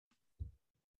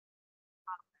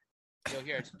Yo,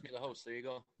 here, it's me, the host. There you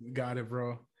go. Got it,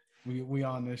 bro. We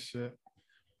on this shit.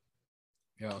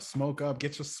 Yo, smoke up.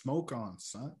 Get your smoke on,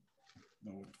 son.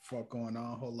 You know what the fuck going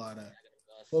on? Whole lot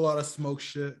of smoke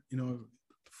shit. You know what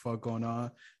the fuck going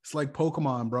on? It's like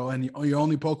Pokemon, bro. And your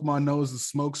only Pokemon knows is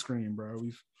smoke screen, bro.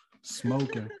 We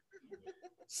smoking.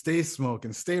 Stay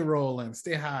smoking. Stay rolling.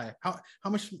 Stay high. How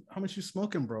much you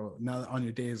smoking, bro? Now on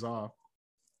your days off.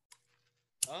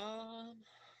 I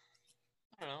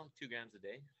don't know, 2 grams a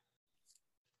day.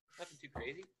 Nothing too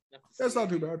crazy. That's not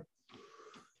too bad.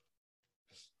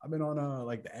 I've been on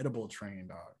like the edible train,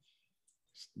 dog.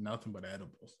 Just nothing but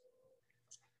edibles.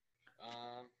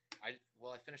 I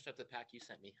finished up the pack you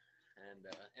sent me and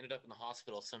ended up in the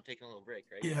hospital, so I'm taking a little break,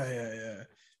 right? Yeah.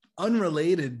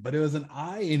 Unrelated, but it was an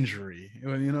eye injury.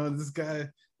 You know, this guy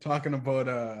talking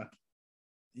about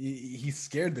he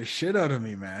scared the shit out of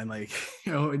me, man. Like,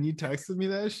 you know, when you texted me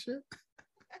that shit.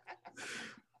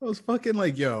 I was fucking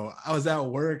like, yo, I was at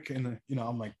work and, you know,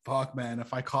 I'm like, fuck, man,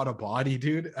 if I caught a body,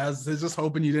 dude, I was just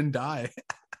hoping you didn't die.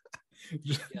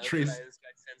 This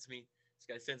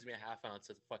guy sends me a half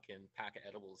ounce of fucking pack of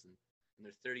edibles, and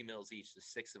there's 30 mils each. There's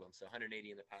 6 of them, so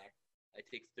 180 in the pack. I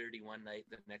take 30 one night.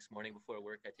 The next morning before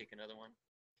work, I take another one.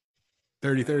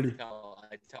 30. I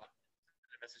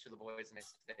message to the boys and I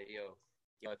say, yo,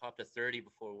 I popped a 30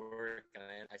 before work,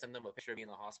 and I send them a picture of me in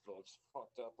the hospital. I just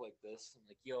fucked up like this. I'm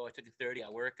like, yo, I took a 30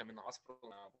 at work. I'm in the hospital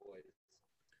now, boys.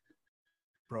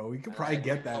 Bro, we could probably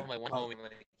get that. My one homie,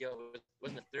 like, yo, it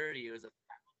wasn't a 30, it was a.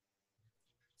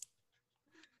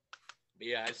 But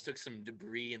yeah, I just took some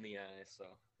debris in the eye, so.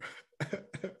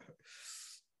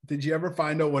 Did you ever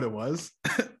find out what it was?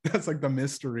 That's like the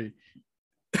mystery.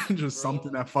 Just bro,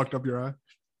 something that fucked up your eye.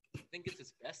 I think it's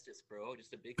asbestos, bro.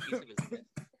 Just a big piece of asbestos.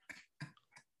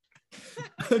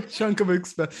 A chunk of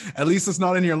asbestos. At least it's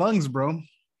not in your lungs, bro.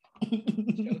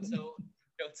 Shouts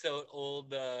out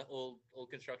old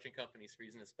construction companies for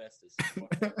using asbestos.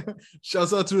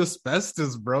 Shouts out to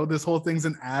asbestos, bro. This whole thing's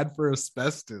an ad for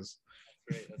asbestos.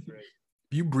 That's right.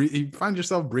 You find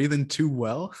yourself breathing too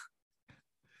well?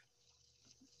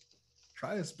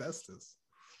 Try asbestos.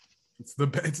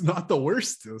 It's not the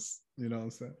worst, you know what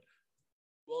I'm saying?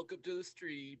 Welcome to the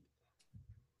street.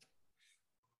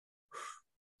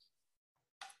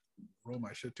 Roll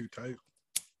my shit too tight.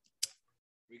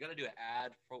 We gotta do an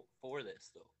ad for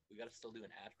this, though. We gotta still do an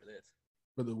ad for this.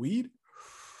 For the weed?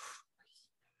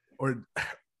 Or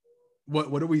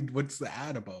what's the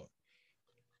ad about?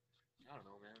 I don't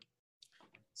know, man.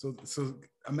 So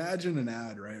imagine an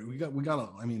ad, right? We got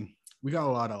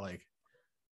a lot of like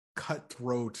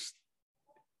cutthroat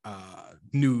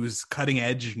news, cutting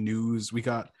edge news. We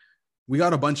got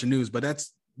a bunch of news, but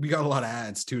we got a lot of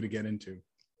ads too to get into.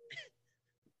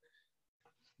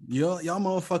 Y'all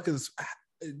motherfuckers,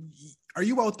 are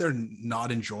you out there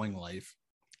not enjoying life?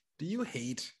 Do you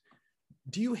hate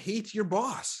your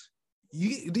boss?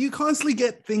 Do you constantly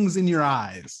get things in your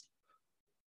eyes?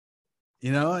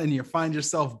 You know, and you find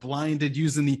yourself blinded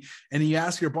using and you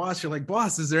ask your boss, you're like,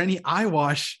 boss, is there any eye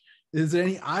wash? Is there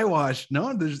any eye wash? No,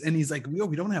 and he's like,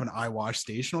 we don't have an eye wash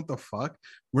station. What the fuck?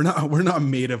 We're not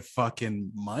made of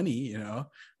fucking money, you know.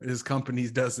 His company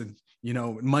doesn't, you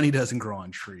know, money doesn't grow on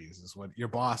trees, is what your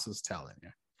boss is telling you,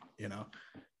 you know.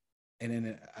 And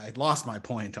then I lost my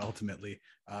point ultimately.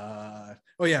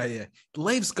 Yeah.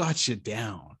 Life's got you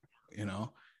down, you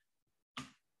know.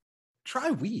 Try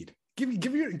weed.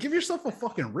 Give yourself a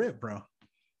fucking rip, bro.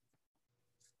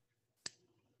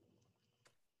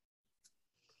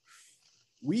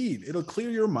 Weed, it'll clear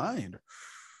your mind.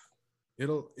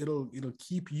 It'll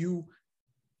keep you,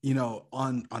 you know,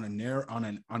 on a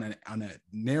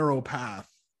narrow path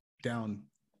down,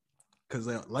 because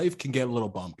life can get a little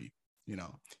bumpy. You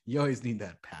know, you always need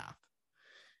that path.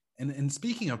 And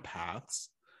speaking of paths,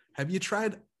 have you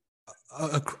tried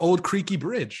a old creaky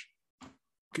bridge?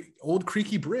 Old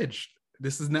creaky bridge.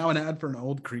 This is now an ad for an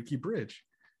old creaky bridge.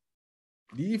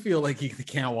 Do you feel like you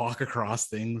can't walk across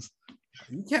things?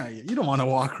 You can't. You don't want to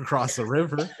walk across the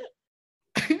river.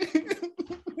 It's an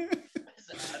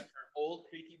ad for old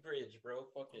creaky bridge, bro.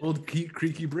 Fuck it. Old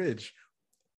creaky bridge.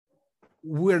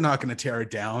 We're not going to tear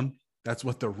it down. That's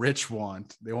what the rich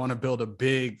want. They want to build a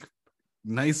big,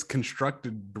 nice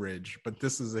constructed bridge, but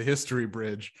this is a history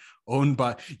bridge owned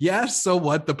by. Yeah, so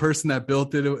what? The person that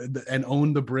built it and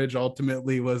owned the bridge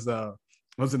ultimately was a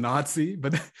Nazi,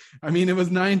 but I mean, it was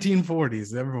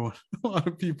 1940s. A lot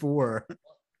of people were.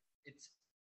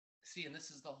 And this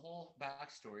is the whole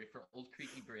backstory for Old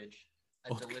Creaky Bridge,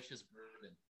 delicious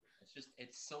bourbon.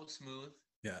 It's so smooth.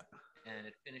 Yeah. And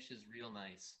it finishes real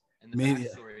nice. And the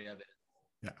backstory of it.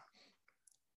 Yeah.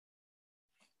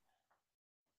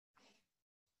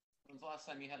 When's the last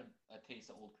time you had a taste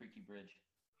of Old Creaky Bridge?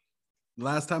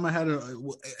 Last time I had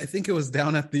I think it was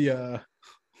down at the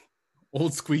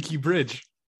Old Squeaky Bridge.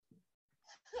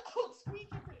 Old Squeaky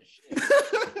Bridge. I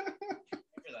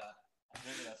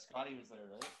remember that. Scotty was there,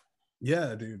 right?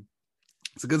 Yeah, dude.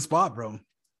 It's a good spot, bro.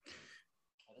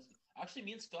 Actually,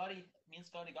 me and Scotty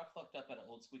got fucked up at an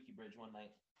Old Squeaky Bridge one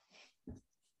night. It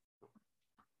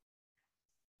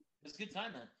was a good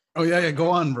time, man. Oh yeah. Go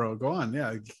on, bro. Go on.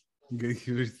 Yeah.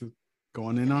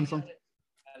 Going in on something.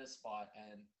 At a spot,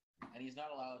 and he's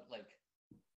not allowed, like,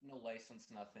 no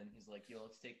license, nothing. He's like, yo,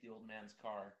 let's take the old man's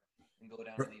car and go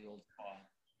down to the old spot.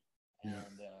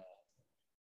 And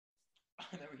I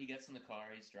remember he gets in the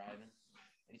car, he's driving,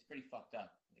 and he's pretty fucked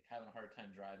up, like having a hard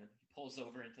time driving. He pulls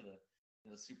over into the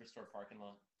superstore parking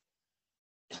lot,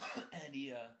 and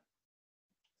he's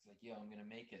like, yo, I'm gonna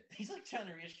make it. He's like trying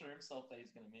to reassure himself that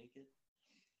he's gonna make it.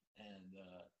 And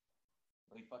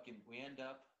we end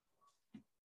up,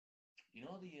 you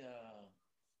know,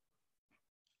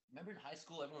 remember in high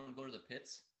school everyone would go to the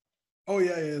pits? Oh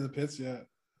yeah, the pits, yeah.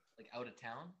 Like out of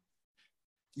town?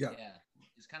 Yeah. Yeah.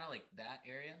 It's kind of like that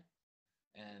area.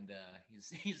 And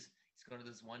he's going to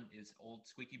this old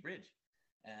Squeaky Bridge.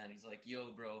 And he's like,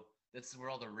 yo, bro, this is where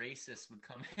all the racists would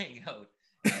come hang out.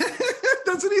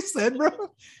 That's what he said, bro.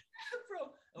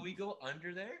 Bro. And we go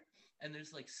under there, and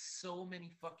there's like so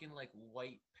many fucking like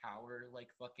white power, like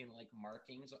fucking like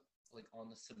markings like on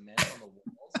the cement on the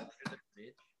walls under the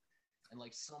bridge. And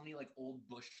like so many like old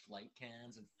bush light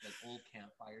cans and like old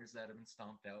campfires that have been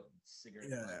stomped out, and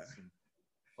cigarette butts and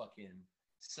fucking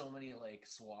so many like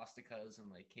swastikas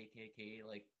and like KKK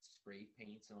like spray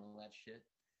paints and all that shit.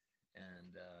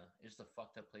 And it's just a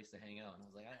fucked up place to hang out. And I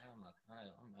was like, I'm not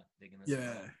digging this.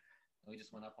 Yeah. And we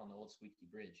just went up on the Old Squeaky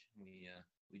Bridge.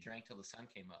 We drank till the sun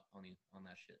came up on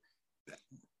that shit.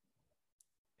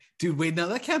 Dude, wait, now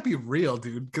that can't be real,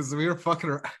 dude, because we were fucking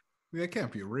around. That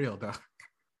can't be real, dog.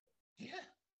 Yeah.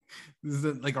 Is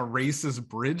it like a racist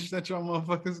bridge that y'all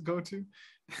motherfuckers go to?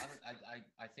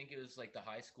 I think it was like the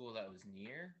high school that was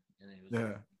near, and it was like,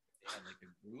 they had like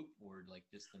a group or like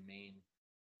just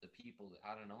the people.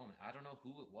 I don't know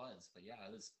who it was, but yeah,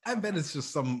 it was. I bet it's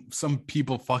just some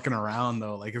people fucking around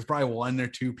though. Like it's probably one or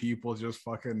two people just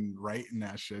fucking writing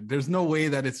that shit. There's no way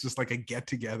that it's just like a get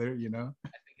together, you know? I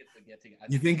think it's a get together.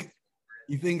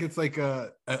 You think it's like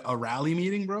a rally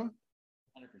meeting, bro?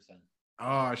 100%.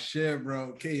 Oh shit, bro.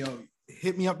 Okay, yo,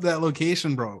 hit me up that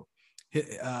location, bro.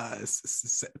 Hit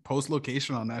post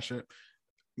location on that shit.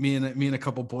 Me and a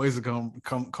couple boys will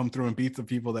come through and beat the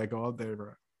people that go out there,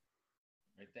 bro.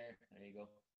 Right there you go.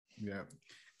 Yeah,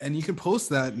 and you can post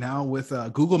that now with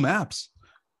Google Maps.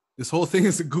 This whole thing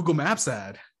is a Google Maps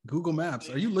ad. Google Maps.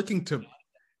 Are you looking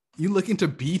to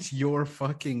beat your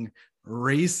fucking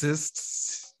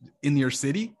racists in your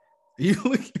city? Are you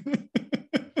looking?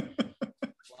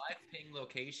 Live ping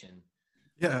location.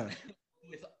 Yeah.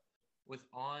 with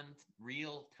on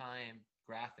real time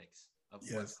graphics of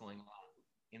what's going on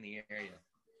in the area,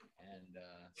 and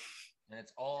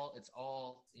it's all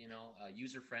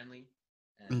user friendly,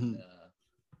 and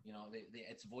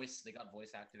they got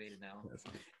voice activated now.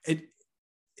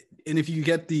 And if you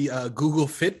get the Google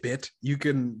Fitbit, you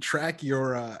can track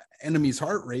your enemy's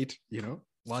heart rate,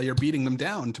 while you're beating them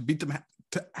down to beat them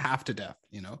to half to death.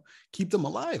 Keep them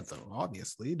alive though.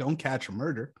 Obviously, don't catch a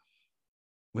murder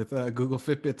with Google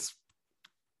Fitbits.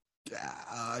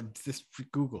 This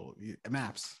Google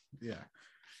Maps. Yeah.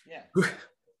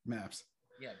 Maps.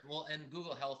 Yeah, well, and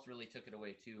Google Health really took it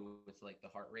away too with like the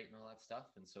heart rate and all that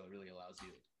stuff, and so it really allows you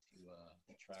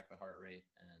to track the heart rate,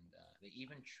 and they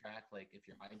even track like if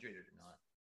you're hydrated or not,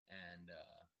 and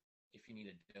if you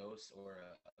need a dose or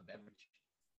a beverage,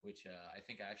 which I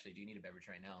think I actually do need a beverage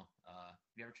right now.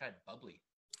 Have you ever tried bubbly?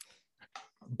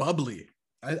 Bubbly.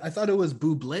 I thought it was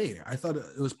buble. I thought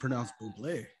it was pronounced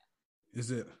buble.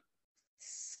 Is it?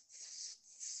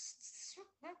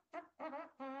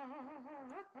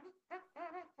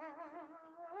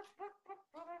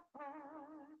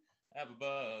 Have a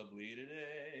bubbly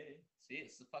today. See,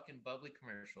 it's the fucking bubbly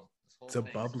commercial. It's a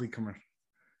bubbly commercial,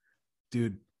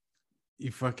 dude.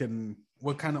 You fucking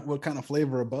what kind of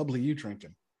flavor of bubbly you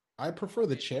drinking? I prefer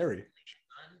the cherry.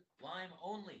 Lime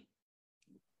only.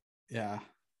 Yeah.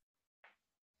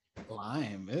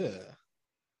 Lime. Ew.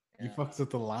 You fucks with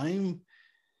the lime,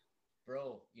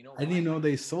 bro. You know I didn't even know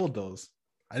they sold those.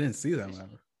 I didn't see them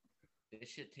ever. This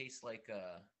shit tastes like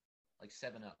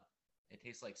 7-Up. It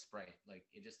tastes like Sprite. Like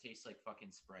it just tastes like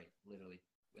fucking Sprite, literally,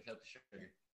 without the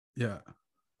sugar. Yeah.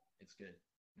 It's good.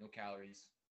 No calories.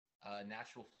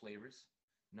 Natural flavors.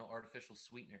 No artificial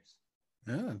sweeteners.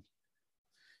 Yeah.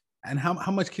 And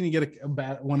how much can you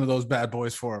get one of those bad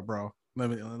boys for, bro? Let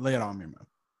me lay it on me, man.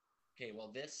 Okay,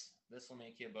 well this will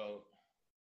make you about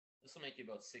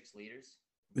 6 liters.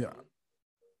 Yeah,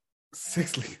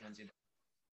 6 liters.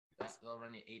 They'll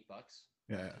run you $8.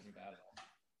 Yeah, That isn't bad at all.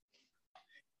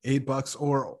 $8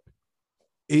 or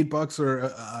 $8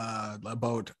 or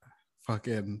about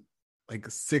fucking like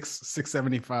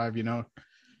 6.75, you know,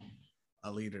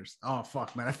 a liters. Oh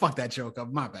fuck, man, I fucked that joke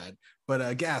up. My bad.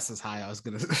 But gas is high. I was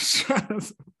gonna. Gas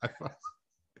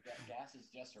is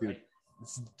just right.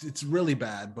 It's really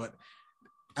bad, but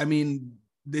I mean,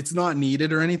 it's not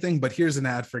needed or anything. But here's an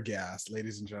ad for gas,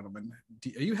 ladies and gentlemen.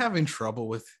 Are you having trouble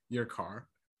with your car?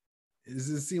 Does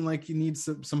it seem like you need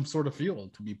some sort of fuel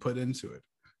to be put into it?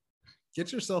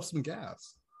 Get yourself some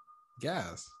gas.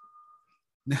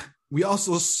 We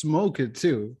also smoke it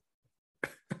too.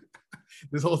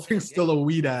 This whole thing's still a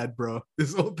weed ad, bro.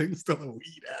 This whole thing's still a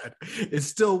weed ad. It's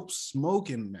still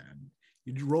smoking, man.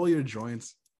 You roll your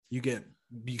joints. You can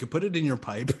put it in your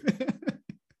pipe.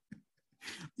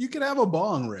 You can have a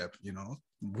bong rip, you know,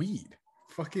 weed.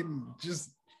 Fucking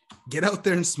just get out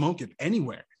there and smoke it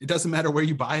anywhere. It doesn't matter where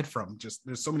you buy it from. Just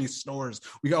there's so many stores.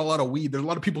 We got a lot of weed. There's a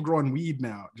lot of people growing weed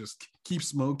now. Just keep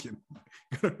smoking.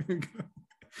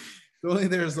 Only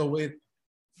there's a way.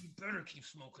 You better keep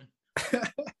smoking.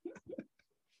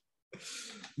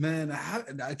 Man,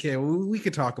 okay, we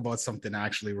could talk about something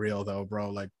actually real though, bro.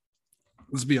 Like,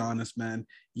 let's be honest, man.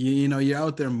 You know, you're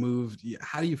out there moved.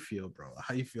 How do you feel, bro?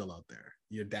 How do you feel out there?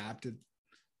 You adapted?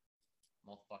 I'm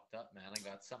all fucked up, man. I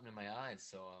got something in my eyes,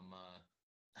 so I'm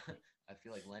I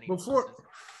feel like Lenny.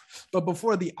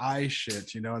 Before the eye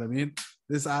shit, you know what I mean?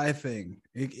 This eye thing,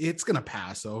 it's gonna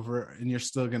pass over, and you're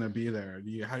still gonna be there.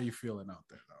 How are you feeling out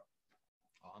there, though?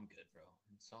 Oh, I'm good, bro.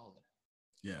 I'm solid.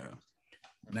 Yeah,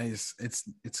 nice. It's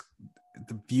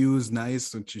the view's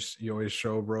nice, which you always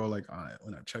show, bro. Like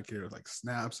when I check your like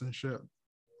snaps and shit.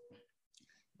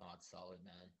 No, it's solid,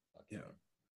 man. Yeah.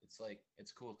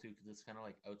 It's cool too because it's kind of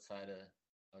like outside of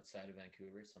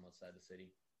Vancouver, so I'm outside the city,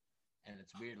 and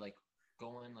it's weird like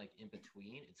going like in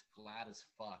between. It's flat as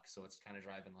fuck, so it's kind of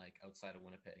driving like outside of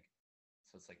Winnipeg,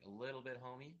 so it's like a little bit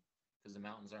homey because the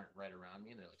mountains aren't right around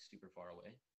me; they're like super far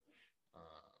away.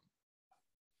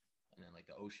 And then like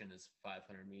the ocean is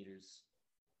 500 meters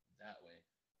that way.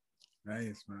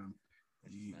 Nice, man.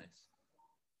 Nice.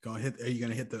 Are you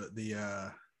gonna hit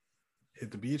the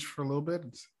beach for a little bit?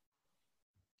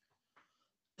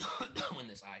 When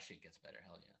this eye shit gets better,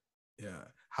 hell yeah. Yeah.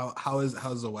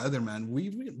 How's the weather, man?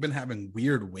 We've been having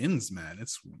weird winds, man.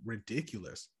 It's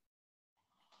ridiculous.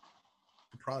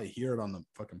 You probably hear it on the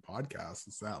fucking podcast.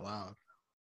 It's that loud.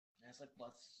 It's like +7,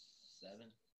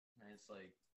 and it's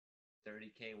like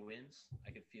 30k winds.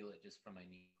 I could feel it just from my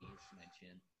knees to my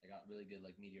chin. I got really good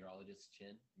like meteorologist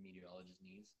chin, meteorologist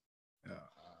knees. Yeah.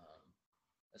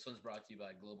 This one's brought to you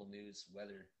by Global News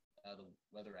Weather, the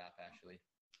weather app actually.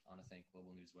 I want to thank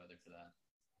Global News Weather for that.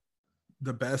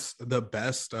 The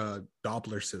best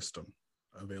Doppler system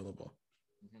available.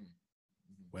 Mm-hmm.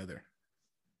 Mm-hmm. Weather.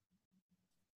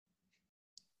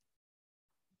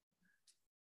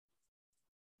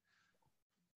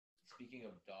 Speaking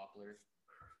of Doppler,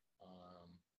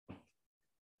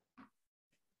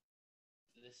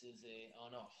 this is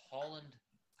Holland.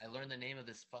 I learned the name of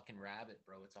this fucking rabbit,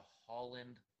 bro. It's a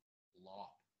Holland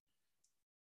lop.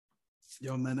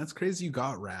 Yo, man, that's crazy. You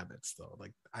got rabbits though.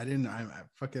 Like I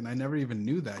never even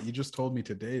knew that. You just told me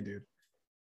today, dude.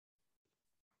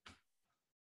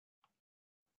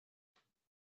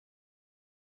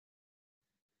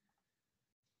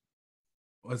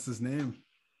 What's his name?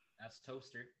 That's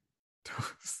Toaster.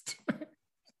 Toaster.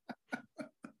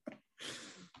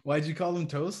 Why'd you call him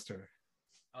Toaster?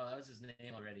 Oh, that was his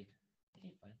name already.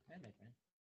 Hey, fine. Hi, my friend.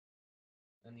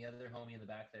 And the other homie in the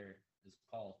back there is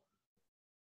Paul.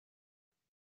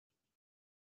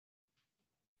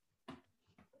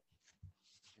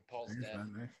 Paul's deaf.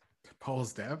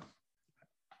 Paul's deaf?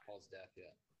 Paul's deaf,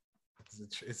 yeah.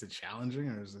 Is it challenging,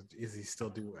 or is he still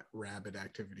do rabbit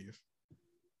activities?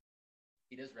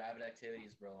 He does rabbit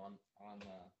activities, bro.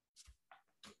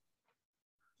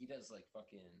 He does like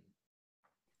fucking.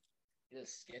 He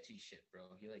does sketchy shit, bro.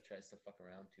 He like tries to fuck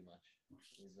around too much.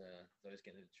 He's always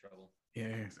getting into trouble.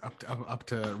 Yeah, up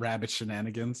to rabbit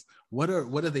shenanigans. What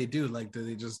do they do? Like, do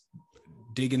they just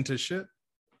dig into shit?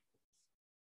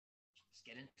 Just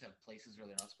get into places where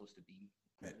they're not supposed to be.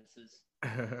 Crevices.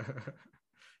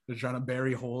 They're trying to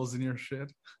bury holes in your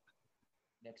shit.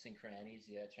 Nooks and crannies,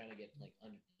 yeah. Trying to get like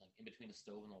in between the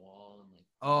stove and the wall and like.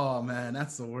 Oh man,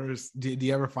 that's the worst. Do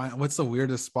you ever find what's the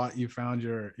weirdest spot you found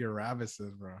your rabbits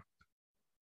is, bro?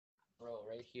 Bro,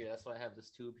 right here. That's why I have this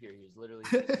tube here. He's literally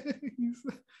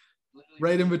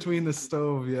right in between the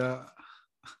stove, yeah.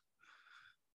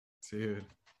 Dude.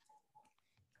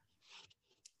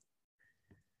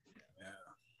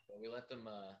 But we let them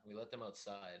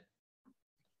outside,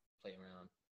 play around,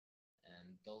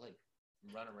 and they'll like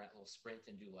run around, they'll sprint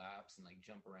and do laps and like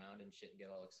jump around and shit and get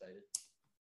all excited.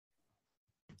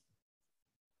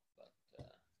 But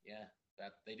yeah,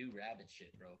 that they do rabbit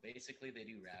shit, bro. Basically, they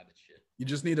do rabbit shit. You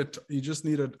just need a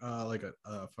like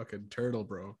a fucking turtle,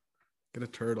 bro. Get a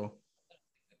turtle.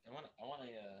 I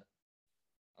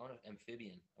want an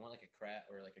amphibian. I want like a crab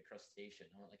or like a crustacean.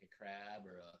 I want like a crab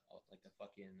or like a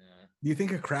fucking. Do you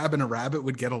think a crab and a rabbit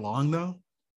would get along though?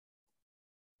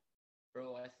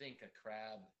 Bro, I think a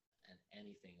crab and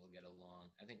anything will get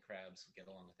along. I think crabs get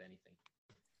along with anything.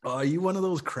 Oh, are you one of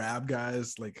those crab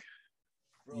guys? Like,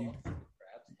 bro,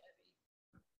 crabs heavy.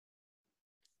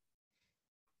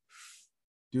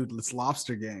 Dude, it's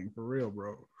lobster gang for real,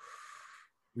 bro.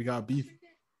 We got beef.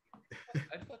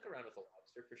 I'd fuck around with a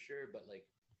lobster for sure, but like,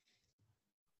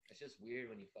 it's just weird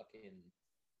when you fucking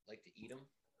like to eat them.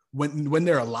 When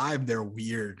they're alive, they're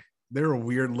weird. They're a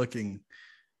weird looking.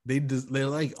 They're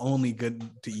like only good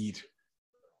to eat.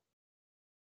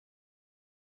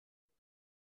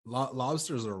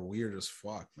 Lobsters are weird as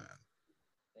fuck, man.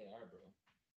 They are, bro.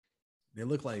 They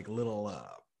look like little.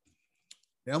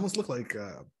 They almost look like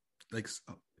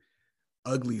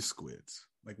ugly squids,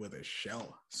 like with a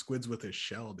shell. Squids with a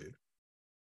shell, dude.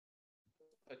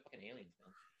 Like fucking aliens,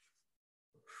 man.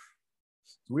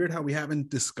 It's weird how we haven't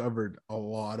discovered a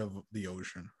lot of the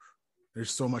ocean.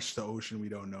 There's so much to the ocean we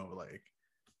don't know. Like,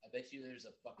 I bet you there's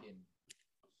a fucking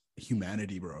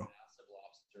humanity, bro. Massive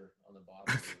lobster on the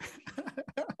bottom of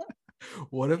the ocean.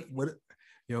 what if,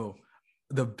 yo,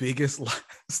 the biggest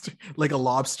lobster, like a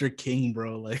lobster king,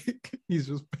 bro. Like, he's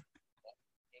just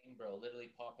king, bro,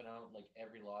 literally popping out like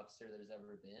every lobster there's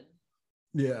ever been.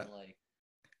 Yeah. And, like,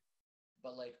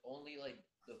 but like only like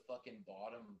the fucking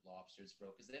bottom lobsters,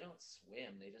 bro, because they don't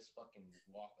swim. They just fucking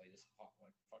walk. They just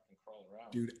fucking crawl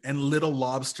around. Dude, and little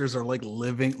lobsters are like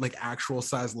living, like actual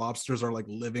size lobsters are like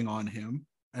living on him,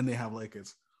 and they have like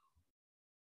it's.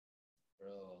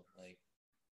 Bro, like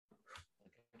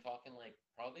I'm talking like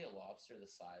probably a lobster the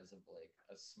size of like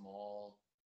a small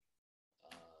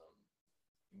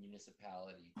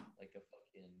municipality, like a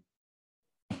fucking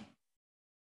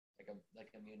like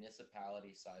a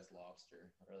municipality sized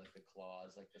lobster, or like the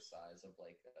claws like the size of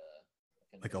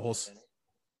like a whole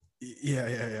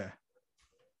yeah,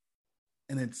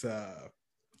 and it's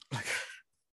like,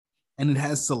 and it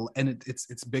has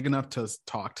it's big enough to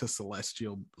talk to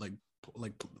celestial like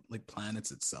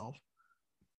planets itself.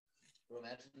 Bro,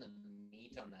 imagine the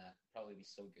meat on that. Probably be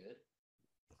so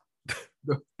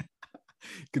good.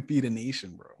 Could feed a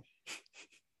nation, bro.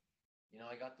 You know,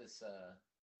 I got this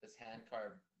hand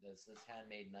carved, this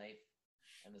handmade knife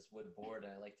and this wood board,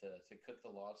 and I like to cook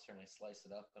the lobster, and I slice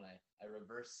it up, and I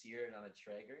reverse sear it on a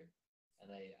Traeger,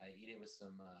 and I eat it with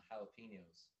some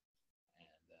jalapenos, and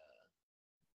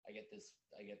I get this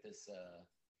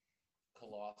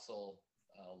colossal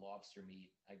lobster meat.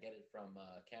 I get it from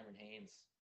Cameron Haynes.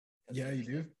 Yeah, you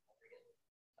do.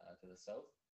 To the south.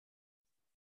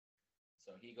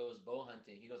 So he goes bow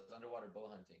hunting. He goes underwater bow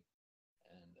hunting,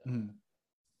 and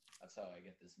that's how I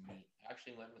get this meat. I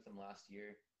actually went with him last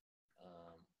year.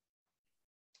 And,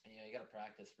 you got to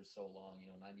practice for so long.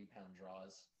 90-pound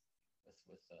draws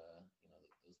with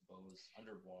those bows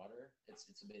underwater. It's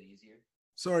a bit easier.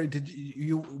 Sorry, did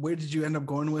you where did you end up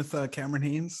going with Cameron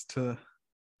Haynes to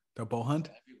bow hunt?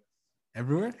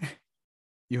 Everywhere?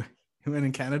 You went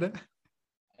in Canada?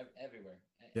 Everywhere.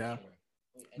 Yeah.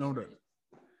 Anywhere. No doubt.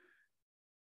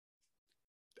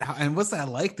 And what's that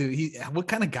like, dude? What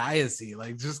kind of guy is he?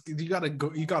 Like, just you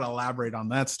gotta elaborate on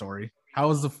that story. How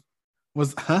was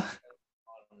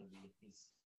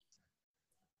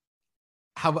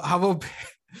how about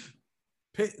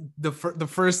the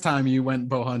first time you went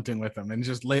bow hunting with him, and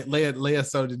just lay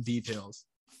us out in details?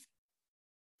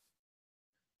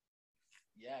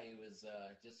 Yeah, he was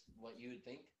just what you would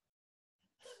think.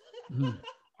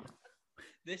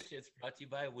 This shit's brought to you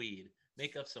by weed.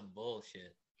 Make up some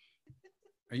bullshit.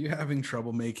 Are you having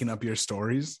trouble making up your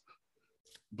stories?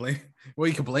 You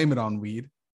can blame it on weed.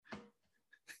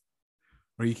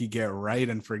 Or you could get right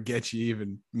and forget you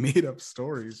even made up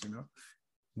stories,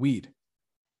 Weed.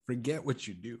 Forget what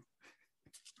you do.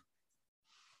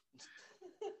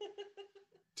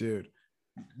 Dude.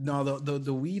 No,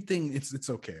 the weed thing, it's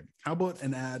okay. How about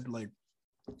an ad like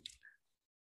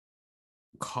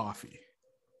coffee?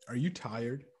 Are you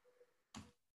tired?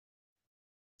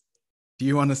 Do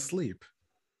you want to sleep?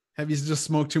 Have you just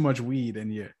smoked too much weed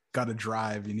and you got to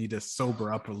drive? You need to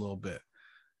sober up a little bit.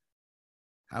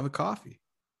 Have a coffee.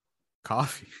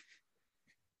 Coffee.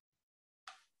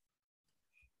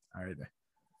 All right.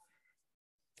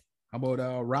 How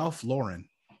about Ralph Lauren?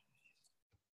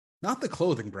 Not the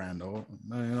clothing brand, though.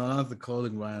 No, not the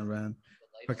clothing brand, man.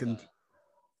 Fucking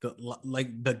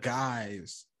the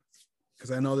guys.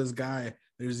 Because I know this guy.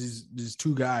 There's these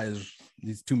two guys,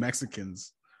 these two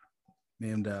Mexicans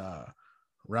named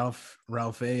Ralph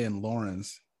A. and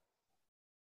Lawrence.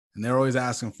 And they're always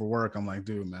asking for work. I'm like,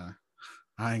 dude, man,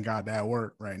 I ain't got that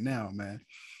work right now, man.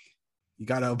 You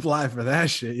got to apply for that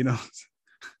shit, you know?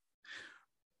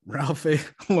 Ralph A.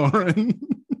 Lauren.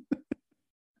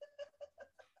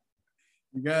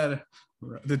 You got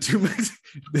the two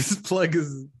this plug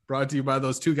is brought to you by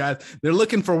those two guys. They're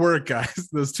looking for work, guys.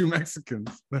 Those two Mexicans.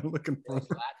 They're looking for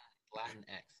work. Latin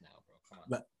X now, bro. Come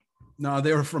on. No,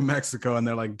 they were from Mexico, and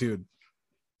they're like, dude,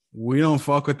 we don't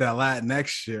fuck with that Latinx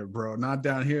shit, bro. Not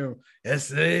down here. That's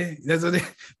what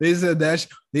they said. That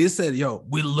they said, yo,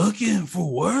 we're looking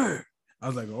for work. I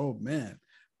was like, oh man,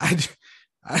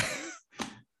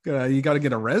 you got to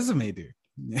get a resume, dude,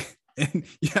 and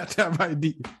you have to have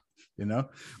ID, you know.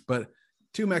 But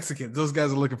two Mexicans, those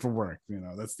guys are looking for work. You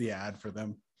know, that's the ad for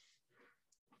them.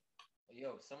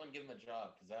 Yo, someone give them a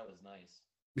job because that was nice.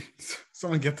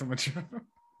 Someone get them a job.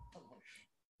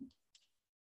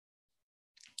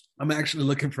 I'm actually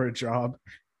looking for a job.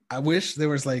 I wish there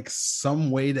was like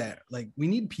some way that like we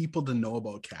need people to know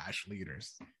about cash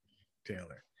leaders,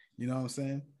 Taylor. You know what I'm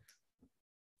saying?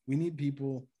 We need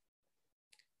people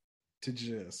to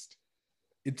just,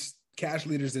 it's cash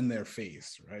leaders in their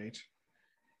face, right?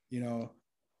 You know,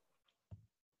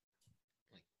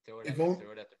 like throw it at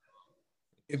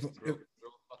the throw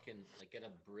fucking like get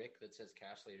a brick that says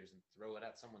cash leaders and throw it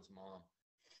at someone's mom.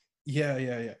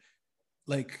 Yeah.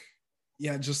 Like,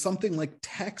 yeah, just something like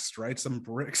text, right? Some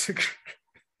bricks.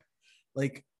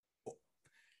 Like,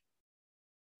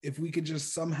 if we could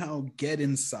just somehow get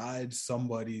inside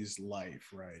somebody's life,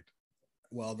 right?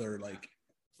 While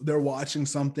they're watching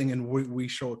something and we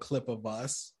show a clip of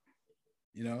us,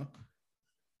 you know?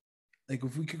 Like,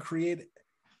 if we could create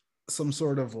some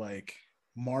sort of like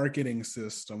marketing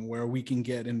system where we can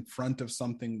get in front of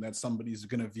something that somebody's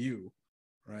going to view,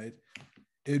 right?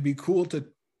 It'd be cool to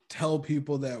tell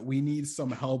people that we need some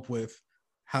help with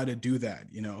how to do that,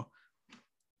 you know?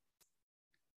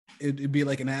 It'd be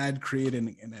like an ad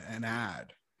creating an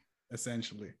ad,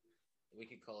 essentially. We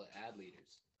could call it ad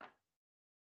leaders.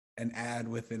 An ad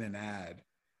within an ad.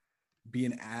 Be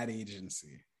an ad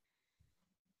agency.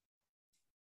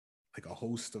 Like a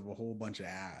host of a whole bunch of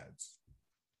ads.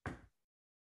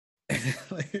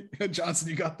 Like, Johnson,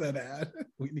 you got that ad?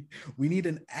 We need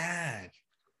an ad.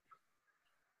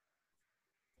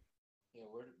 Yeah,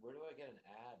 where do I get an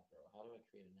ad, bro? How do I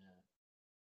create an ad?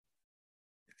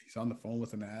 He's on the phone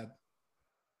with an ad.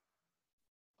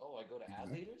 Oh, I go to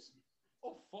ad leaders?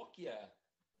 Oh, fuck yeah.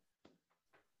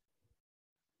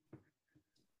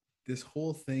 This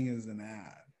whole thing is an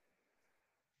ad.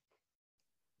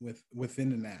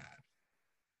 Within an ad.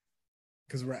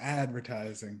 Because we're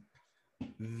advertising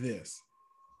this.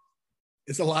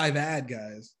 It's a live ad,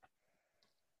 guys.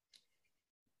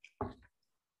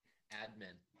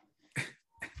 Admin.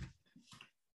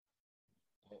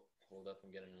 Oh, hold up,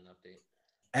 I'm getting an update.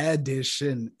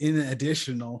 Additional.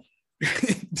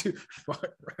 Dude,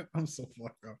 fuck, I'm so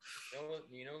fucked up.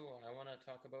 You know what I want to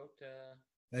talk about?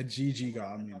 That GG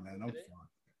got me, man. I'm fucked.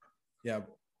 Yeah,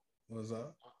 what was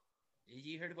that?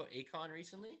 You heard about Akon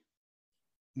recently?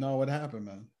 No, what happened,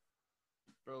 man?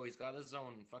 Bro, he's got his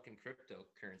own fucking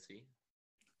cryptocurrency.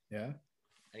 Yeah?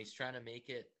 And he's trying to make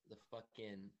it the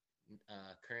fucking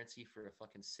currency for a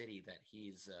fucking city that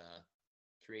he's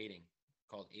creating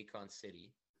called Akon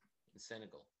City in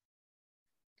Senegal.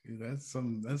 Dude, that's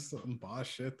some boss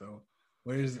shit though.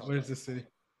 Where's this city?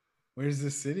 Where's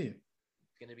this city?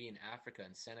 It's gonna be in Africa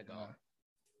in Senegal. Yeah.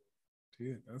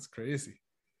 Dude, that's crazy.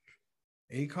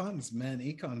 Akon's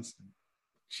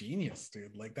genius,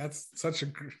 dude. Like, that's such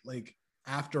a like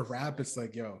after rap, it's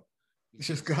like, yo, it's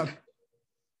just got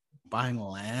buying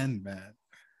land, man.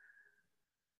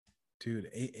 Dude,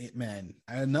 man,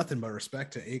 I had nothing but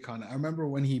respect to Akon. I remember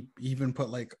when he even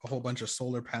put like a whole bunch of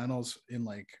solar panels in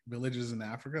like villages in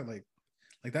Africa. Like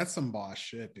that's some boss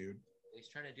shit, dude. He's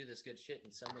trying to do this good shit,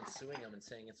 and someone's suing him and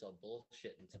saying it's all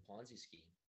bullshit and it's a Ponzi scheme.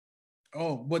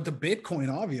 Oh, but the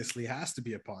Bitcoin obviously has to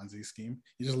be a Ponzi scheme.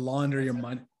 You just launder your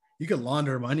money. You can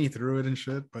launder money through it and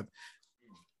shit, but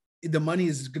the money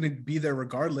is going to be there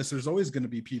regardless. There's always going to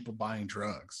be people buying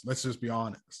drugs. Let's just be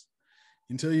honest.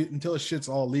 Until shit's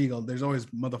all legal, there's always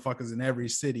motherfuckers in every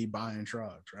city buying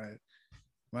drugs, right?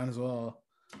 Might as well,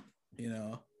 you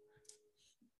know,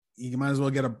 you might as well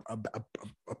get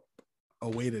a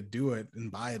way to do it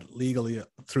and buy it legally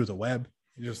through the web.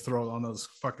 You just throw it on those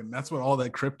fucking. That's what all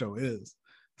that crypto is.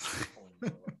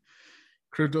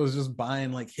 Crypto is just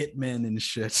buying like hitmen and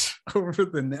shit over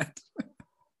the net.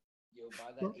 Yo,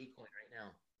 buy that Apecoin right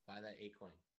now. Buy that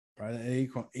Apecoin. Buy that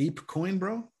Apecoin. Ape coin,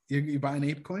 bro. You buy an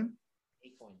Ape coin?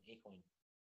 Apecoin.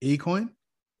 Apecoin?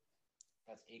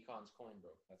 That's Akon's coin,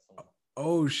 bro. That's the one.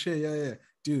 Oh shit, yeah.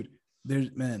 Dude,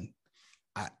 there's man.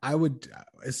 I would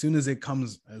as soon as it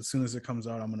comes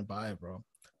out, I'm gonna buy it, bro.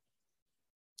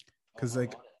 Because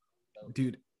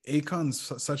dude,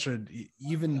 Akon's such a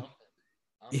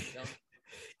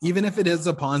even if it is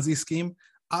a Ponzi scheme,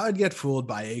 I'd get fooled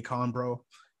by Akon, bro.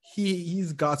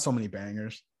 He's got so many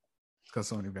bangers. He's got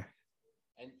so many bangers.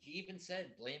 And he even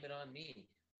said, "Blame it on me."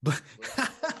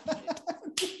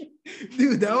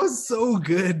 Dude, that was so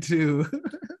good too.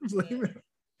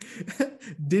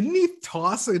 Didn't he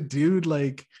toss a dude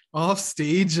like off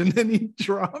stage and then he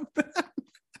dropped that?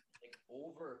 Like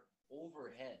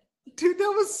overhead. Dude,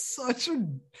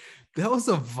 that was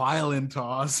a violent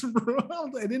toss, bro.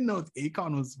 I didn't know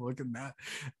Akon was looking that.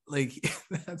 Like,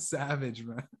 that's savage,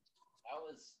 man.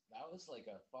 That was like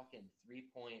a fucking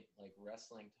 3-point like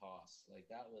wrestling toss. Like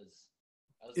that was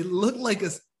it looked like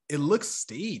it looked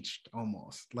staged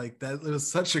almost. Like that. It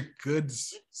was such a good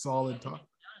solid toss.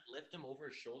 Lift him over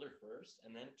his shoulder first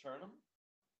and then turn him.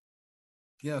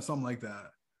 Yeah, something like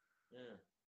that. Yeah.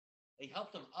 He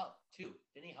helped him up too.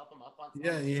 Didn't he help him up on stage?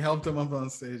 Yeah, he helped him up on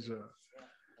stage. Yeah.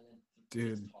 And then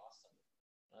dude. Tossed him.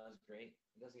 That was great.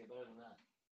 It doesn't get better than that.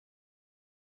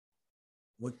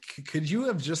 What could you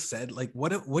have just said? Like,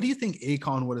 what do you think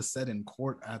Akon would have said in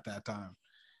court at that time?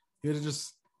 He would have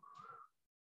just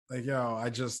like, yo,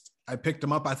 I picked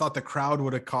him up. I thought the crowd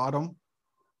would have caught him.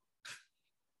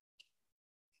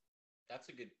 That's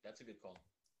a good call.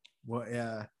 Well,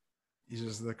 yeah.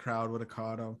 The crowd would have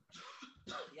caught him.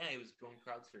 Yeah, he was going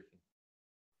crowd surfing.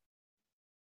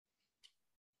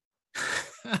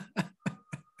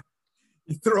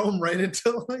 You throw him right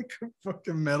into like a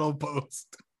fucking metal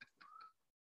post.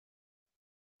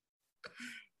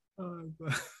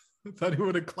 I thought he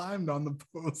would have climbed on the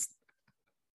post.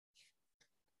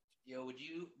 Yo, would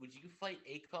you fight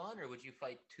Akon or would you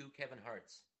fight 2 Kevin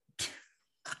Harts?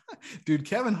 Dude,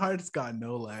 Kevin Hart's got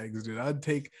no legs, dude. I'd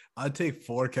take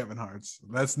 4 Kevin Harts.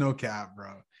 That's no cap,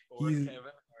 bro.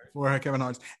 4 Kevin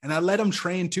Harts. And I'd let him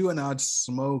train too, and I'd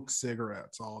smoke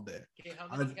cigarettes all day. Okay, how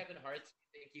many Kevin Harts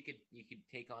do you think you could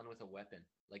take on with a weapon?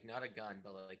 Like not a gun,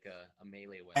 but like a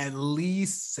melee weapon. At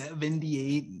least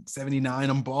 78, 79.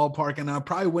 I'm ballparking. I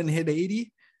probably wouldn't hit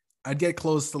 80. I'd get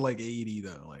close to like 80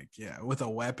 though. Like, yeah, with a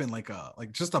weapon, like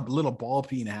just a little ball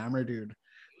peen hammer, dude.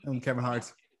 And Kevin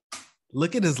Hart's.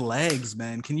 Look at his legs,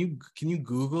 man. Can you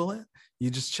Google it? You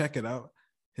just check it out.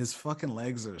 His fucking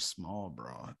legs are small,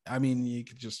 bro. I mean, you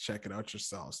could just check it out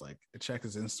yourselves. Like, check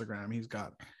his Instagram. He's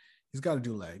got to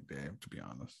do leg day, to be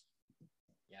honest.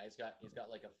 Yeah, he's got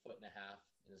like 1.5 feet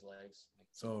in his legs. Like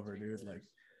it's over, dude. Like,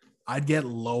 I'd get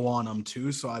low on him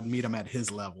too, so I'd meet him at his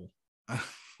level.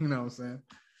 You know what I'm saying?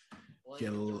 Well,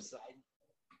 get side,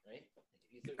 right?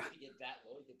 If you get that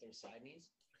low, you get their side knees.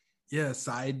 Yeah,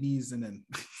 side knees, and then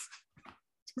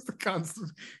just a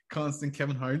constant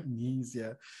Kevin Hart knees.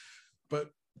 Yeah, but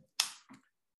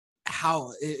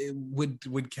how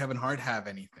would Kevin Hart have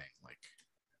anything like,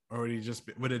 or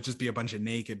would it just be a bunch of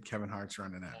naked Kevin Harts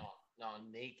running at? No,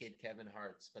 naked Kevin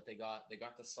Harts, but they got the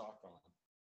sock on.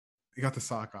 They got the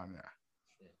sock on, yeah.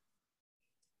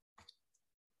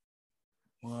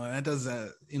 Well, that does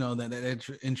that.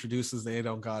 That introduces they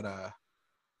don't got a.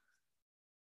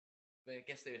 But I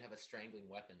guess they would have a strangling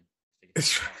weapon.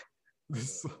 You'd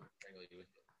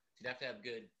have to have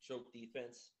good choke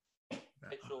defense,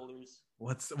 tight shoulders.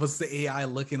 What's the AI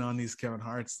looking on these Kevin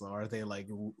Harts though? Are they like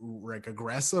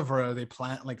aggressive, or are they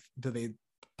do they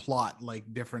plot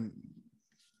like different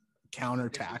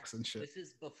counterattacks and shit? This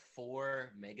is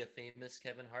before mega famous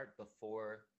Kevin Hart.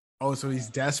 Before. Oh, so he's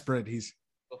desperate. He's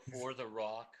before The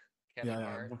Rock. Kevin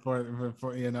Hart.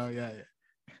 Before yeah.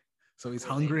 So he's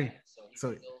hungry.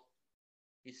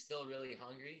 He's still really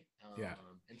hungry.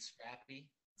 And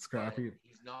scrappy.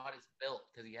 He's not as built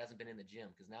because he hasn't been in the gym.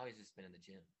 Because now he's just been in the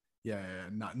gym.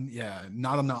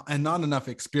 Not enough, and not enough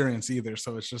experience either.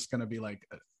 So it's just gonna be like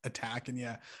attacking.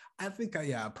 Yeah, I think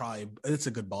probably it's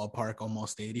a good ballpark,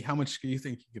 almost 80. How much do you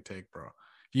think you could take, bro?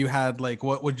 If you had like,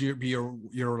 what would be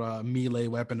your melee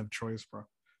weapon of choice, bro?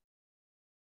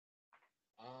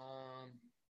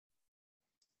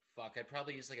 I'd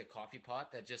probably use like a coffee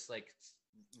pot that just like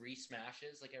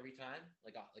re-smashes like every time,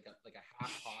 like a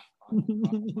half pot coffee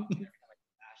pot. Every time I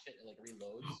smash it, it like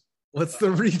reloads. What's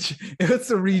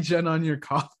the regen on your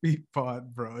coffee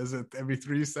pot, bro? Is it every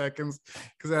 3 seconds?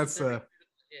 Because that's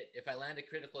If I land a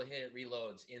critical hit, it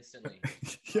reloads instantly.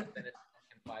 Yeah. Then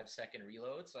it's a 5-second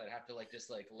reload, so I'd have to like just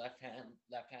like left hand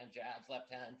jabs,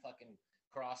 left hand fucking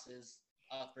crosses,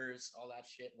 uppers, all that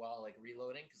shit while like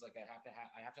reloading, because like I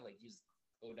have to like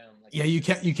go down like. Yeah, you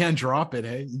can't drop it,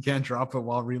 hey? You can't drop it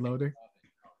while reloading.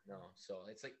 No, so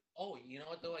it's like, oh, you know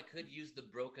what though? I could use the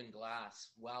broken glass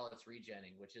while it's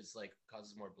regenning, which is like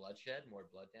causes more bloodshed, more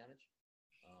blood damage.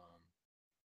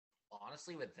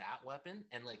 Honestly, with that weapon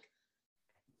and like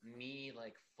me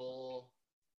like full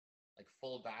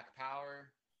back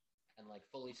power and like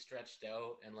fully stretched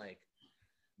out and like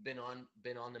been on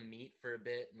the meat for a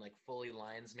bit and like fully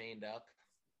lion's maned up.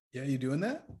 Yeah, you doing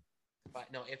that?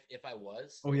 If I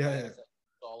was, oh yeah, if I yeah. was like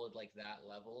solid like that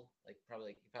level, like probably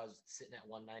like if I was sitting at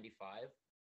 195,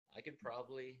 I could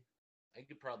probably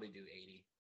do 80.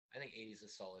 I think 80 is a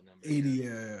solid number. 80,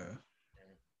 yeah.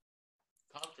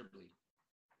 Comfortably.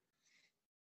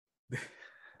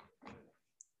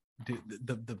 Dude,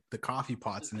 the coffee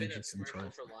pot's an interesting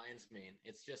choice. For Lion's Mane,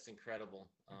 it's just incredible.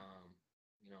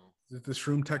 You know, is it the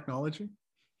shroom technology?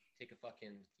 Take a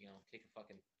fucking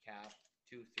cap,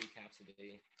 2-3 caps a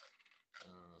day.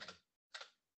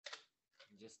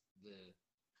 Just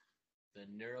the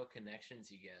neural connections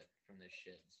you get from this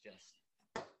shit. It's just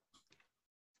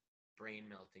brain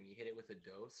melting. You hit it with a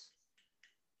dose,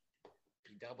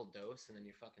 you double dose, and then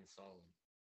you're fucking solid.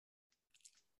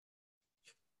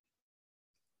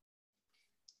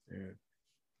 Dude.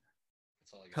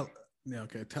 That's all I got.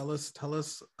 Okay. Tell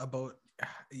us about.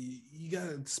 You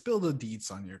gotta spill the deets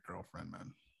on your girlfriend,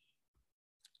 man.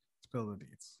 Spill the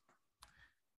deets.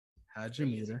 How'd you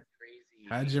meet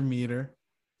her?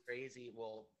 Crazy.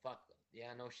 Well, fuck.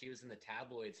 Yeah, no, she was in the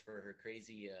tabloids for her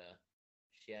crazy.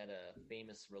 She had a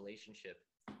famous relationship.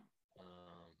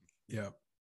 Yeah.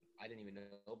 I didn't even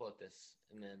know about this,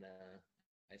 and then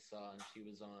I saw, and she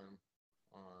was on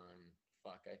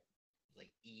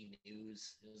like E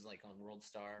News. It was like on World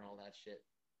Star and all that shit.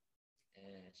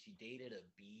 And she dated a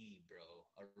bee, bro.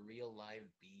 A real live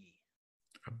bee.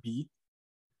 A bee?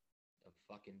 A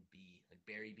fucking bee. Like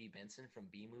Barry B. Benson from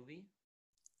Bee Movie.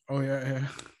 Oh, yeah.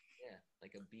 Yeah,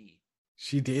 like a bee.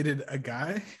 She dated a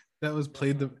guy that was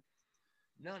played the...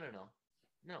 No.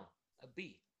 A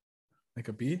bee. Like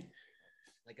a bee?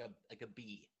 Like a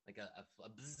bee. Like a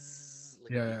bzzz.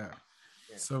 Like yeah.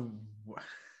 So...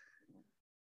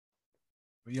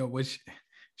 Yo, was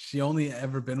she only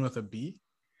ever been with a bee?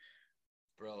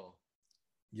 Bro.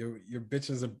 Your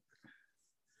bitch is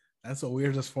that's the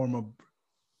weirdest form of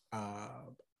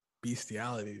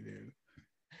bestiality, dude.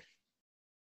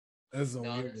 That's the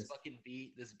weirdest.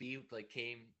 This bee like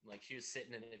came, like she was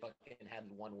sitting and it fucking had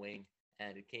one wing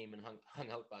and it came and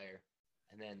hung out by her,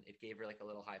 and then it gave her like a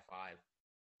little high five,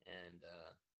 and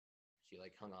she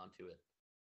like hung on to it.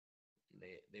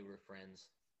 They were friends.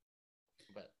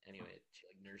 But anyway, she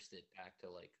like nursed it back to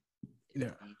like and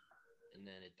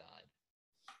then it died.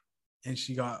 And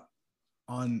she got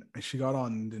on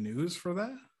the news for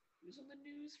that? She was on the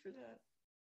news for that.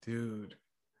 Dude.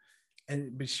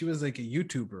 But she was like a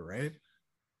YouTuber, right?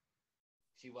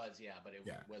 She was, yeah, but it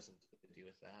wasn't to do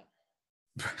with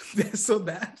that. So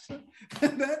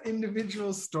that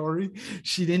individual story,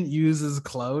 she didn't use as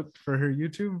clout for her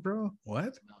YouTube, bro?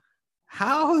 What? No.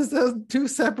 How is those two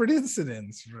separate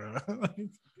incidents, bro?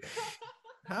 Like,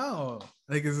 how?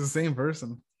 Like, it's the same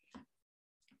person.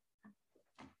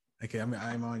 Okay, I mean,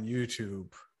 I'm on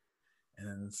YouTube,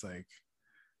 and it's like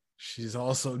she's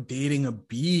also dating a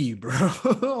bee, bro.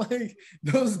 Like,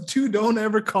 those two don't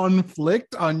ever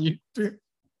conflict on YouTube.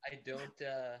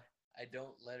 I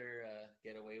don't let her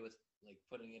get away with like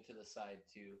putting it to the side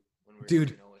too when we're going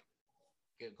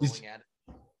at it.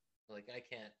 Like I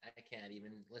can't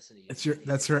even listen to you.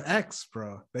 That's her ex,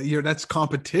 bro. That's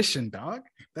competition, dog.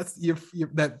 That's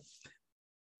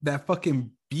that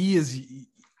fucking bee is.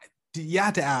 You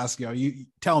have to ask, you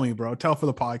tell me, bro. Tell for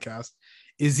the podcast.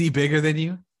 Is he bigger than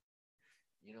you?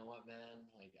 You know what, man?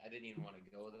 Like I didn't even want to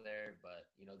go there, but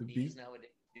the bees nowadays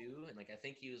do, and like I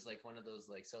think he was like one of those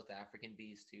like South African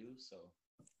bees too. So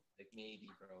like maybe,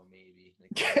 bro, maybe.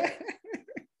 Like,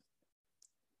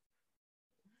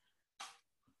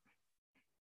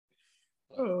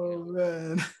 but,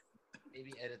 man.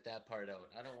 Maybe edit that part out.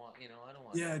 I don't want.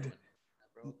 Yeah, that,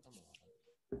 bro. Come on.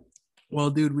 Well,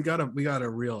 dude, we got a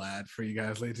real ad for you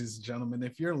guys, ladies and gentlemen.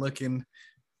 If you're looking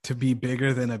to be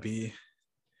bigger than a bee,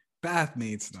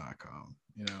 bathmates.com.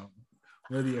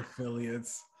 We're the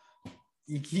affiliates.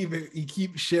 You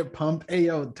keep shit pump. Hey,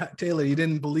 yo, Taylor, you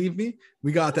didn't believe me?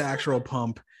 We got the actual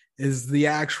pump. Is the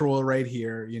actual right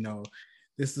here.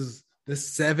 This is the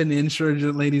 7-inch,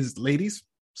 ladies.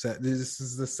 This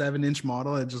is the 7-inch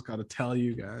model. I just got to tell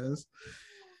you guys.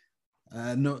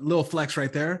 No little flex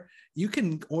right there. You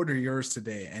can order yours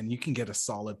today, and you can get a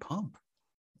solid pump.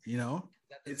 You know,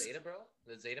 Is that the Zeta, bro?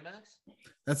 The Zeta Max?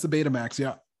 That's the Betamax,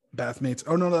 yeah. Bathmates.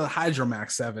 Oh no, the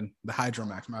Hydromax 7. The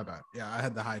Hydromax, my bad. Yeah, I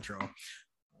had the Hydro.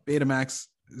 Betamax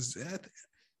is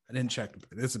I didn't check.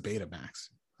 It's a Betamax.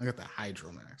 I got the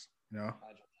Hydromax. You know,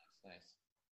 Hydromax, nice.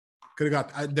 Could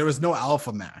have got. There was no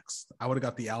Alpha Max. I would have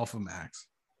got the Alpha Max.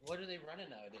 What are they running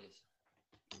nowadays?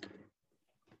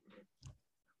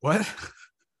 What?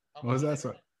 What was that?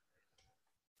 So,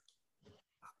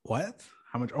 what?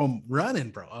 How much? Oh, running,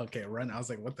 bro. Okay, running. I was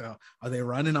like, what the hell? Are they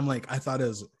running? I'm like, you thought it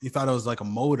was like a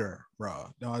motor,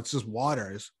 bro. No, it's just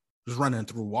water. It's just running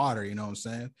through water. You know what I'm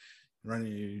saying?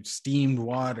 Running steamed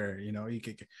water. You know, you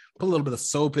could put a little bit of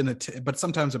soap in the tip, but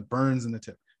sometimes it burns in the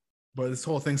tip. But this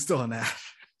whole thing's still an ad.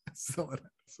 Still an ad.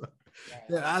 So,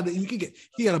 yeah, you get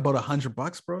about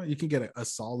 $100, bro. You can get a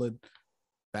solid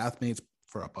Bathmates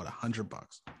for about $100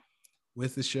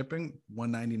 with the shipping.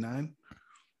 $199.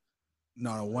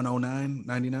 No,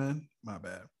 $109.99. My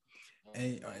bad.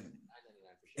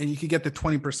 And you can get the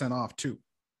 20% off too.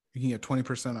 You can get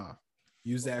 20% off.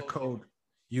 Use that code.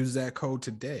 Use that code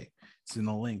today. It's in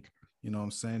the link. You know what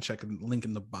I'm saying? Check the link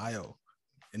in the bio,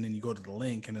 and then you go to the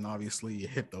link, and then obviously you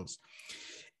hit those,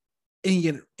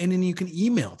 and then you can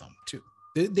email them too.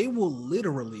 They will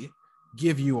literally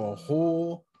give you a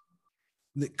whole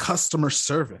customer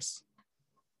service.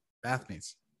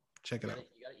 Bathmates, check it out.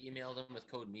 You gotta email them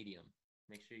with code medium.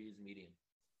 Make sure you use medium.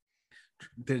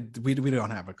 We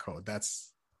don't have a code.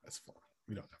 That's fine.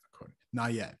 We don't have a code.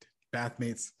 Not yet.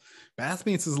 Bathmates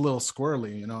is a little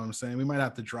squirrely. You know what I'm saying? We might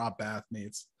have to drop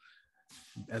Bathmates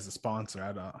as a sponsor.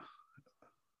 I don't.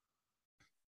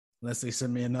 Unless they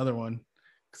send me another one.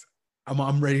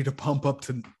 I'm ready to pump up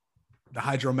to the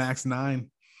Hydromax 9.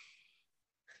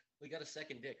 We got a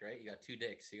second dick, right? You got two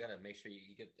dicks. You gotta make sure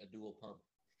you get a dual pump.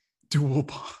 Dual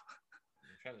pump.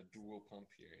 I'm trying to dual pump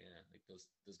here, yeah. Like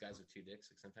those guys with two dicks.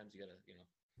 Like sometimes you gotta,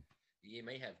 you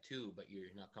may have two, but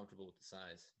you're not comfortable with the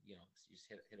size. You just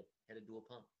hit a dual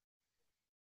pump.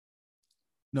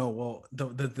 No, well,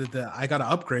 the I gotta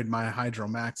upgrade my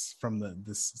Hydromax from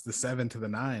the 7 to the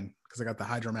 9 because I got the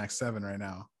Hydromax 7 right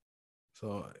now.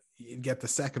 So you get the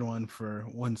second one for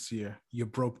once you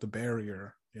broke the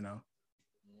barrier, you know.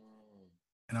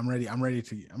 And I'm ready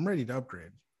to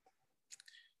upgrade.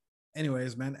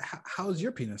 Anyways, man, how's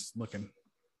your penis looking?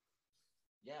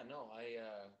 Yeah, no,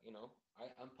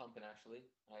 I'm pumping actually.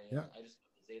 I just got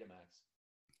the Zeta Max,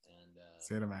 and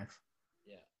Zeta Max.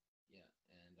 Yeah,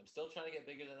 and I'm still trying to get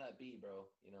bigger than that B, bro.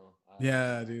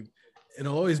 Yeah, dude.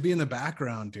 It'll always be in the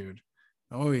background, dude.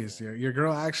 Always. Yeah. Your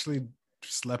girl actually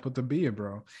slept with the B,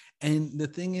 bro. And the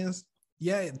thing is,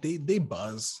 yeah, they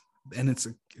buzz, and it's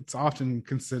often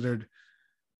considered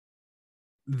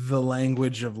the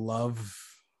language of love.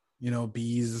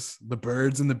 Bees, the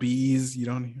birds and the bees.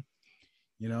 You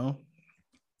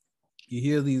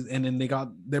hear these, and then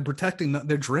they're protecting,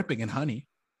 they're dripping in honey.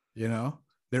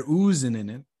 They're oozing in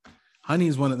it. Honey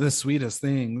is one of the sweetest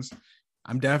things.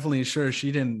 I'm definitely sure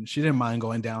she didn't mind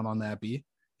going down on that bee.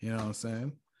 You know what I'm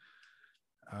saying?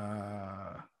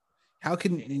 How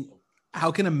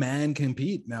can a man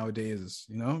compete nowadays?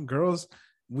 Girls,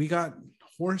 we got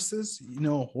horses.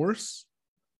 Horse.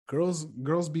 Girls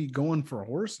be going for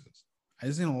horses.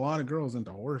 I've seen a lot of girls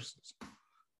into horses.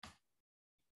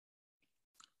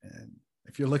 And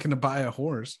if you're looking to buy a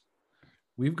horse,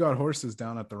 we've got horses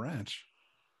down at the ranch.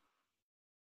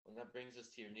 Well, that brings us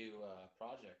to your new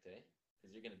project, eh?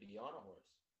 Because you're going to be on a horse.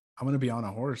 I'm going to be on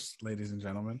a horse, ladies and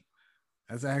gentlemen.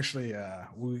 That's actually,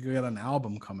 we got an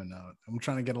album coming out. I'm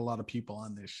trying to get a lot of people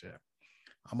on this shit.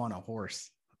 I'm on a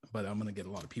horse, but I'm going to get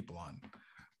a lot of people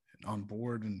on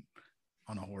board and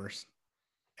on a horse.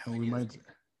 And we might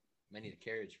need a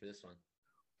carriage for this one.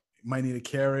 Might need a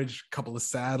carriage, a couple of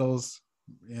saddles,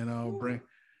 bring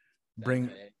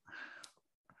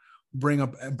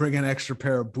an extra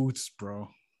pair of boots, bro.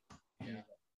 Yeah.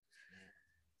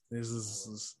 This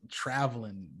is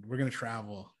traveling. We're gonna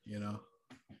travel, I'll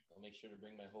make sure to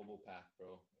bring my hobo pack,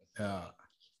 bro.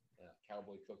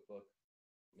 Cowboy cookbook.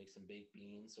 Make some baked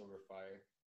beans over fire.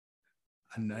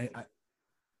 And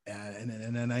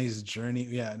a nice journey.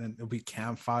 Yeah, and then it'll be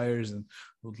campfires and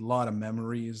a lot of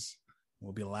memories.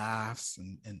 Will be laughs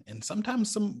and sometimes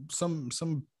some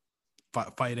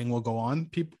fighting will go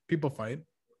on. People fight,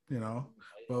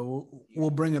 but we'll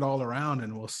bring it all around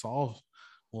and we'll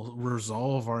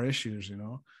resolve our issues,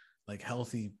 like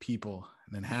healthy people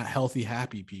and then healthy,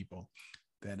 happy people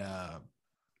that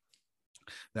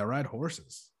ride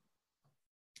horses,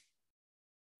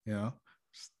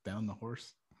 just down the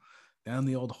horse, down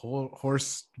the old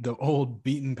horse, the old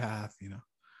beaten path, Be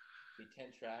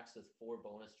 10 tracks with 4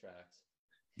 bonus tracks.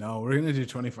 No, we're gonna do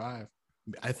 25.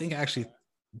 I think actually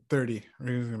 30.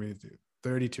 We're gonna be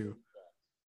 32.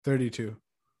 32.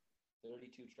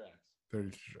 32 tracks.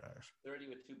 32 tracks. 30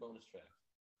 with 2 bonus tracks.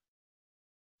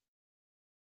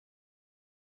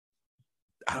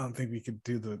 I don't think we could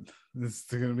do there's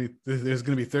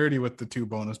gonna be 30 with the 2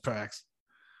 bonus tracks.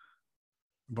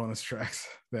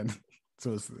 Then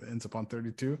so it ends up on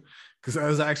 32 because I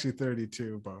was actually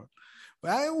 32, but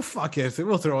fuck it.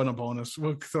 We'll throw in a bonus.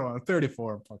 We'll throw in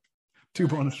 34. Fuck. 2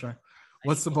 bonus tracks.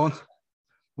 What's the bonus?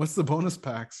 What's the bonus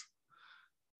packs?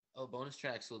 Oh, bonus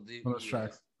tracks will do. Bonus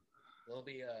tracks. There'll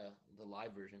be the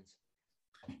live versions.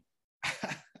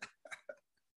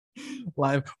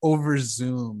 Live over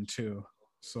Zoom too.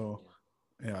 So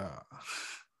yeah.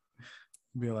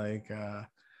 Be like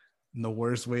the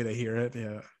worst way to hear it.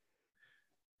 Yeah.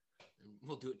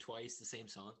 We'll do it twice, the same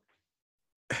song.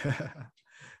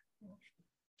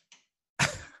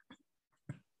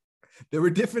 There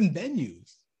were different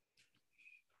venues.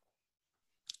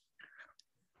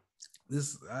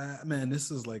 This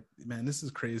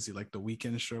is crazy. Like the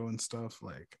weekend show and stuff.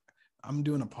 Like I'm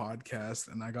doing a podcast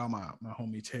and I got my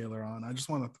homie Taylor on. I just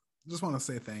want to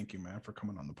say thank you, man, for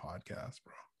coming on the podcast,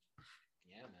 bro.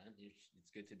 Yeah, man, it's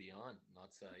good to be on.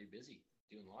 You're busy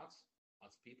doing lots of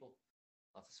people,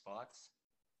 lots of spots.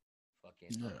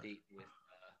 Fucking update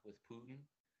with Putin.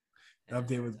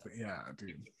 Update with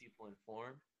dude. Keep people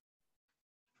informed.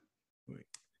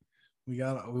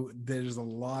 There's a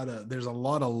lot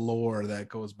of lore that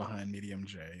goes behind Medium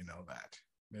J. You know that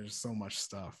there's so much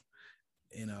stuff.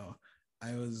 You know,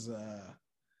 I was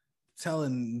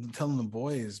telling the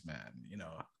boys, man. You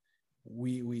know,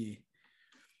 we've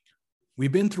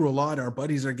been through a lot. Our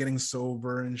buddies are getting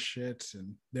sober and shit,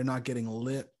 and they're not getting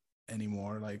lit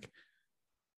anymore. Like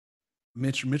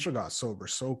Mitchell got sober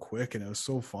so quick, and it was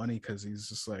so funny because he's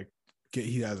just like,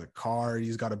 he has a car,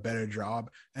 he's got a better job,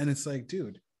 and it's like,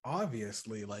 dude,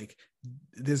 obviously, like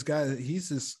this guy,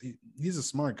 he's a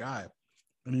smart guy,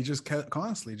 and he just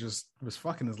constantly just was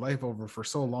fucking his life over for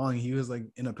so long. He was like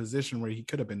in a position where he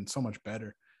could have been so much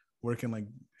better, working like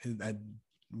that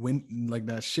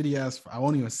shitty ass. I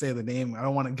won't even say the name. I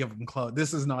don't want to give him clout.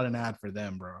 This is not an ad for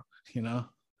them, bro. You know,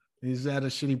 he's at a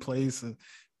shitty place and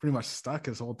pretty much stuck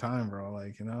his whole time, bro.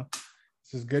 Like, you know,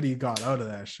 it's just good he got out of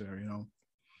that shit. You know,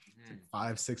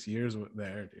 5-6 years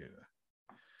there, dude.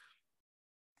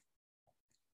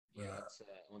 Yeah,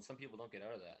 when some people don't get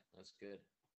out of that, that's good.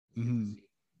 Mm-hmm.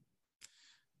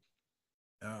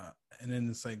 And then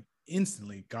it's like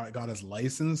instantly got his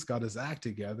license, got his act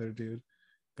together, dude.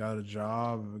 Got a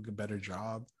job, a better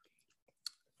job.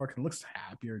 Fucking looks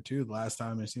happier too. The last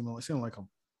time I seen him like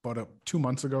about 2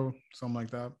 months ago, something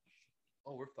like that.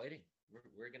 Oh, we're fighting.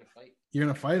 We're gonna fight. You're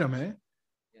gonna fight him, eh?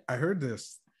 Yeah. I heard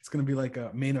this. It's gonna be like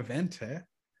a main event, eh?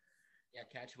 Yeah,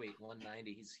 catch weight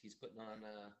 190. He's putting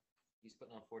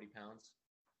on 40 pounds.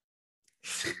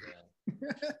 And,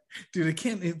 dude,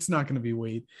 it's not gonna be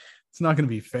weight. It's not gonna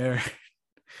be fair.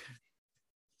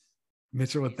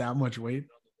 Mitchell with that much weight.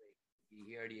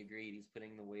 He already agreed. He's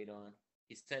putting the weight on.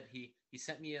 He said he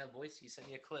sent me a voice. He sent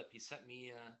me a clip. He sent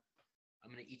me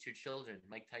I'm gonna eat your children,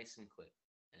 Mike Tyson clip.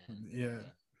 And,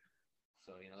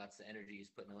 so that's the energy he's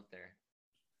putting out there.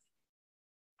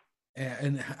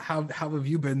 And how have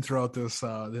you been throughout this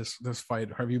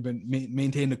fight? Have you been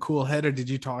maintained a cool head, or did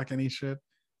you talk any shit?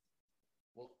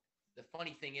 Well, the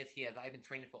funny thing is, I've been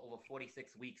training for over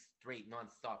 46 weeks straight,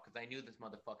 nonstop, because I knew this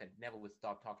motherfucker never would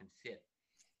stop talking shit.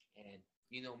 And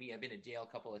you know me, I've been in jail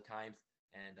a couple of times,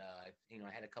 and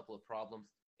I had a couple of problems.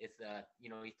 It's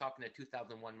he's talking to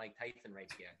 2001 Mike Tyson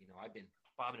right here. I've been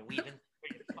bobbing and weaving,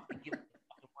 ready to fucking give him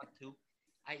fucking one too.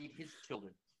 I eat his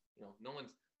children. No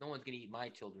one's gonna eat my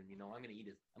children. I'm gonna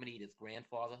eat his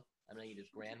grandfather. I'm gonna eat his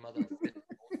grandmother. Children.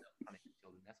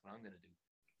 That's what I'm gonna do.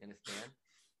 You understand?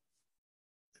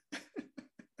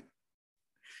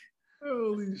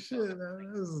 Holy shit,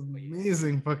 man. That was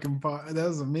amazing that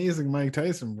was amazing Mike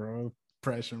Tyson, bro.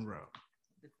 Impression, bro.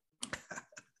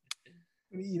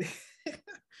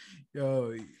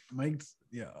 Yo, Mike's,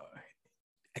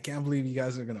 I can't believe you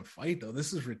guys are gonna fight though.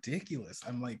 This is ridiculous.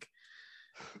 I'm like,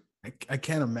 I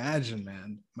can't imagine,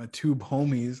 man. My two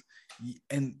homies,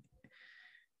 and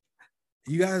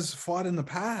you guys fought in the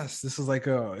past. This is like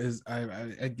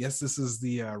I guess this is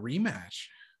the rematch.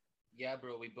 Yeah,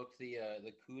 bro. We booked the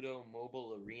Kudo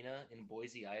Mobile Arena in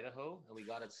Boise, Idaho, and we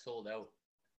got it sold out.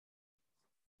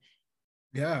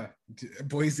 Yeah,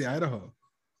 Boise, Idaho.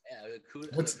 Yeah, the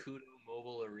Kudo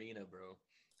Mobile Arena, bro.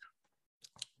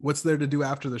 What's there to do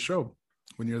after the show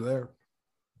when you're there?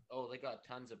 Oh, they got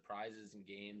tons of prizes and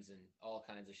games and all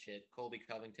kinds of shit. Colby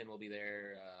Covington will be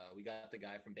there. We got the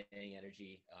guy from Bang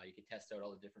Energy. You can test out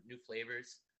all the different new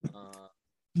flavors.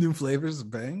 New flavors of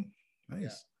Bang?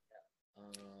 Nice. Yeah.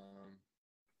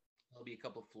 There'll be a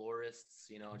couple florists,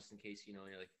 you know, just in case, you know,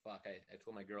 you're like, fuck, I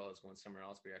told my girl I was going somewhere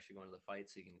else, but you're actually going to the fight,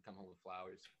 so you can come home with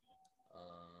flowers.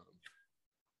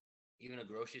 Even a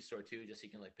grocery store too, just so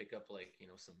you can like pick up like, you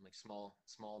know, some like small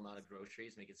amount of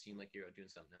groceries, make it seem like you're out doing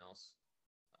something else.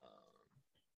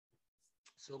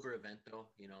 Sober event though,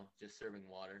 you know, just serving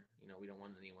water. You know, we don't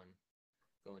want anyone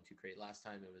going too crazy. Last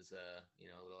time it was,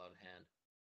 you know, a little out of hand.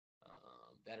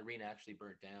 That arena actually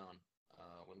burnt down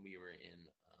when we were in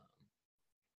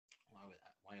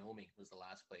Wyoming. Was the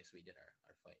last place we did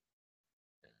our fight,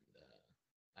 and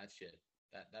that shit,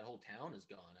 that whole town is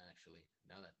gone. Actually,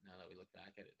 now that we look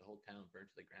back at it, the whole town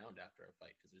burnt to the ground after our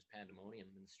fight because there's pandemonium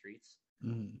in the streets.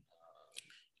 Mm.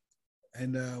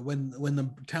 And when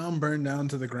the town burned down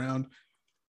to the ground,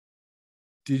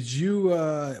 did you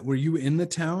were you in the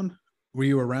town? Were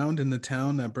you around in the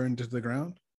town that burned to the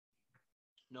ground?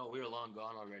 No, we were long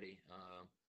gone already.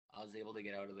 I was able to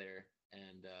get out of there,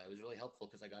 and it was really helpful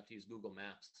because I got to use Google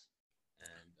Maps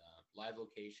and live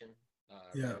location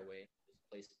right away.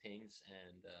 Place pings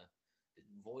and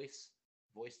voice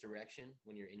direction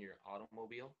when you're in your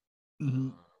automobile. Mm-hmm.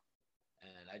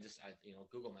 And I you know,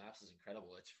 Google Maps is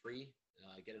incredible. It's free.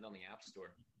 Get it on the App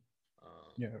Store.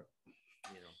 Yeah.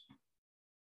 You know,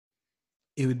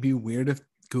 it would be weird if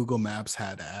Google Maps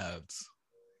had ads,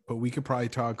 but we could probably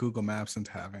talk Google Maps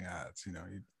into having ads. You know,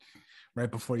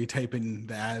 right before you type in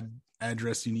the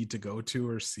address you need to go to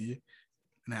or see,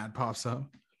 an ad pops up.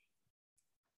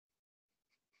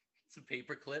 It's a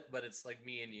paperclip, but it's like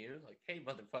me and you. Like, hey,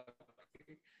 motherfucker,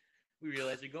 we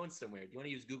realize you're going somewhere. Do you want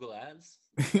to use Google Ads?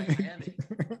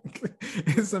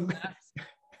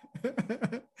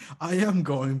 I am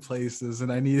going places,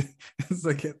 and I need. It's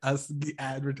like us the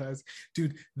advertise,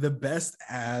 dude. The best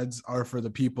ads are for the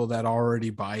people that already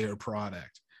buy your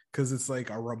product because it's like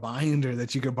a reminder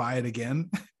that you could buy it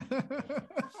again.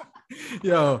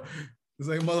 Yo. It's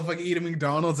like motherfucker eating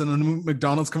McDonald's, and a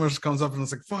McDonald's commercial comes up, and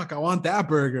it's like, "Fuck, I want that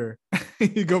burger."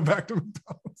 You go back to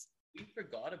McDonald's. We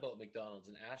forgot about McDonald's,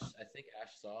 and I think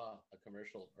Ash saw a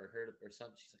commercial or heard it or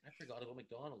something. She's like, "I forgot about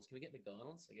McDonald's. Can we get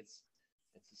McDonald's?" Like it's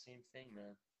the same thing,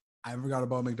 man. I forgot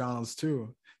about McDonald's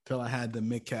too till I had the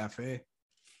McCafe.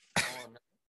 Oh, no.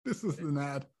 This is an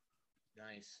ad.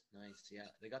 Nice. Yeah,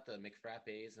 they got the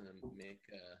McFrappes and the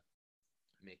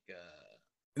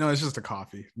No, it's just a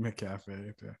coffee McCafe.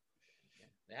 Yeah.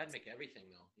 They had McEverything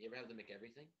though. You ever have the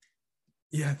McEverything?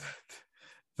 Yeah,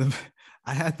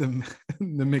 I had the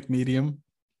McMedium.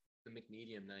 The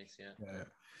McMedium, nice, yeah. Yeah.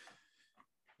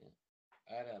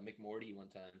 I had a McMorty one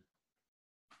time.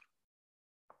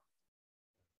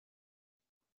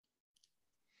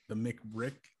 The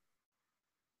McRick.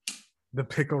 The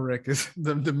Pickle Rick is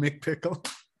the McPickle.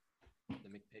 The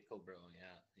McPickle, bro.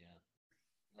 Yeah.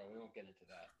 No, we won't get into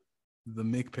that. The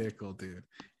McPickle, dude.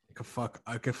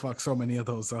 I could fuck so many of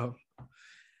those up.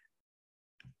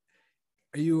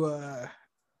 Are you a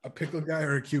pickle guy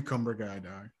or a cucumber guy,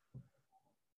 dog?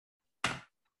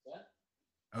 What?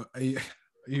 Are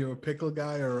you a pickle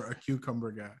guy or a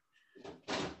cucumber guy?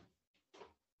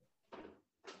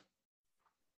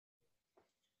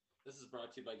 This is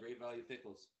brought to you by Great Value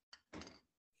Pickles.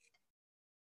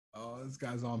 Oh, this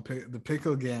guy's on the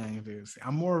pickle gang, dude.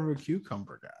 I'm more of a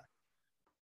cucumber guy.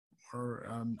 Or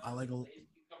I like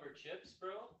cucumber chips, bro.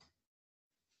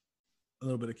 A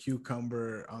little bit of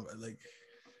cucumber, like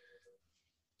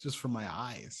just for my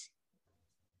eyes.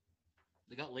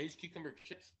 They got Lay's cucumber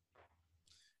chips,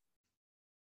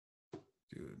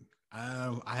 dude.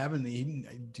 I haven't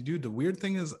eaten. Dude, the weird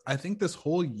thing is, I think this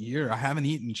whole year I haven't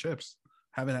eaten chips.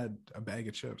 Haven't had a bag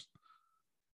of chips. I'm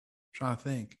trying to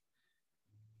think.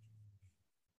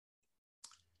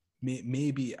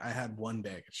 Maybe I had one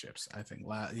bag of chips. I think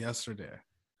yesterday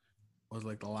was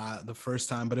like the first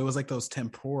time, but it was like those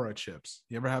tempura chips.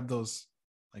 You ever have those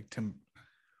like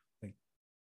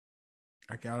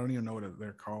I don't even know what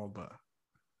they're called, but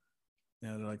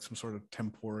yeah, they're like some sort of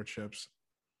tempura chips.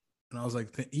 And I was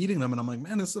like eating them, and I'm like,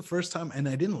 man, this is the first time, and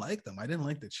I didn't like them. I didn't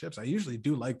like the chips. I usually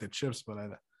do like the chips, but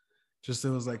it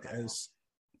was like as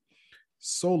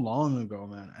so long ago,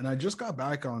 man. And I just got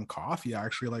back on coffee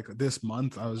actually. Like this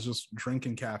month, I was just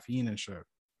drinking caffeine and shit.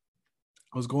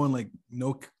 I was going like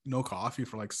no coffee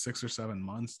for like 6 or 7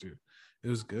 months, dude. It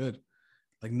was good.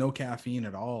 Like no caffeine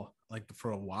at all, like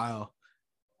for a while.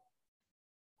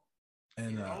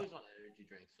 And you're always on energy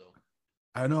drinks, so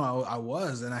I know I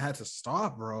was, and I had to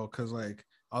stop, bro, because like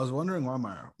I was wondering why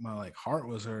my like heart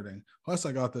was hurting. Plus,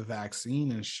 I got the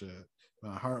vaccine and shit,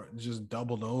 My heart just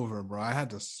doubled over, bro. I had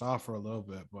to stop for a little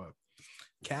bit, but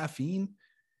caffeine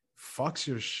fucks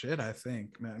your shit, I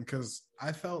think, man, because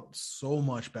I felt so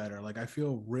much better. Like I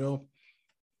feel real.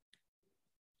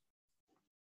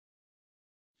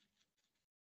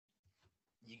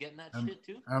 You getting that shit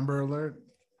too? Amber Alert.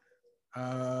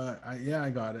 Yeah, I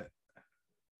got it.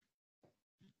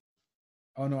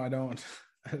 Oh no, I don't.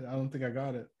 I don't think I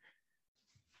got it.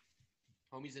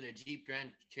 Homie's in a Jeep Grand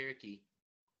Cherokee.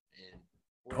 And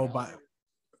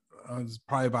it's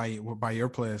probably by your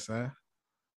place, eh?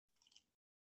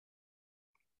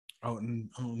 Out in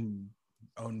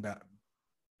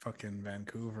fucking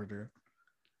Vancouver, dude.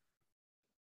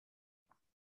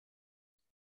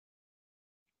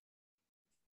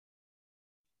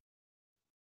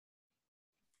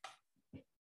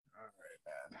 All right,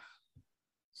 man.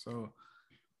 So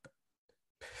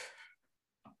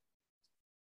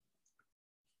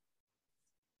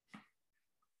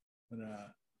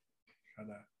try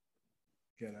to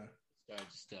get a.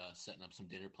 Just setting up some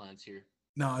dinner plans here.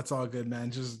 No, it's all good,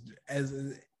 man. Just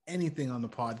as anything on the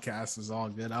podcast is all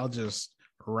good. I'll just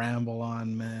ramble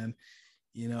on, man.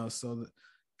 You know, so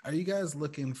are you guys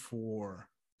looking for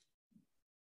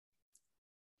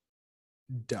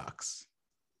ducks?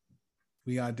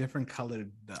 We got different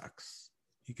colored ducks.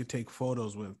 You could take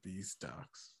photos with these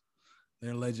ducks.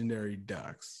 They're legendary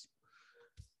ducks.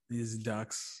 These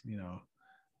ducks, you know,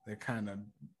 they're kind of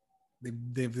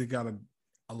they've got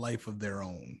a life of their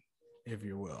own, if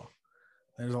you will.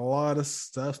 There's a lot of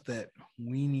stuff that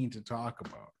we need to talk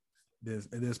about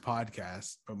this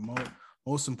podcast, but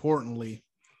most importantly,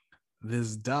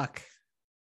 this duck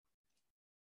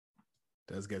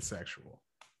does get sexual.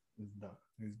 This duck,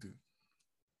 these do,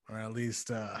 or at least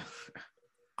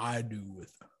I do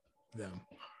with them.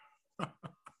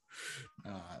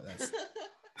 That's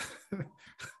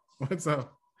what's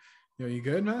up. Yo, you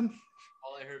good, man?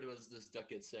 All I heard was this duck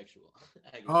gets sexual.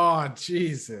 Oh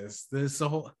Jesus! This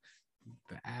whole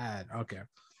the ad. Okay.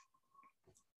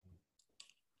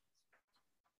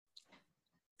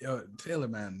 Yo, Taylor,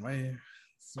 man, why?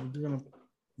 So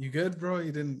you good, bro?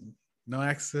 You didn't no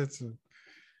exits.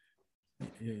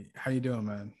 How you doing,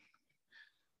 man?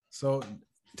 So,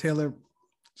 Taylor,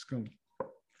 just gonna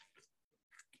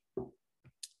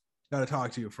gotta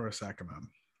talk to you for a second, man.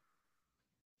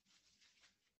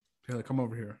 Taylor, come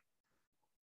over here.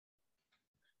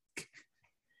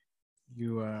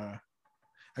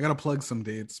 I gotta plug some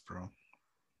dates, bro.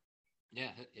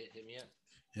 Yeah, hit me up.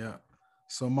 Yeah.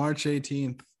 So March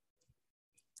 18th,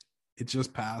 it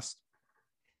just passed.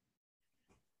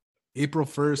 April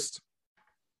 1st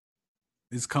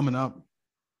is coming up.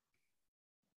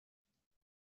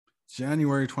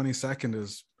 January 22nd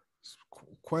is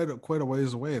quite a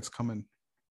ways away. It's coming,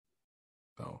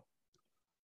 though.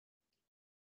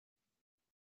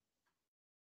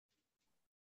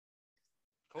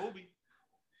 Kobe.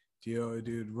 Yo,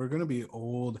 dude, we're gonna be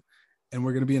old, and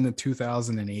we're gonna be in the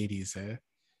 2080s, eh?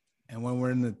 And when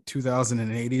we're in the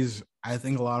 2080s, I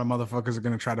think a lot of motherfuckers are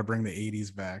gonna try to bring the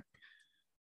 80s back.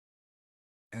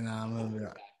 And I'm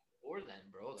gonna or then,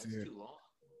 bro, that's dude. Too long.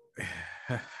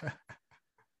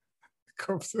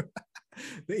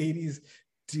 The 80s,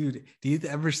 dude. Do you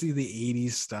ever see the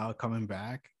 80s style coming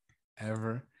back?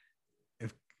 Ever?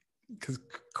 Because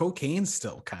cocaine's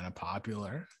still kind of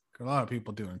popular. A lot of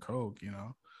people doing coke, you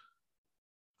know.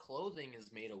 Clothing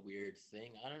has made a weird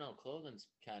thing. I don't know. Clothing's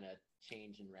kind of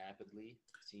changing rapidly,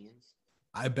 it seems.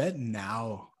 I bet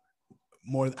now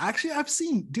more. Actually, I've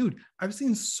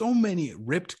seen so many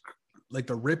ripped, like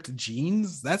the ripped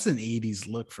jeans. That's an 80s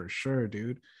look for sure,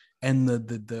 dude. And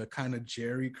the kind of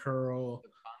jerry curl.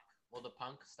 The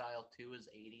punk style too is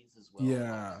 80s as well.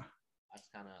 Yeah. That's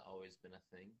kind of always been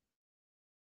a thing.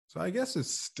 So I guess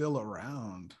it's still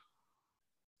around.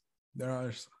 There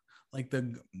are like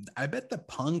I bet the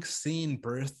punk scene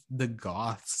birthed the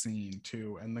goth scene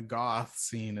too, and the goth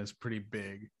scene is pretty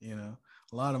big, you know.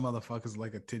 A lot of motherfuckers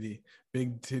like a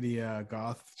big titty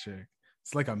goth chick.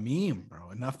 It's like a meme,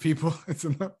 bro. Enough people, it's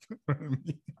enough for a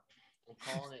meme.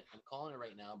 I'm calling it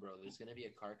right now, bro. There's gonna be a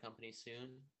car company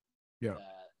soon. Yeah.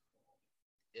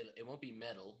 It won't be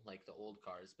metal like the old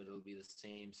cars, but it'll be the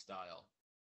same style,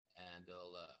 and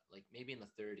they'll like maybe in the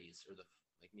 30s or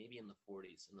maybe in the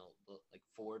 40s, and they'll like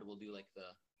Ford will do like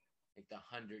the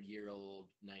 100-year-old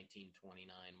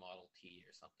 1929 Model T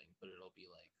or something, but it'll be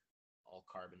like all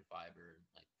carbon fiber,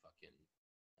 like fucking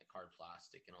like hard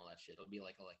plastic and all that shit. It'll be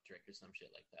like electric or some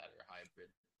shit like that, or hybrid.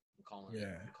 I'm calling it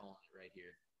right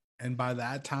here. And by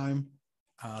that time,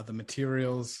 the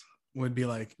materials would be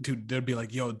like, dude, they'd be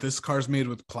like, yo, this car's made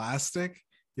with plastic.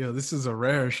 Yo, this is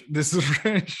rare shit.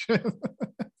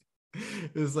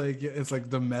 It's like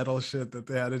the metal shit that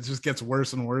they had. It just gets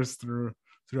worse and worse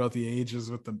throughout the ages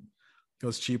with the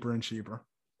goes cheaper and cheaper.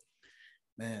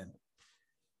 Man.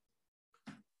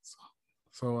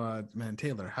 So man,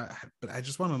 Taylor, but I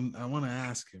want to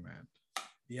ask you, man.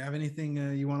 Do you have anything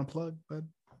you want to plug, bud?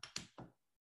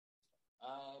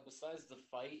 Besides the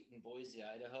fight in Boise,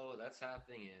 Idaho, that's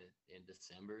happening in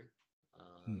December.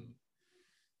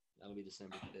 That'll be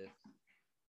December 5th.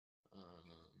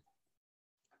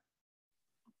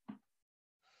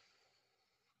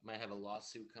 Might have a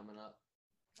lawsuit coming up.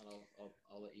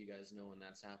 I'll let you guys know when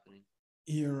that's happening.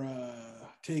 You're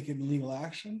taking legal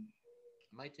action?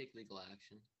 I might take legal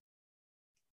action.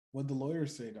 What'd the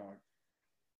lawyers say, dog?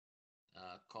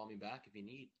 Call me back if you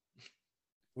need.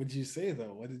 What'd you say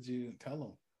though? What did you tell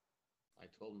them? I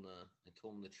told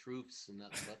them the truths and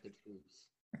nothing but the truths.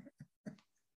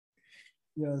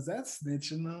 Yo, is that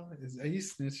snitching though? Are you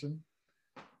snitching?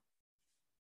 I'm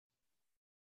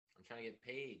trying to get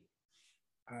paid.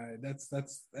 That's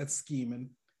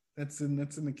scheming. That's in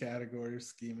the category of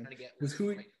scheming.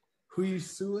 Who you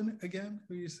suing again?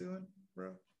 Who you suing,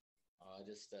 bro?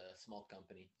 Just a small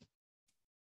company.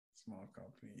 Small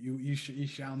company. You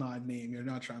shall not name. You're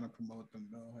not trying to promote them,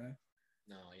 though, eh?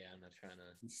 No, yeah, I'm not trying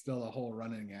to. It's still a whole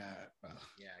running ad.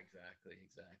 Yeah, exactly.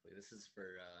 This is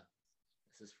for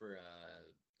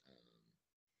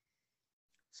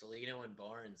Salino and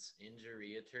Barnes,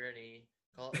 injury attorney.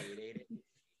 Call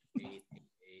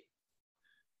 888-888.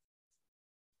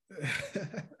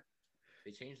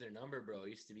 They changed their number, bro.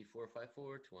 It used to be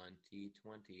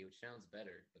 454-2020, which sounds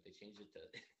better, but they changed it to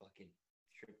fucking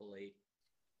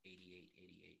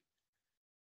 888-8888.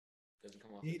 Doesn't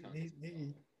come off the tongue.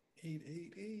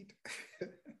 888.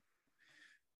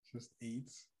 Just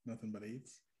eights. Nothing but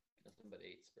eights. Nothing but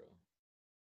eights, bro.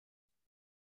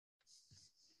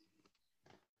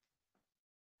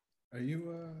 Are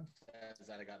you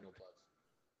that I got no plugs.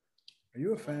 Are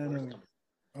you a fan of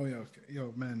Oh yeah, okay.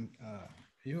 Yo, man, are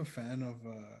you a fan of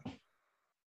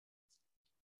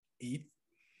eat?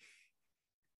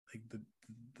 Like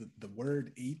the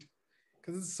word eat?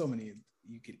 Because there's so many.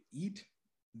 You could eat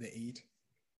the eight,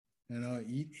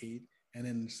 eat eight, and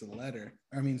then it's a letter.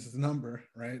 I mean, it's a number,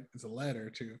 right? It's a letter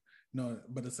too. No,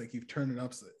 but it's like you've turned it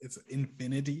up. So it's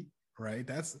infinity, right?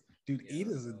 Dude, eight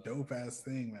is a dope ass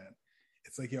thing, man.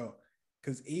 It's like, yo,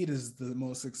 because 8 is the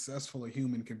most successful a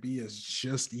human could be is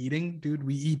just eating. Dude,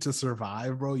 we eat to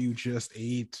survive, bro. You just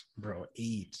ate, bro.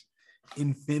 8.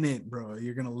 Infinite, bro.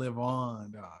 You're going to live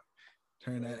on, dog.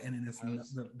 Turn that, and then it's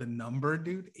the number,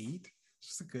 dude, 8. It's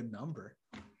just a good number.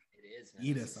 It is, man.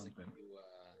 Eat us something.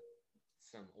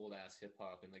 Some old ass hip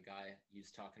hop, and the guy, he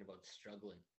was talking about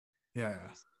struggling. Yeah.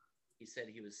 He said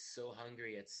he was so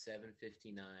hungry at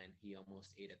 7:59, he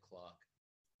almost 8 o'clock.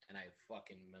 And I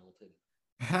fucking melted.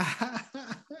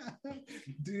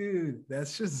 Dude,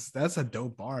 that's a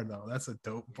dope bar though. That's a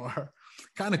dope bar.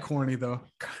 Kind of corny though.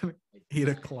 8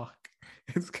 o'clock.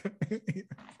 It's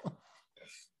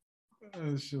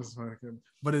just fucking,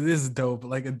 but it is dope.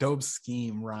 Like a dope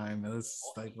scheme rhyme. It's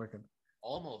like fucking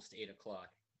almost 8 o'clock.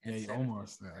 Yeah,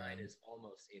 almost. It is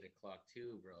almost 8 o'clock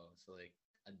too, bro. So like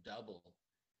a double.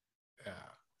 Yeah.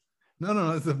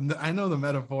 No. I know the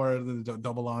metaphor of the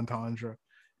double entendre.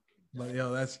 But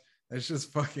yo, that's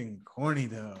just fucking corny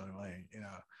though. Like,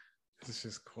 it's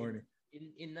just corny.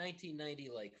 In 1990,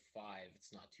 like 5,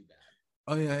 it's not too bad.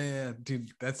 Oh yeah,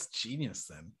 dude, that's genius.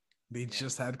 Then they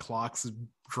just had clocks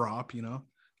drop.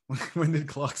 When did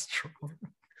clocks drop?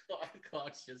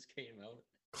 Clocks just came out.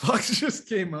 Clocks just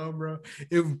came out, bro.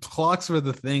 Clocks were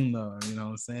the thing, though. You know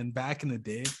what I'm saying? Back in the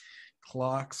day,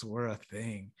 clocks were a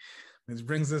thing. Which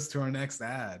brings us to our next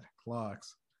ad.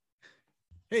 Clocks.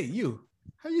 Hey, you.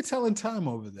 How you telling time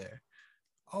over there?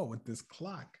 Oh, with this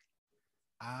clock.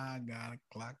 I got a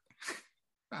clock.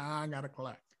 I got a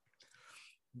clock.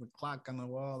 The clock on the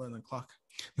wall and the clock.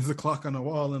 There's a clock on the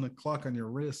wall and a clock on your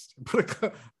wrist. Put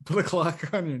a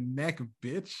clock on your neck,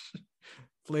 bitch.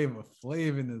 Flavor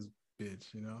Flav in this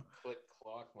bitch, Click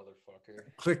clock, motherfucker.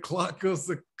 Click clock goes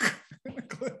the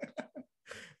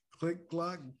click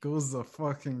clock goes the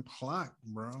fucking clock,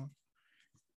 bro.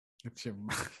 It's your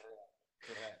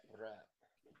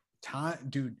time,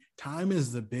 dude. Time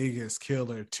is the biggest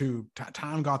killer too.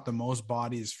 Time got the most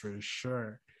bodies for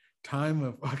sure. Time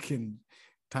of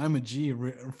G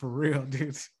for real,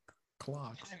 dude.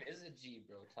 Clocks. Time is a G,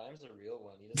 bro. Time's a real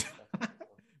one. He doesn't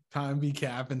Time be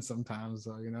capping sometimes,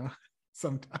 though.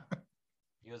 Sometimes.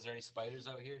 Is there any spiders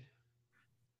out here?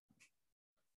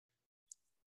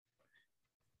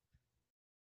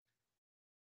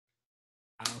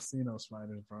 I don't see no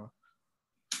spiders, bro.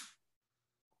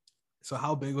 So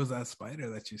how big was that spider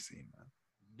that you seen, man?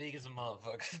 Big as a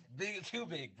motherfucker. Big, too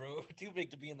big, bro. Too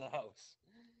big to be in the house.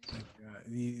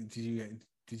 Did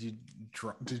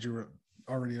you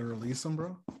already release them,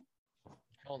 bro?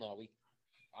 Hell no,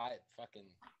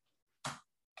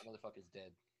 motherfucker's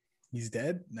dead. He's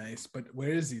dead. Nice, but where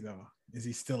is he though? Is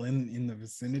he still in the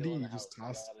vicinity? Still in the You house. just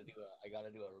tossed. I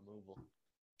gotta do a removal.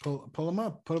 Pull him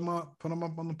up. Put him up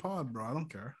on the pod, bro. I don't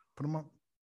care. Put him up.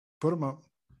 Put him up.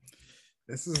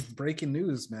 This is breaking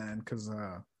news, man. Because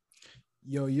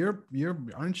yo, you're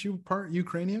aren't you part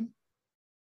Ukrainian?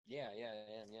 Yeah,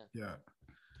 I am. Yeah. Yeah.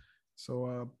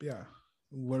 So yeah,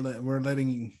 we're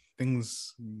letting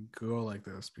things go like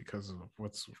this because of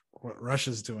what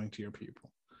Russia's doing to your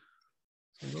people.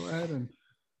 So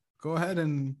go ahead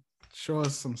and show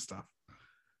us some stuff.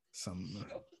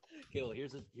 Okay, well,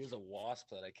 here's a wasp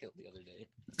that I killed the other day.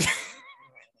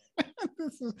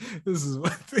 This is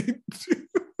what they do.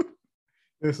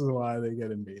 This is why they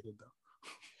get invaded, though.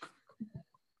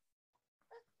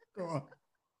 Go on.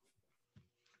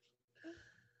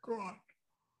 Go on.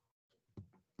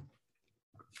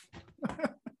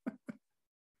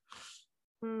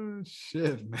 Oh,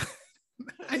 shit, man.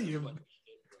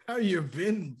 How you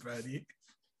been, buddy?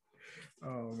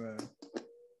 Oh, man.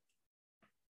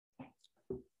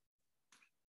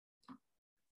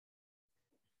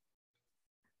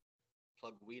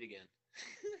 Plug weed again.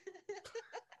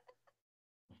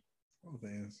 All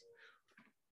things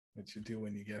what you do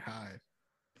when you get high.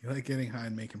 You like getting high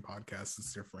and making podcasts.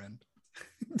 It's your friend.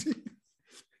 Yeah,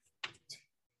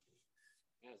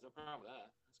 there's no problem with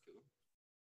that. That's cool.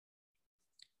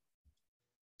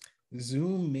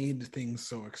 Zoom made things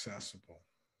so accessible.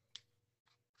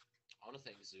 I want to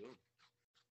thank Zoom.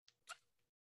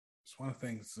 Just want to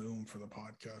thank Zoom for the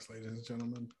podcast, ladies and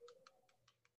gentlemen.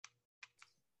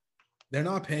 They're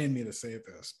not paying me to say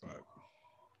this, but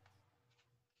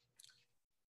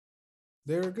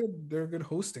they're a good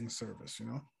hosting service, you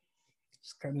know.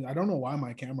 It's kind of, I don't know why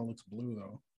my camera looks blue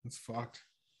though. It's fucked.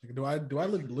 Like, do I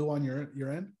look blue on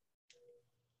your end?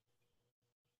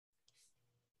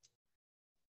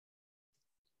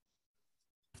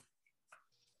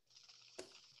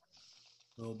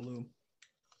 Little blue.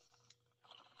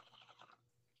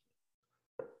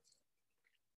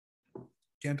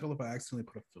 Can't tell if I accidentally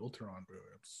put a filter on, bro.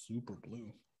 It's super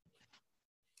blue.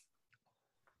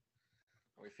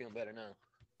 Are we feeling better now?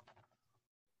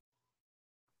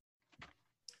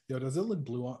 Yo, does it look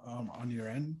blue on your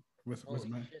end with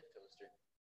my? Shit, toaster.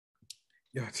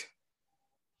 Yo,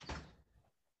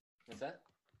 What's that?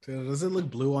 So does it look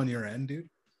blue on your end, dude?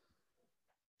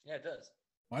 Yeah, it does.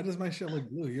 Why does my shit look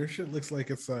blue? Your shit looks like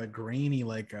it's grainy,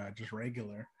 like just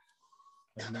regular,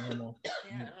 like normal. Yeah,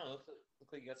 I don't know. Look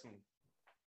like you got some.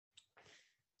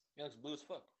 Yeah, it looks blue as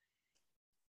fuck.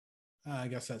 I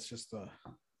guess that's just the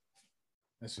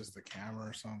camera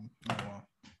or something. Oh well.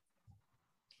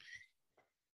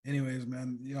 Anyways,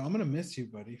 man, I'm gonna miss you,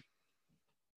 buddy.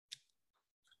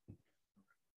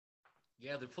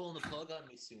 Yeah, they're pulling the plug on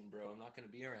me soon, bro. I'm not gonna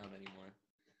be around anymore.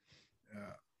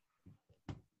 Yeah.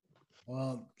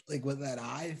 Well, like with that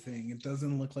eye thing, it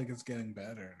doesn't look like it's getting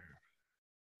better.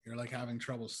 You're like having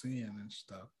trouble seeing and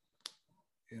stuff.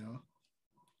 You know.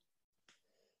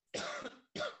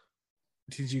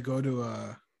 Did you go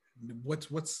to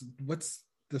what's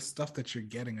the stuff that you're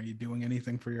getting? Are you doing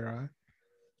anything for your eye?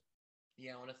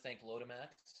 Yeah, I want to thank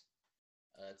Lotamax.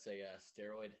 It's a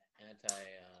steroid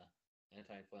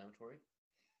anti-inflammatory,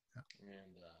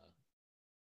 and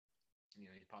you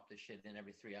pop this shit in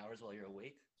every 3 hours while you're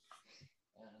awake,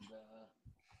 and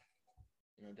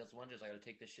it does wonders. I got to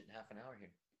take this shit in half an hour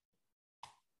here,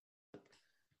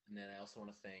 and then I also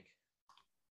want to thank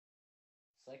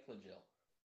Cyclogel.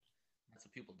 That's a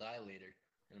pupil dilator,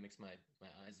 and it makes my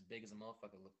eyes as big as a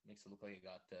motherfucker. Makes it look like I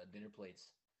got dinner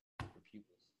plates for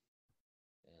pupils.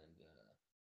 And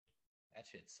that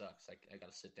shit sucks. I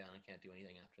gotta sit down. I can't do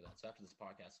anything after that. So after this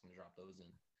podcast, I'm gonna drop those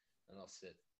in, and I'll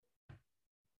sit.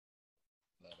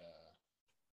 But I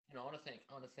want to thank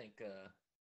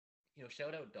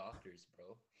shout out doctors,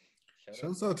 bro.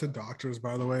 Shouts out to doctors,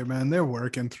 by the way, man. They're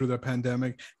working through the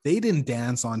pandemic. They didn't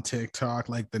dance on TikTok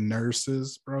like the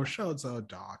nurses, bro. Shouts out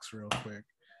docs real quick.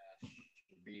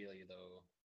 Really though.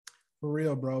 For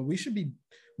real, bro. We should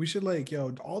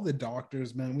all the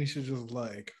doctors, man. We should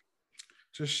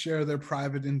just share their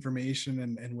private information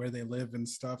and where they live and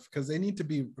stuff because they need to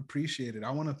be appreciated. I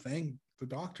want to thank the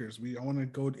doctors. I want to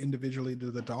go individually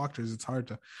to the doctors. It's hard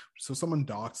to, so someone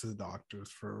docs the doctors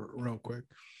for real quick.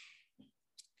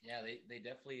 Yeah, they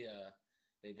definitely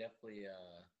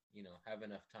have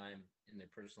enough time in their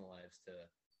personal lives to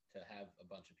have a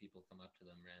bunch of people come up to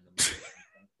them randomly.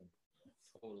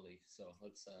 Totally. So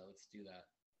let's do that.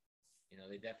 You know,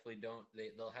 they definitely don't.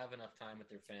 They'll have enough time with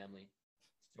their family.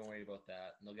 So don't worry about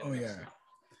that. And they'll get Oh enough yeah. sleep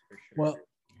for sure. Well,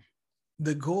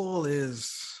 the goal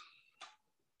is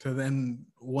to then,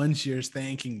 once you're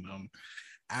thanking them,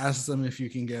 ask them if you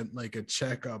can get like a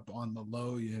checkup on the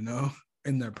low, you know,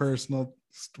 in their personal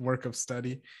work of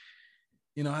study,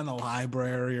 you know, in a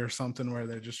library or something where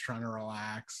they're just trying to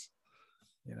relax,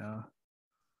 you know.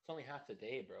 It's only half the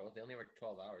day, bro. They only work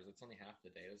 12 hours. It's only half the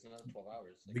day. It's another 12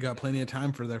 hours. Like, We got plenty of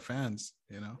time for their fans,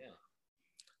 you know. Yeah.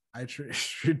 I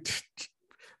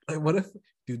like, what if,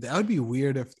 dude, that would be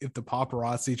weird if the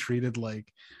paparazzi treated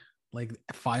like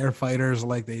firefighters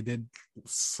like they did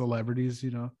celebrities,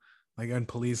 you know, like, and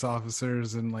police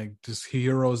officers and like just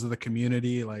heroes of the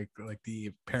community, like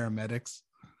the paramedics,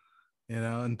 you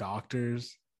know, and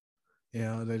doctors, you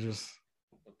know, they just,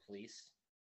 The police.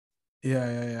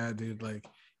 yeah, dude, like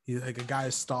he, like a guy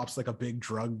stops like a big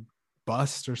drug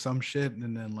bust or some shit,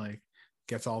 and then like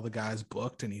gets all the guys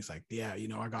booked, and he's like, yeah, you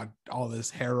know, I got all this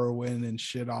heroin and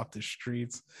shit off the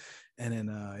streets, and then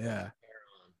yeah,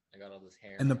 I got all this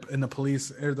hair. And the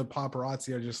police or the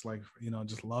paparazzi are just like, you know,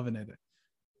 just loving it.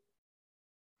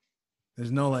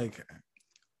 There's no like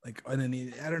and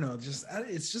then I don't know, just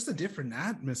it's just a different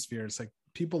atmosphere. It's like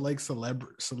people like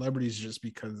celebrities just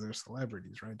because they're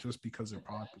celebrities, right? Just because they're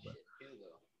popular.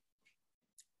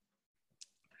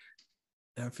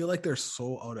 And I feel like they're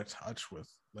so out of touch with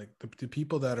like the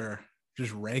people that are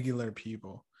just regular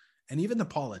people. And even the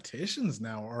politicians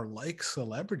now are like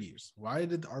celebrities. Why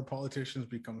did our politicians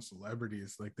become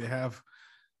celebrities? Like they have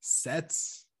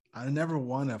sets. I never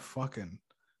want a fucking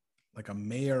like a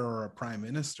mayor or a prime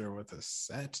minister with a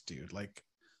set, dude. Like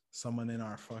someone in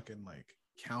our fucking like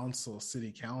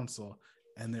city council,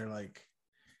 and they're like,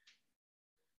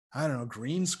 I don't know,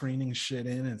 green screening shit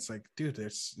in. It's like, dude,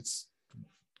 it's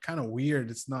kind of weird.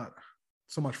 It's not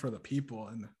so much for the people,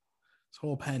 and this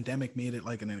whole pandemic made it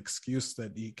like an excuse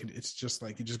that you could, it's just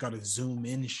like you just got to zoom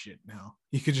in shit now.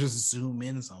 You could just zoom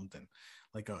in something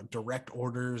like direct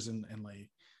orders, and like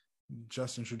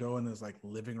Justin Trudeau in his like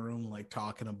living room, like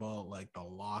talking about like the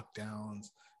lockdowns.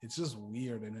 It's just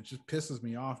weird, and it just pisses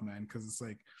me off, man, because it's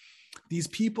like these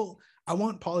people, I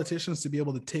want politicians to be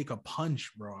able to take a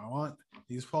punch, bro. I want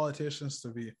these politicians to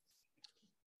be,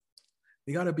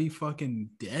 they got to be fucking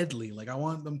deadly. Like I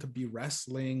want them to be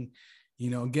wrestling, you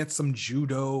know, get some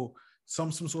judo,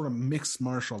 some sort of mixed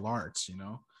martial arts, you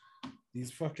know.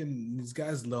 These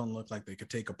guys don't look like they could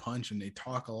take a punch, and they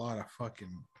talk a lot of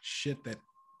fucking shit that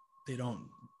they don't,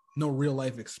 no real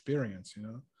life experience, you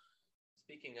know.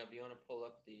 Speaking of, do you want to pull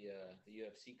up the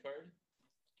UFC card?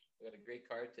 We got a great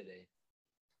card today.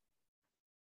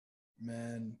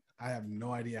 Man, I have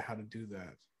no idea how to do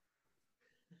that.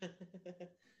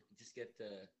 Just get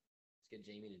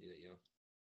Jamie to do it, you know.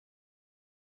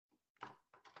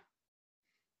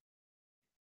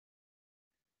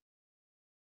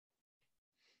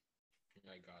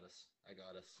 I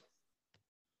got us.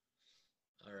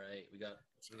 All right, we got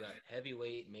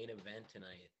heavyweight main event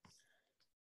tonight.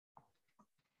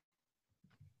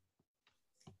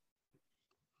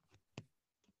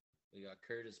 We got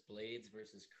Curtis Blades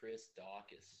versus Chris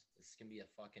Dawkins. This can be a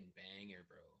fucking banger,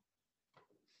 bro.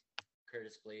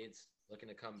 Curtis Blades looking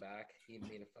to come back. He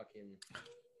made a fucking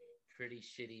pretty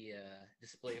shitty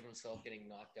display of himself getting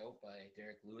knocked out by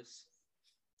Derek Lewis.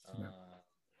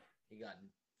 He got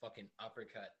fucking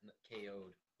uppercut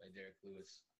KO'd by Derek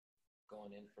Lewis,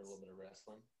 going in for a little bit of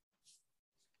wrestling.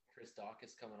 Chris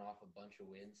Dawkins coming off a bunch of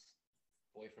wins.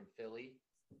 Boy from Philly.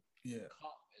 Yeah.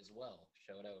 Cop as well.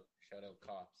 Shout out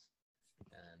Cops.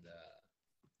 And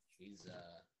he's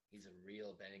a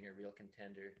real banger, real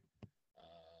contender.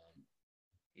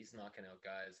 He's knocking out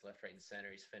guys left, right, and center.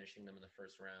 He's finishing them in the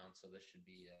first round, so this should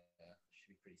be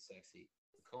pretty sexy.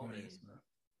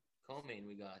 Co-main,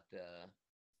 we got.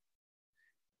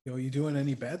 Yo, you doing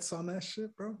any bets on that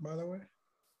shit, bro? By the way.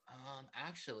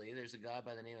 Actually, there's a guy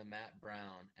by the name of Matt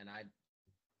Brown, and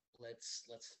let's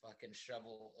dump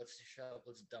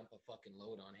a fucking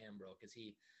load on him, bro, because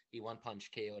he one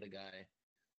punch KO'd a guy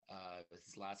with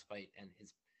his last fight, and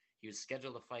he was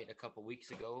scheduled to fight a couple weeks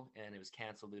ago, and it was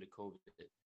canceled due to COVID.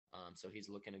 So he's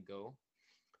looking to go.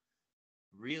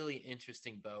 Really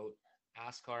interesting bout.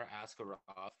 Askar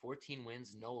Askarov, 14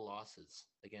 wins, no losses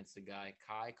against the guy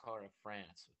Kai Kara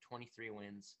France, with 23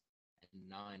 wins and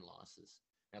 9 losses.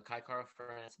 Now, Kai Kara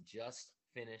France just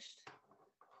finished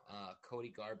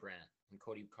Cody Garbrandt, and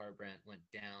Cody Garbrandt went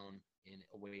down in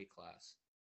a weight class.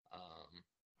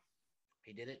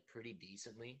 He did it pretty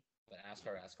decently, but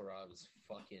Askar Askarov is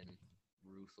fucking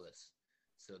ruthless.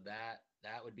 So that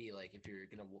would be like, if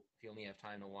you only have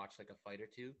time to watch like a fight or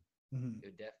two, it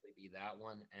would definitely be that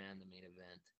one and the main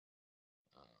event.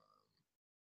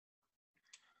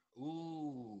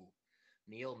 Ooh,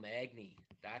 Neil Magny.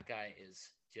 That guy is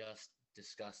just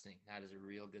disgusting. That is a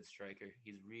real good striker.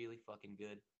 He's really fucking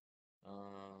good.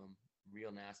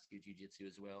 Real nasty jiu-jitsu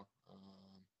as well.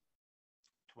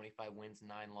 25 wins,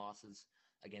 9 losses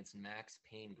against Max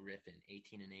Payne Griffin,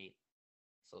 18-8.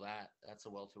 So that's a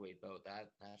welterweight bout. That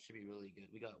should be really good.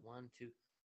 We got 1, 2,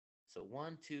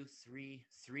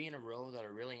 3 in a row that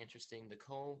are really interesting. The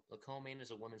co-main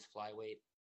is a women's flyweight.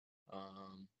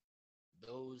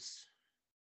 Those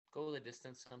go the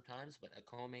distance sometimes, but a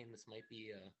co-main, this might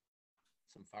be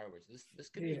some fireworks. This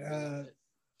could be really good.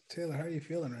 Taylor, how are you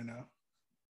feeling right now?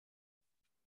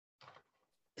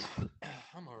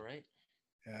 I'm all right.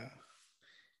 Yeah.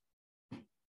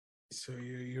 So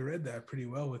you read that pretty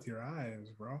well with your eyes,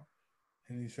 bro.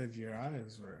 And you said your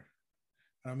eyes were.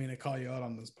 I don't mean to call you out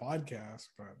on this podcast,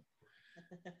 but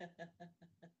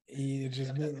you just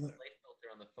light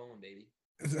filter on the phone, baby.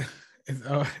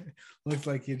 It looks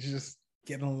like you're just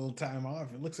getting a little time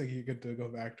off. It looks like you're good to go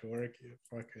back to work.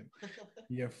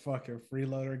 You fucking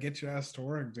freeloader. Get your ass to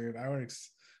work, dude. I work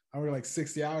like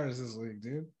 60 hours this week,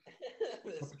 dude.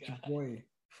 Fuck your boy.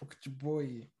 Fuck your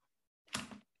boy.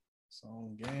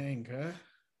 So gang, huh?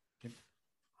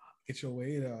 Get your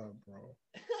weight up, bro.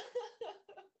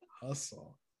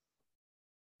 Hustle.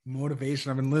 Motivation.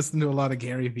 I've been listening to a lot of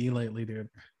Gary Vee lately, dude.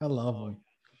 I love him.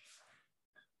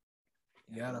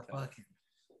 You gotta fucking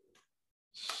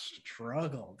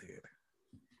struggle, dude.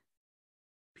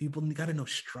 People gotta know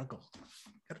struggle.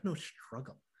 Gotta know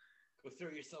struggle. Go throw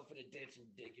yourself in a ditch and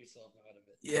dig yourself out of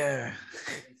it. Yeah.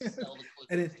 And sell the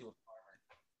clippings to a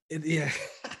farmer. Yeah.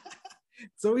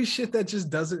 It's always shit that just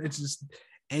doesn't. It's just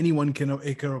anyone can.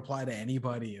 It can apply to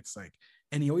anybody. It's like,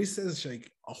 and he always says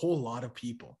like a whole lot of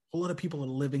people are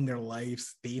living their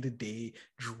lives day to day,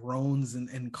 drones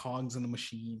and cogs in the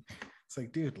machine. It's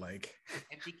like, dude, like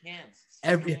empty cans.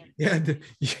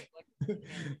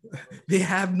 They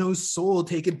have no soul.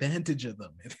 Take advantage of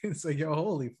them. It's like, yo,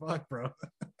 holy fuck, bro.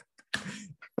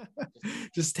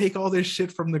 Just take all this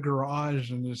shit from the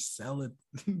garage and just sell it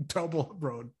double,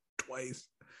 bro, twice.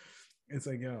 It's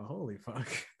like, yo, holy fuck.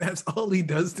 That's all he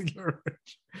does to get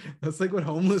rich. That's like what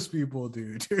homeless people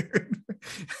do, dude.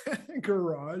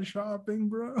 Garage shopping,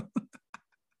 bro.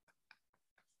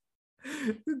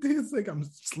 The dude's like, I'm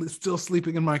still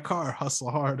sleeping in my car.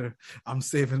 Hustle harder. I'm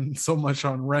saving so much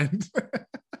on rent.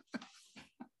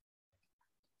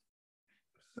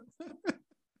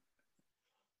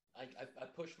 I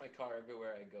push my car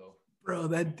everywhere I go. Bro,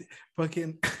 that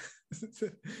fucking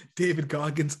David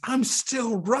Goggins, I'm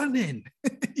still running.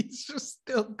 He's just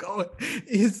still going.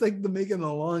 He's like making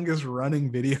the longest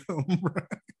running video.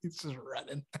 He's just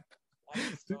running.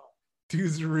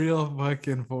 Dude's real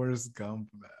fucking Forrest Gump,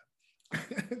 man.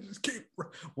 Just keep.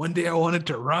 One day I wanted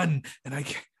to run, and I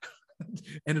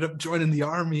ended up joining the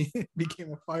army.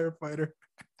 Became a firefighter.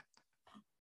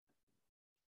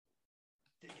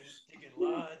 Digging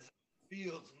lines,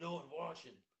 fields, no one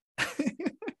watching.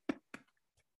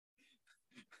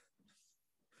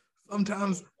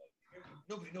 Sometimes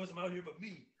nobody knows I'm out here but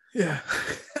me. Yeah.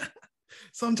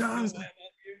 Sometimes you know why I'm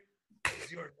out here?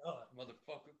 You're not,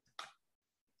 motherfucker.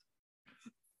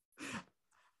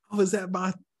 I was at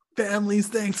my family's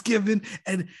Thanksgiving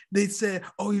and they said,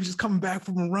 "Oh, you're just coming back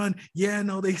from a run." Yeah,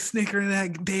 no, they snickering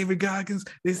at David Goggins.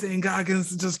 They saying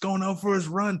Goggins is just going out for his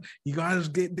run. You guys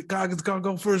get Goggins gotta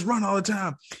go for his run all the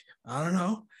time. I don't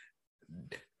know.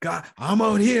 God, I'm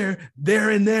out here, there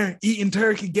and there, eating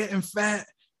turkey, getting fat.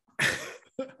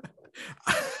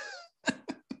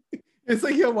 It's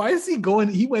like, yo, why is he going?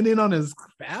 He went in on his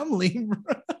family, bro.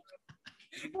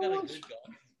 You got a good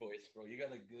Goggins voice, bro. You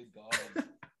got a good Goggins.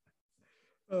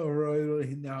 Oh, bro.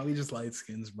 No, he just light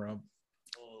skins, bro.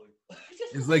 Oh.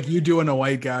 It's like you doing a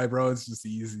white guy, bro. It's just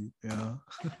easy, you know?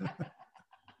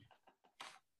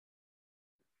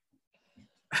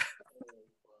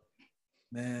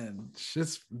 Man, it's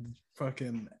just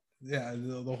fucking, yeah,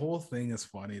 the whole thing is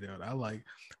funny, dude. I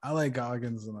like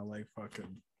Goggins and I like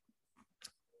fucking,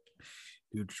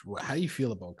 dude, how you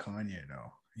feel about Kanye,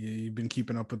 though? You've been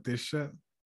keeping up with this shit?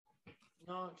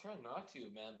 No, I'm trying not to,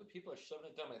 man, but people are shoving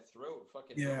it down my throat.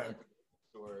 Fucking yeah.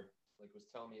 Or like was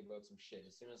telling me about some shit.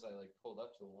 As soon as I like pulled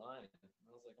up to the line,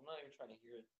 I was like, I'm not even trying to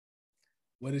hear it.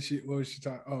 What was she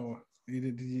talking? Oh, you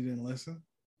didn't listen?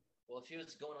 Well, she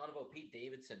was going on about Pete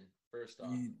Davidson first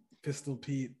off. Pistol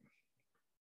Pete.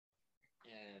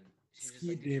 And she's just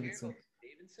like, "Did you hear about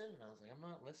Davidson?" And I was like, "I'm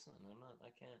not listening.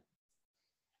 I can't."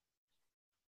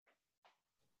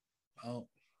 Well,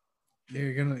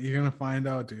 you're gonna find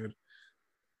out, dude.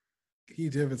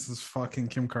 Pete Davidson's fucking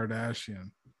Kim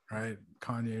Kardashian, right?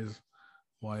 Kanye's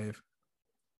wife,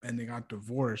 and they got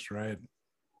divorced, right?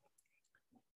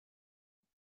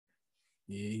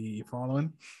 You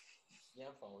following? Yeah,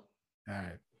 I'm following. All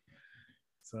right.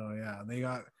 So yeah, they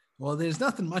got. Well, there's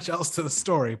nothing much else to the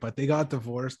story, but they got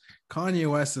divorced. Kanye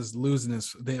West is losing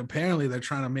his. They're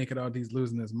trying to make it out he's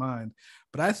losing his mind,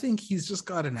 but I think he's just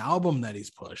got an album that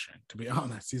he's pushing. To be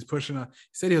honest, he's pushing a.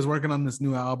 He said he was working on this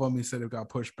new album. He said it got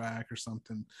pushed back or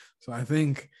something. So I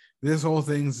think this whole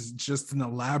thing's just an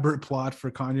elaborate plot for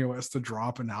Kanye West to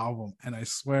drop an album. And I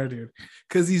swear, dude,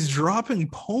 because he's dropping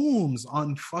poems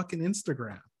on fucking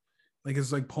Instagram. Like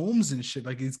it's like poems and shit.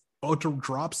 Like he's about to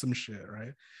drop some shit,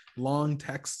 right? Long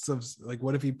texts of like,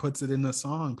 what if he puts it in a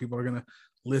song? People are gonna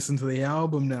listen to the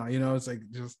album now. You know, it's like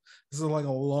just this is like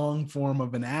a long form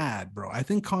of an ad, bro. I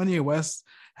think Kanye West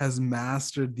has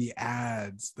mastered the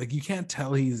ads. Like you can't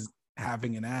tell he's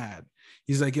having an ad.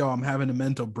 He's like, yo, I'm having a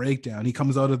mental breakdown. He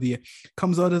comes out of the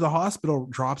hospital,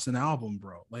 drops an album,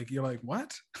 bro. Like you're like,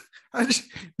 what?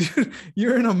 Dude,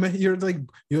 you're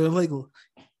like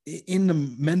in the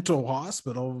mental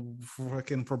hospital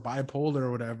fucking for bipolar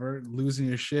or whatever, losing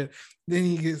your shit. Then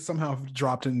he somehow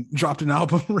dropped an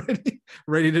album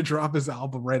ready to drop his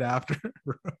album right after.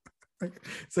 Like,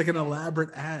 it's like an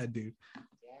elaborate ad, dude.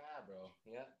 Yeah, bro.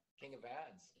 Yeah, king of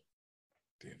ads.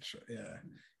 Dude, yeah.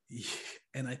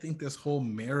 And I think this whole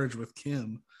marriage with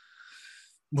Kim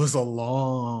was a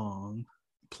long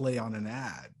play on an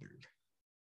ad, dude.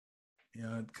 You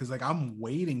know, because like I'm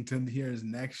waiting to hear his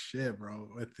next shit, bro.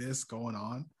 With this going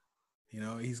on, you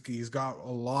know, he's got a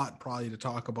lot probably to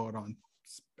talk about on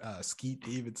Skeet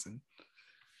Davidson.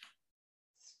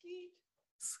 Skeet.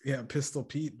 Yeah, Pistol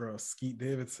Pete, bro. Skeet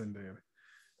Davidson, dude.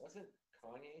 Wasn't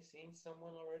Kanye seeing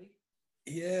someone already?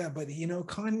 Yeah, but you know,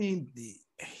 Kanye,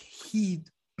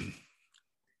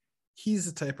 he's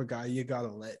the type of guy you gotta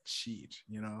let cheat.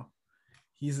 You know,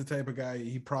 he's the type of guy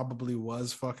he probably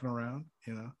was fucking around.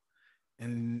 You know.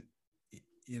 And,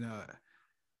 you know,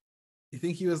 you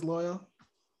think he was loyal?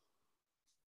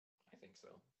 I think so.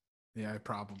 Yeah,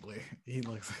 probably. He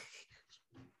looks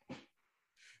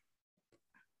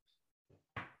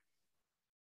like.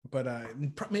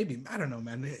 But maybe, I don't know,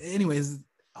 man. Anyways,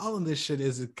 all of this shit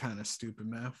is kind of stupid,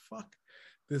 man. Fuck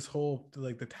this whole,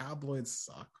 like, the tabloids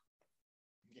suck.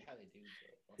 Yeah, they do.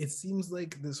 It seems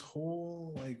like this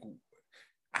whole, like,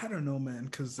 I don't know, man,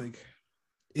 because, like,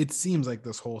 it seems like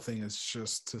this whole thing is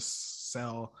just to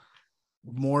sell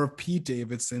more of Pete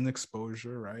Davidson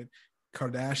exposure, right?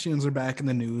 Kardashians are back in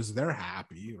the news. They're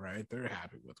happy, right? They're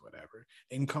happy with whatever.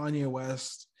 And Kanye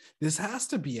West, this has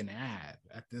to be an ad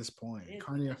at this point.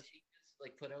 Kanye, she just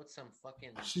like put out some fucking.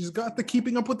 She's got the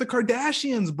Keeping Up with the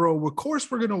Kardashians, bro. Of course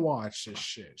we're gonna watch this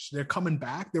shit. They're coming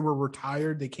back. They were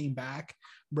retired. They came back,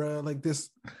 bro. Like this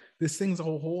thing's a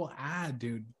whole ad,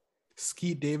 dude.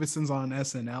 Skeet Davidson's on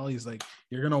SNL. He's like,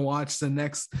 you're gonna watch the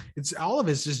next. It's all of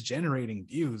it's just generating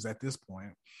views at this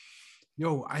point.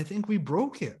 Yo, I think we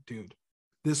broke it, dude.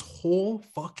 This whole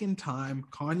fucking time,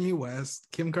 Kanye West,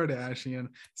 Kim Kardashian,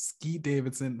 Skeet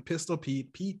Davidson, Pistol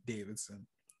Pete, Pete Davidson.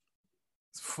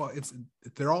 It's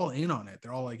they're all in on it.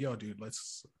 They're all like, yo, dude,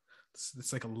 it's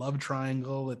like a love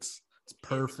triangle. It's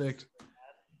perfect.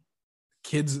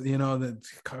 Kids, you know, that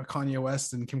Kanye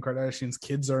West and Kim Kardashian's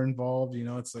kids are involved. You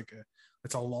know, it's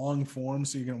a long form,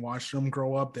 so you can watch them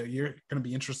grow up. That you're gonna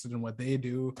be interested in what they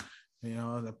do. You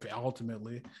know,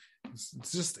 ultimately,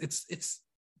 it's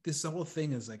this whole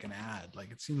thing is like an ad.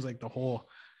 Like it seems like the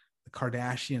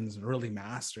Kardashians really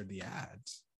mastered the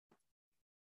ads,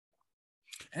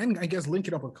 and I guess link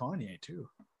it up with Kanye too.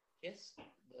 Yes,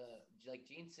 like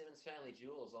Gene Simmons' Family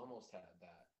Jewels almost had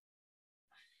that.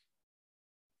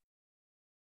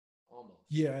 Almost.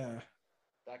 Yeah.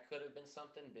 That could have been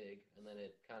something big, and then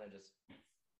it kind of just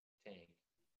tanked.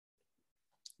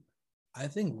 I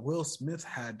think Will Smith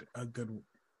had a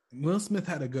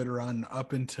good run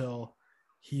up until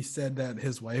he said that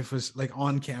his wife was like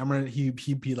on camera. He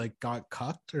be like got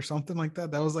cucked or something like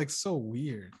that. That was like so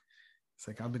weird. It's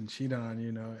like, I've been cheating on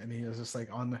you, know, and he was just like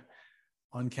on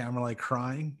camera like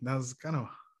crying. That was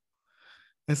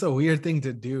it's a weird thing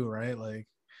to do, right? Like,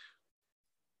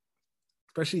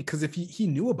 especially because if he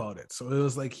knew about it, so it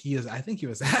was like I think he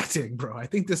was acting, bro. I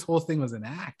think this whole thing was an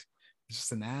act. It's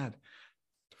just an ad,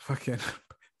 fucking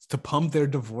to pump their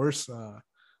divorce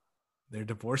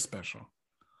special.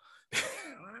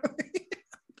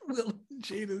 Will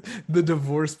Jada, the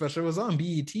divorce special was on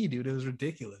BET, dude. It was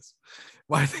ridiculous.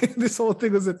 Why this whole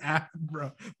thing was an act,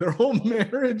 bro? Their whole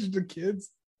marriage, the kids.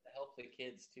 To help the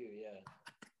kids too, yeah.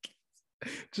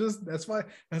 Just that's why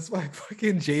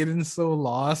fucking Jaden's so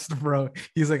lost, bro.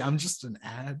 He's like, I'm just an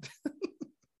ad.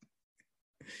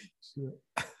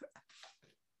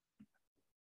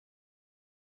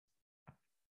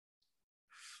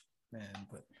 Man,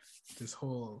 but this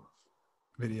whole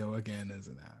video again is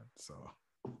an ad. So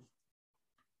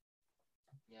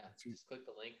yeah, just click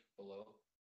the link below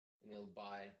and you'll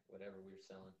buy whatever we're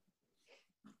selling.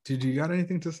 Dude, you got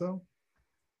anything to sell?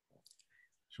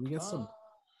 Should we get some?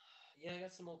 Yeah, I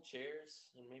got some old chairs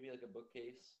and maybe like a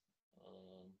bookcase.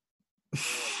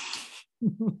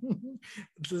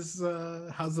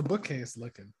 How's the bookcase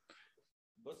looking?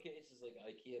 Bookcase is like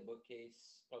IKEA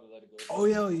bookcase. Probably let it go. Oh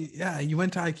yeah. You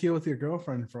went to IKEA with your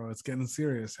girlfriend, bro. It's getting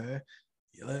serious, hey?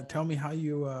 Tell me how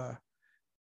you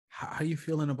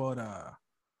feeling about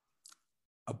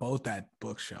that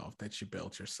bookshelf that you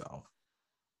built yourself.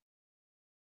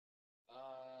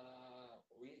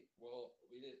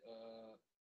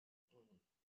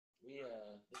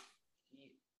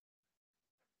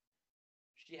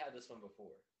 She had this one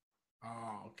before.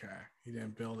 Oh, okay. You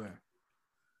didn't build it.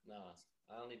 No,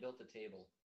 I only built the table.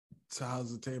 So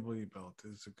how's the table you built?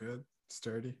 Is it good?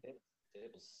 Sturdy?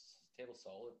 Table's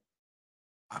solid.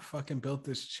 I fucking built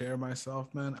this chair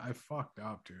myself, man. I fucked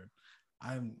up, dude.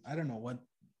 I don't know what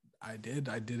I did.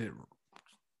 I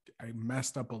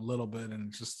messed up a little bit,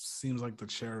 and it just seems like the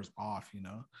chair is off, you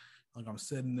know? Like I'm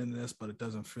sitting in this, but it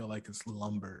doesn't feel like it's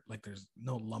lumbar. Like there's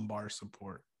no lumbar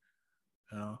support,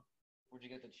 you know? Where'd you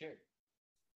get the chair?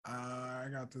 I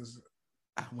got this.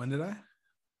 When did I?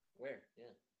 Where?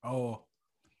 Yeah. Oh,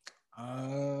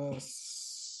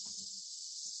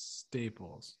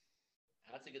 Staples.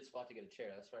 That's a good spot to get a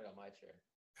chair. That's where I got my chair.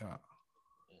 Yeah.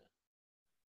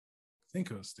 I think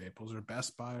it was Staples or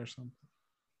Best Buy or something.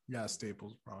 Yeah,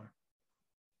 Staples probably.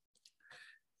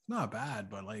 Not bad,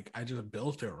 but like I just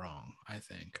built it wrong. I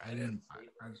think I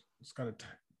just gotta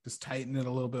just tighten it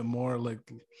a little bit more, like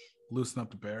loosen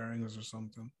up the bearings or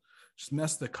something. Just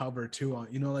mess the cover too on.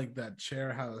 You know, like that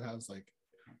chair how it has like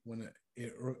when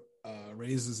it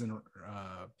raises and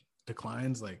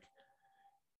declines, like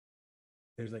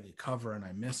there's like a cover and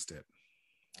I missed it.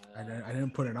 I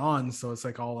didn't put it on, so it's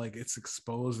like all like it's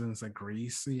exposed and it's like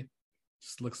greasy. It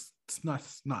just looks it's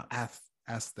not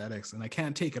aesthetics, and I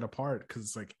can't take it apart because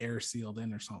it's like air sealed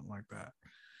in or something like that.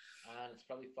 And it's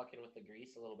probably fucking with the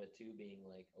grease a little bit too, being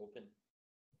like open.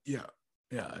 Yeah,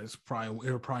 it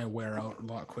would probably wear out a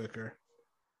lot quicker.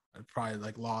 I probably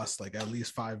like lost like at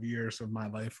least 5 years of my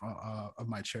life, of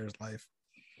my chair's life.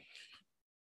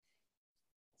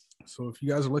 So if you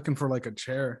guys are looking for like a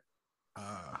chair,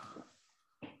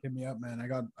 hit me up, man. I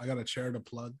got a chair to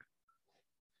plug.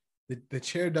 The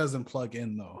chair doesn't plug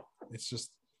in though. It's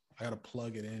just I gotta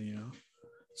plug it in, you know.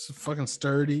 It's a fucking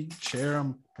sturdy chair.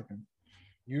 I'm fucking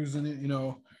using it, you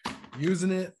know,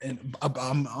 and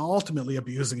I'm ultimately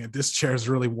abusing it. This chair is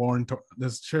really worn.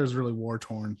 This chair is really war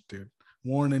torn, dude.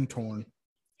 Worn and torn.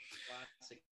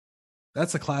 Classic.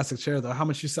 That's a classic chair, though. How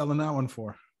much you selling that one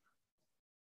for?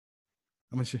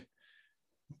 How much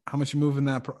you moving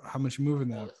that? How much you moving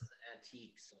that? Well, this is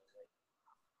antique, so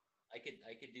I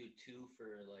could do two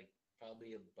for like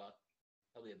probably a buck,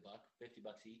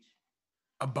 $50 each.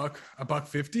 A buck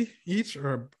 50 each,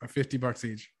 or a $50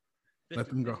 each? Let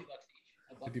them go.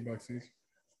 $50 each.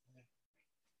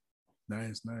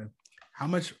 Nice. How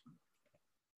much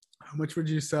would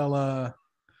you sell?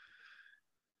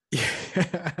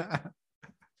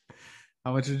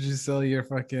 How much would you sell your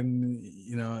fucking,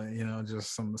 you know,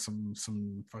 just some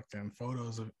fucking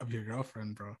photos of your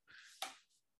girlfriend, bro?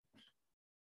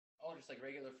 Oh, just like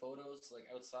regular photos, like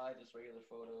outside, just regular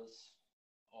photos.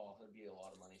 Oh, that'd be a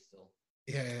lot of money still.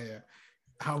 Yeah.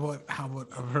 How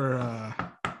about of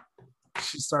her?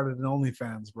 She started an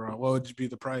OnlyFans, bro. What would be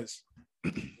the price?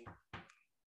 Oof,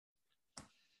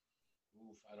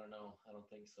 I don't know. I don't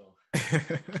think so.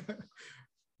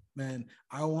 Man,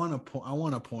 I want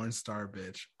a porn star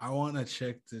bitch. I want a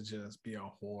chick to just be a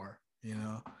whore, you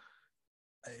know?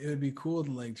 It would be cool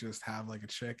to like just have like a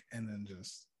chick and then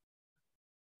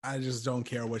I just don't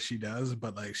care what she does,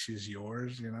 but like she's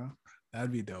yours, you know?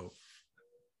 That'd be dope.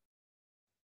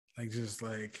 Like just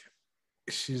like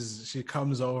she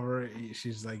comes over,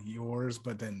 she's like yours,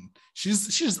 but then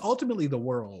she's ultimately the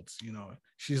world's, you know.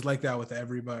 She's like that with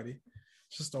everybody.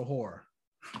 Just a whore.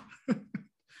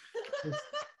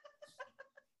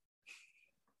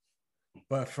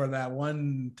 But for that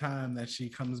one time that she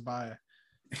comes by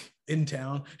in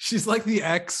town, she's like the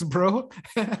ex, bro.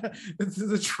 This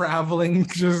is a traveling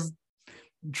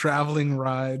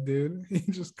ride, dude. You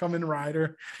just come and ride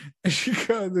her. And she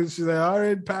goes and she's like, all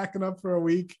right, packing up for a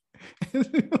week.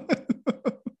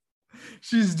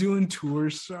 She's doing tour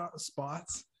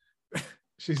spots.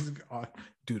 She's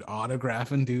dude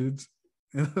autographing dudes.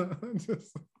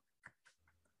 Just,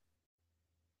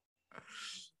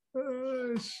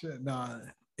 oh shit. Nah,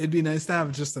 it'd be nice to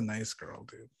have just a nice girl,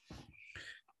 dude.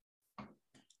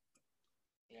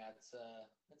 Yeah, it's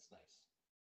nice.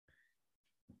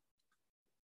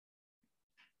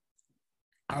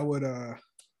 I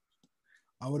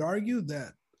would argue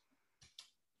that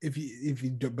if you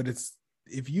do, but it's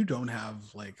if you don't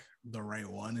have like the right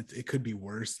one, it could be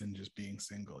worse than just being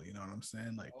single. You know what I'm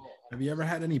saying? Like, have you ever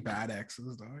had any bad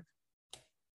exes, dog?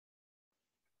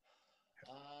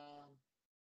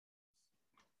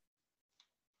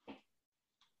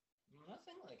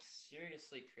 Nothing like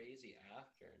seriously crazy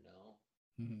after. No,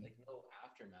 like no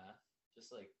aftermath.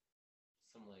 Just like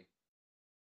some like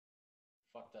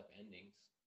fucked up endings.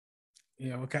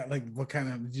 Yeah, what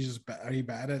kind of did you just are you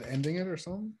bad at ending it or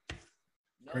something?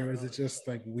 No, or is it just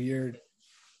like weird?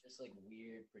 Just like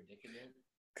weird predicament.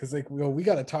 Because like we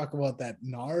got to talk about that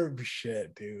Narv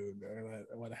shit, dude. Or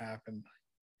what happened?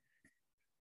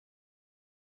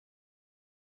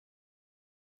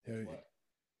 Yeah.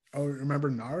 Oh,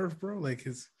 remember Narv, bro? Like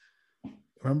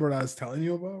remember what I was telling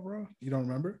you about, bro? You don't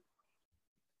remember?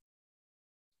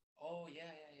 Oh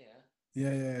yeah.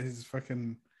 Yeah. He's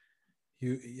fucking.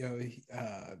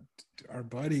 Our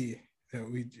buddy that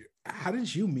we. How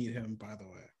did you meet him, by the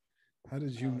way? How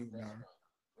did you meet Narv?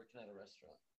 Working at a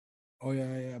restaurant. Oh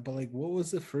yeah. But like, what was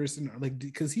the first? Like,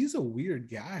 because he's a weird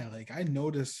guy. Like, I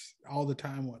notice all the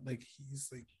time what like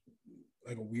he's like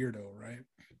a weirdo, right?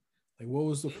 Like, what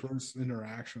was the first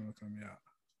interaction with him? Yeah.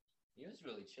 He was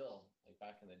really chill, like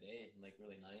back in the day, and like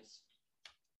really nice.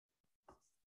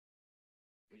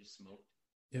 We just smoked.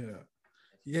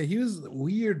 Yeah, he was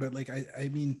weird, but like I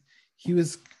mean, he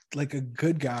was like a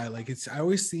good guy. Like I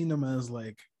always seen him as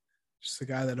like just a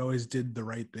guy that always did the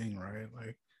right thing, right?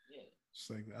 Like, yeah,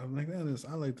 just like I'm like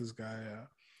I like this guy.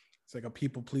 It's like a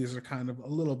people pleaser, kind of a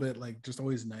little bit like just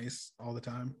always nice all the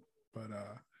time, but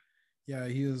yeah,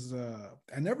 he was.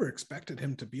 I never expected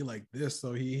him to be like this.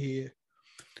 So he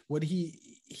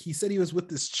said he was with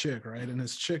this chick, right? And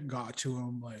his chick got to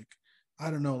him like, I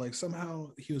don't know, like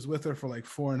somehow he was with her for like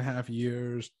 4.5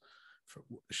 years.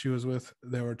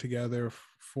 They were together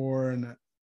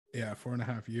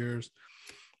 4.5 years.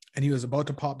 And he was about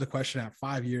to pop the question at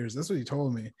 5 years. That's what he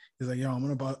told me. He's like, yo, I'm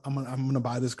gonna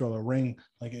buy this girl a ring.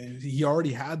 Like he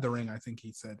already had the ring, I think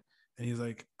he said. And he's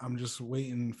like, I'm just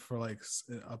waiting for like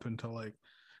up until like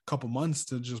a couple months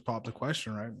to just pop the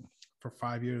question, right? For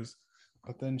 5 years.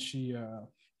 But then she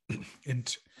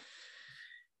and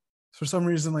for some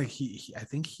reason, like I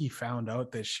think he found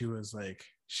out that she was like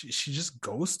she just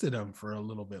ghosted him for a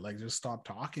little bit, like just stopped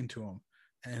talking to him.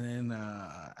 And then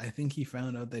I think he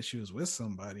found out that she was with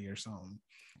somebody or something.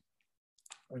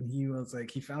 And he was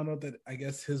like, he found out that I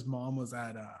guess his mom was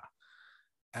at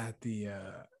the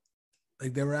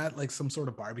like they were at like some sort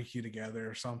of barbecue together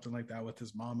or something like that with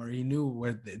his mom, or he knew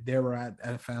where they were at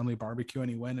a family barbecue, and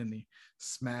he went and he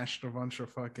smashed a bunch of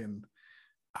fucking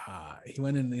he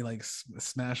went and he like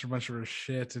smashed a bunch of her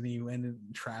shit, and he went and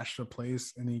trashed the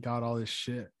place, and he got all his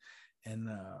shit and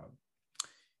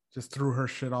just threw her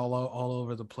shit all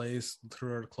over the place,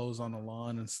 threw her clothes on the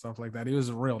lawn and stuff like that. He was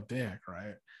a real dick,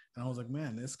 right? And I was like,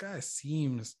 man, this guy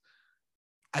seems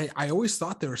I always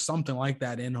thought there was something like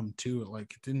that in him too.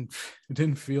 Like it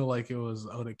didn't feel like it was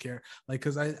out of care. Like,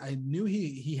 because I knew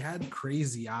he had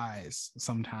crazy eyes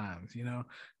sometimes, you know.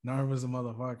 Narv was a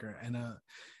motherfucker. And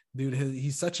dude,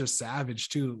 he's such a savage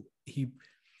too.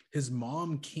 His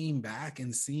mom came back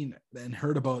and seen and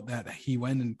heard about that. He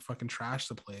went and fucking trashed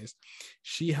the place.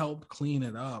 She helped clean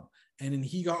it up. And then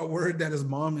he got word that his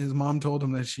mom told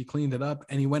him that she cleaned it up,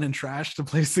 and he went and trashed the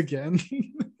place again.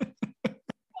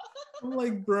 I'm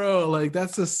like, bro, like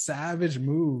that's a savage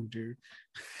move, dude.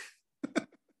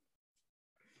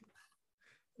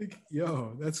 Like,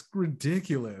 yo, that's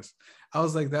ridiculous. I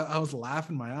was like that. I was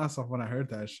laughing my ass off when I heard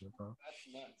that shit, bro.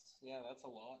 That's nuts. Yeah, that's a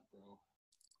lot, bro.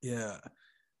 Yeah.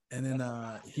 And then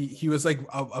he was like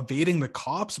evading the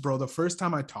cops, bro. The first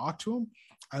time I talked to him,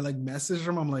 I like messaged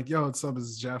him. I'm like, yo, what's up?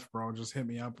 It's Jeff, bro. Just hit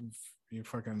me up if you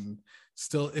fucking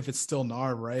if it's still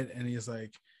Narv, right? And he's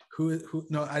like, who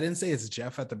no, I didn't say it's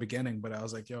Jeff at the beginning, but I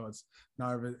was like, yo, it's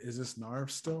Narv. Is this Narv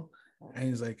still? And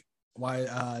he's like,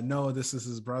 why no, this is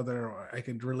his brother. Or I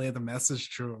could relay the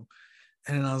message to him.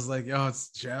 And I was like, yo, it's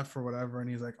Jeff or whatever. And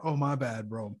he's like, oh, my bad,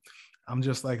 bro. I'm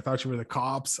just like, thought you were the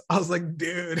cops. I was like,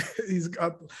 dude, he's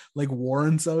got like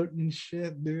warrants out and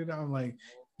shit, dude. I'm like,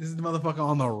 this is the motherfucker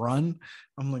on the run.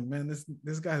 I'm like, man,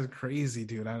 this guy's crazy,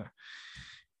 dude.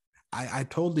 I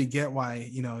totally get why,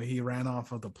 you know, he ran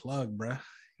off of the plug, bruh.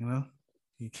 You know,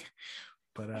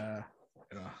 but you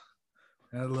know,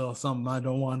 that's a little something I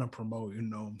don't want to promote. You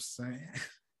know what I'm saying?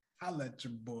 I'll let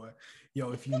your boy.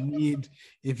 Yo, if you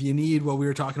need what we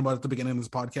were talking about at the beginning of this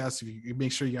podcast, if you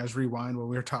make sure you guys rewind what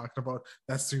we were talking about.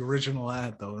 That's the original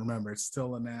ad, though. Remember, it's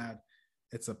still an ad.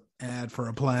 It's an ad for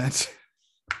a plant.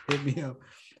 Hit me up.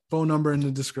 Phone number in the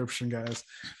description, guys.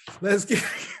 Let's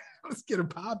Let's get it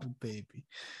popping, baby.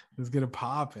 Let's get it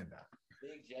popping.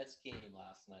 Big Jets game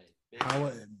last night.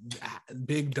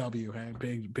 Big W, hey?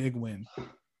 Big win.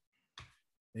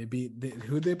 They beat.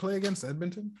 Who'd they play against?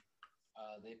 Edmonton.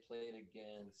 They played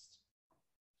against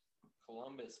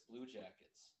Columbus Blue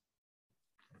Jackets.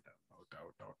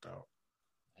 No doubt.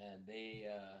 And they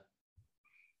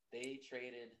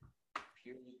traded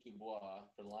Pierre-Luc Dubois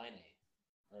for Line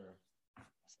or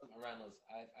something around those.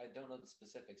 I don't know the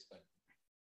specifics, but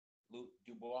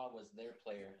Dubois was their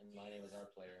player and Line was our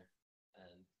player,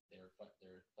 and they were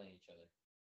playing each other.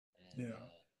 And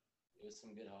it was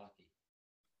some good hockey.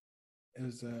 It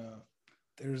was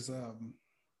there's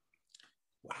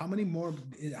how many more?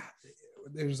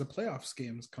 There's a playoffs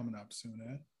games coming up soon,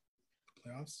 eh?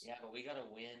 Playoffs. Yeah, but we gotta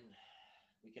win.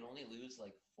 We can only lose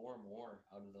like 4 more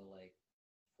out of the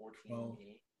 14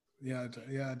 games. Yeah,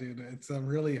 dude. It's a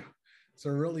really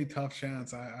tough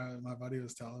chance. My buddy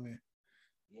was telling me.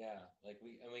 Yeah,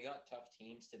 we got tough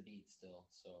teams to beat still.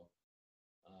 So,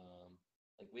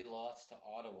 we lost to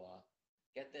Ottawa.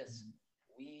 Get this,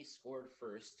 we scored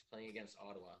first playing against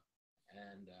Ottawa,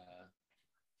 and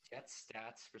Jets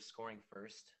stats for scoring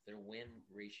first. Their win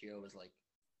ratio was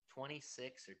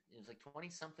 26, or it was 20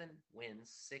 something wins,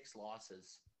 6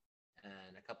 losses,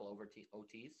 and a couple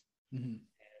OTs. Mm-hmm.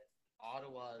 And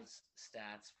Ottawa's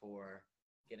stats for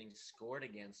getting scored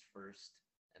against first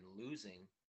and losing,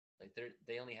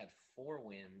 they only had 4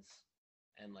 wins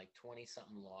and 20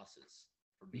 something losses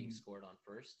for being scored on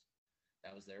first.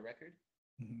 That was their record.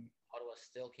 Mm-hmm. Ottawa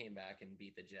still came back and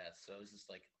beat the Jets. So it was just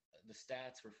the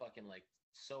stats were fucking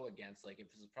so against. It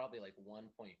was probably 1.2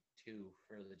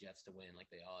 for the Jets to win,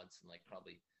 the odds, and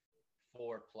probably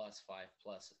 4+, 5+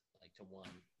 to 1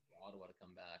 for Ottawa to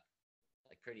come back,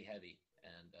 pretty heavy,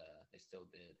 and they still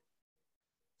did.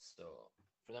 So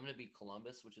for them to beat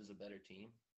Columbus, which is a better team,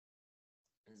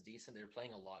 is decent. They're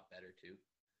playing a lot better too.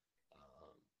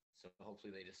 So hopefully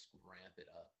they just ramp it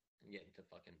up and get into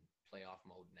fucking playoff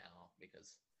mode now,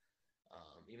 because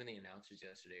even the announcers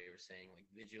yesterday were saying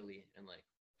visually and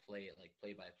play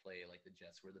by play, the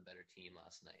Jets were the better team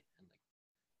last night, and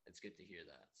it's good to hear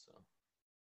that. So,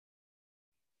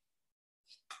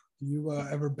 do you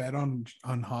ever bet on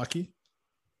hockey?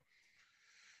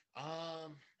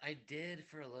 I did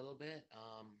for a little bit.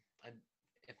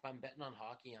 If I'm betting on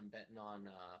hockey, I'm betting on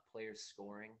players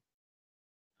scoring,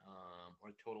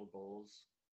 or total goals.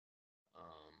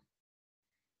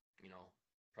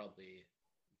 Probably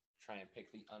try and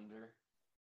pick the under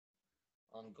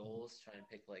on goals. Try and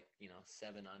pick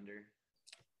 7 under,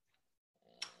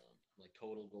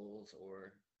 total goals,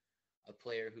 or a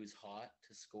player who's hot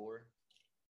to score.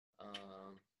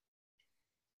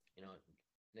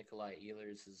 Nikolai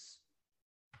Ehlers is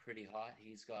pretty hot.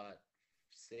 He's got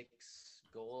 6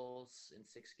 goals in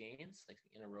 6 games,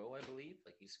 in a row, I believe.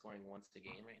 He's scoring once a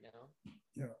game right now.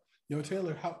 Yeah. Yo,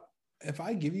 Taylor, if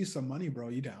I give you some money, bro,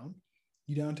 you down?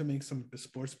 You down to make some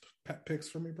sports picks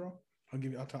for me, bro?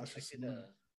 I'll toss you some money.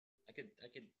 I could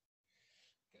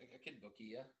bookie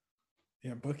you.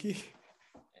 Yeah, bookie?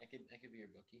 I could be your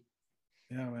bookie.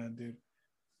 Yeah, man, dude.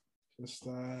 Just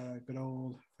good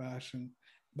old fashioned.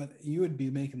 But you would be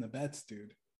making the bets,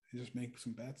 dude. You just make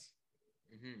some bets.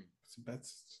 Mm-hmm. Some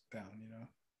bets down,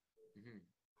 Mm-hmm.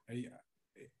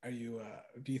 Are you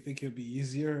do you think it'd be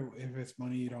easier if it's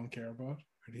money you don't care about,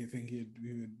 or do you think you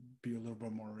would be a little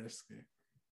bit more risky?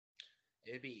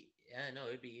 It'd be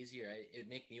easier. It'd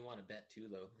make me want to bet too,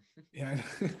 though. Yeah.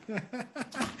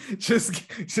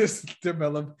 just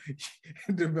develop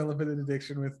an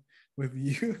addiction with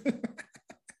you.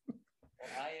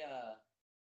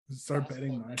 Well, start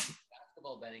betting.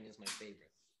 Basketball betting is my favorite.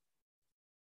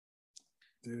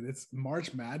 Dude, it's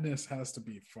March Madness has to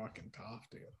be fucking tough,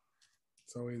 dude.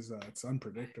 It's always it's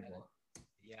unpredictable.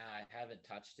 I haven't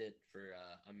touched it for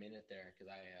a minute there,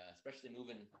 because I especially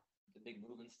moving the big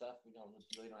moving stuff. We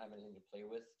really don't have anything to play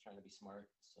with. Trying to be smart,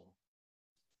 so.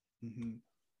 Mm-hmm.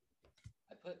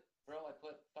 I put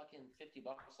fucking $50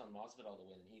 on Masvidal to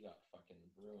win, and he got fucking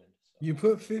ruined. So. You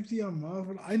put 50 on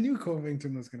Masvidal? I knew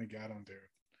Covington was gonna get him, dude.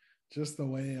 Just the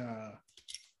way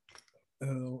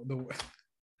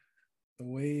the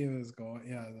way it was going,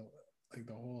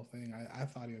 the whole thing. I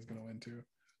thought he was gonna win too.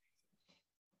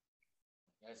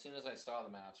 As soon as I saw the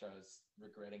match, I was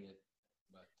regretting it,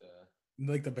 but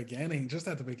the beginning, just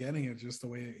at the beginning, it's just the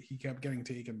way he kept getting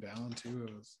taken down too.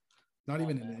 It was not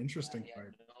even an interesting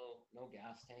fight. No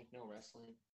gas tank, no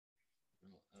wrestling.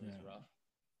 It was rough.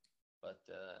 But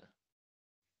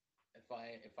if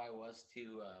I was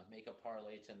to make a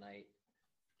parlay tonight,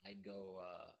 I'd go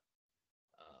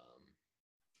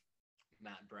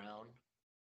Matt Brown.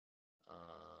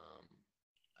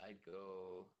 I'd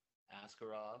go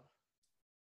Askarov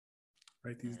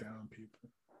Write these down,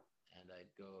 people. And I'd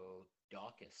go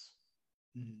Dawkins.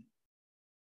 Mm-hmm.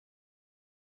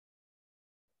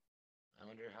 I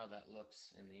wonder how that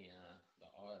looks in the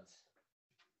odds.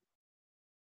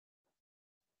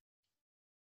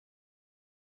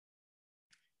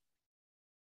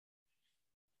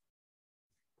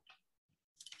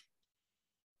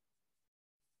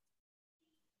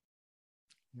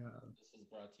 Yeah. This is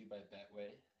brought to you by Betway.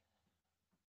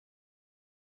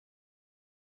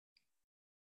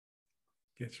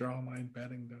 Get your online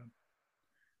betting done.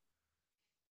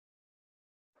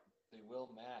 They will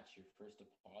match your first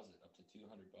deposit up to $200.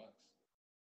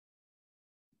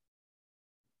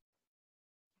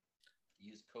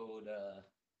 Use code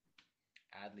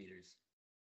ADLEADERS.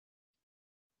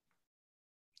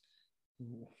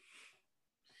 Ooh.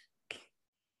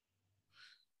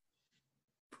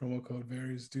 Promo code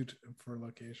varies for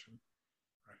location.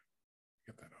 All right,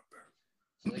 get that out there.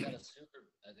 So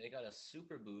they got a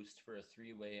super boost for a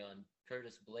 3-way on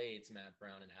Curtis Blades, Matt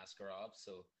Brown, and Askarov.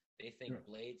 So they think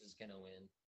Blades is gonna win.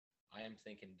 I am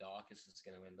thinking Dawkins is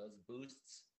gonna win. Those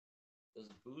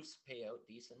boosts pay out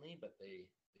decently, but they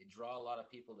draw a lot of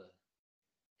people to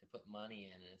put money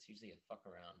in, and it's usually a fuck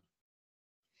around.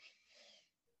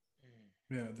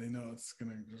 Yeah, they know it's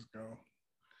gonna just go.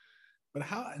 But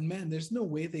how? Man, there's no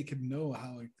way they could know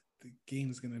how like the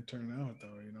game's gonna turn out,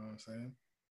 though. You know what I'm saying?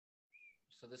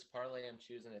 So this parlay I'm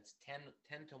choosing, it's 10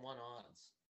 to 1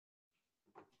 odds.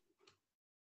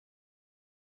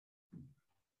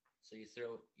 So you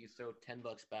throw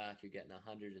 $10 back, you're getting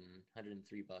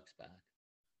 $103 back.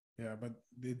 Yeah, but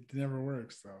it never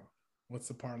works though. What's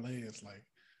the parlay? It's like,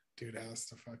 dude has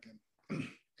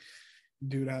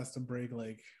to break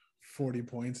like 40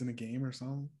 points in a game or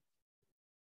something.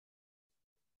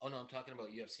 Oh no, I'm talking about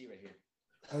UFC right here.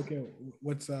 Okay,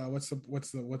 what's the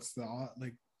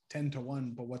like 10 to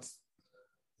 1? But what's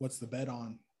the bet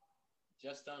on?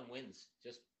 Just on wins,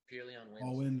 just purely on wins.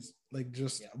 All wins, like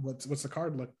just what's the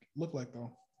card look like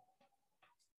though?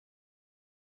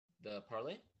 The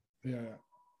parlay. Yeah.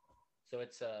 So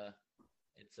it's the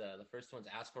first one's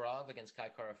Askarov against Kai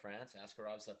Kara France.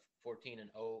 Askarov's a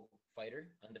 14-0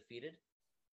 fighter, undefeated,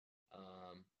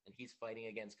 and he's fighting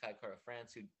against Kai Kara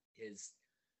France, who is.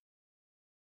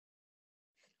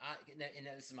 And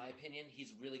this is my opinion.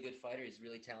 He's a really good fighter. He's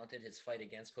really talented. His fight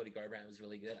against Cody Garbrandt was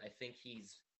really good. I think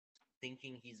he's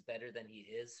thinking he's better than he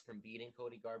is from beating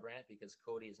Cody Garbrandt because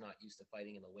Cody is not used to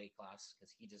fighting in the weight class because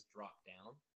he just dropped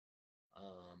down.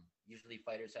 Usually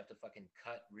fighters have to fucking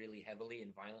cut really heavily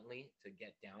and violently to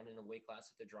get down in a weight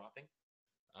class if they're dropping.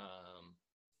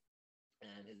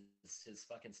 And his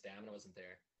fucking stamina wasn't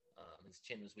there. His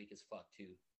chin was weak as fuck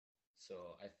too.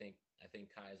 So I think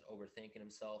Kai is overthinking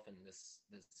himself, and this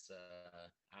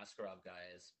Askarov guy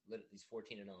he's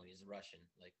 14-0. He's Russian,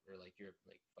 you're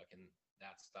fucking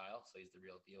that style. So he's the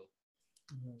real deal.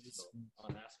 So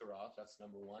on Askarov, that's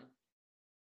number one.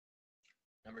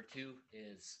 Number two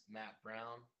is Matt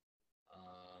Brown.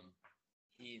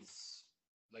 He's,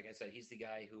 like I said, he's the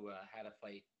guy who had a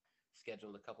fight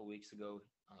scheduled a couple weeks ago.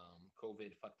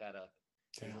 COVID fucked that up.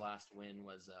 His last win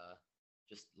was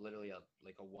just literally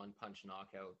a one-punch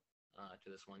knockout to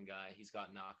this one guy. He's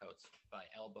got knockouts by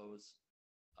elbows,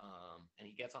 and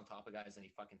he gets on top of guys and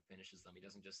he fucking finishes them. He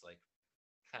doesn't just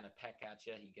kind of peck at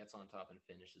you. He gets on top and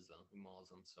finishes them. He mauls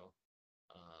them. So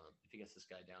if he gets this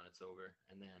guy down, it's over.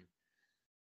 And then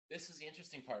this is the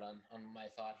interesting part on my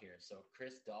thought here. So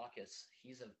Chris Dawkins,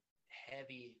 he's a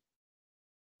heavy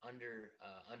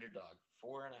underdog,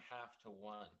 4.5 to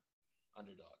 1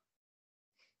 underdog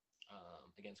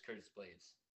against Curtis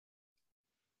Blades.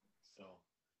 So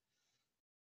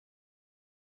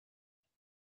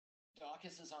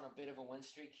Dawkins is on a bit of a win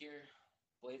streak here.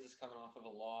 Blades is coming off of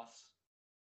a loss.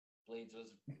 Blades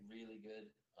was really good.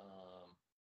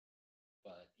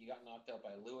 But he got knocked out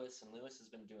by Lewis, and Lewis has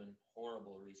been doing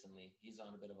horrible recently. He's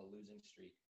on a bit of a losing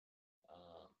streak.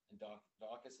 And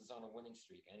Dawkins is on a winning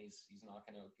streak, and he's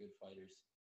knocking out good fighters.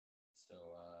 So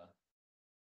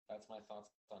that's my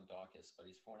thoughts on Dawkins, but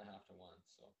he's 4.5 to 1.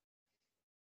 So.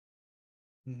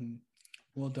 Mm-hmm.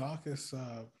 Well, Dawkins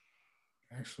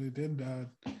actually did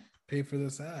pay for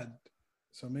this ad,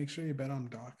 so make sure you bet on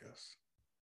Dawkins.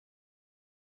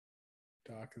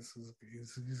 Dawkins has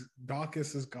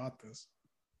got this.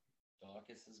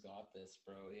 Dawkins has got this,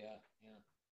 bro. Yeah.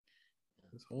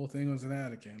 This whole thing was an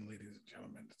ad again, ladies and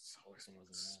gentlemen. It's always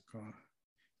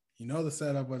you know the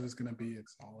setup, what it's gonna be.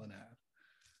 It's all an ad.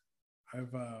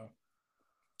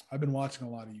 I've been watching a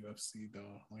lot of UFC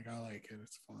though. I like it.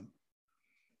 It's fun.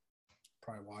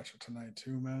 Probably watch it tonight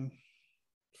too, man.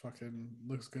 Fucking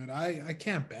looks good. I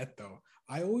can't bet though.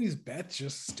 I always bet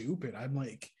just stupid. I'm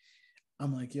like,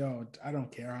 I'm like, yo, I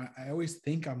don't care. I always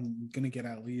think I'm gonna get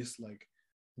at least like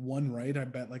one right. I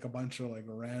bet like a bunch of like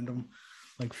random,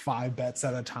 like 5 bets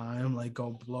at a time, like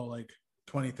go blow like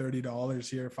 $20-$30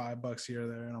 here, $5 here,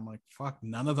 there. And I'm like, fuck,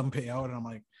 none of them pay out. And I'm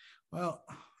like, well,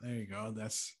 there you go.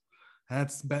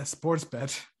 That's best sports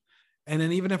bet. And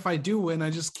then even if I do win, I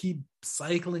just keep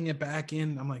cycling it back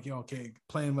in. I'm like, yo, okay,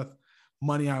 playing with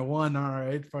money I won. All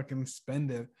right, fucking spend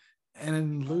it and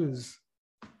then lose.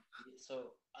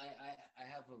 So I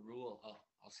have a rule.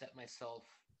 I'll set myself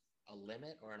a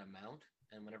limit or an amount,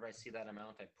 and whenever I see that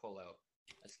amount, I pull out.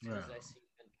 As soon as I see,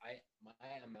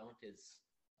 my amount is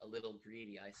a little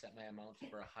greedy. I set my amount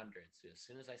for 100. So as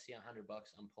soon as I see $100,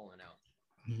 I'm pulling out.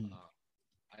 Mm-hmm.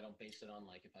 I don't base it on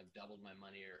like if I've doubled my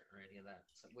money or any of that,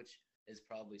 which is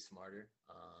probably smarter.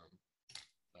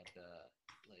 But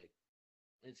like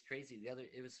it's crazy.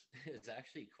 It was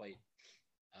actually quite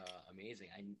amazing.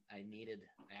 I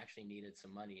actually needed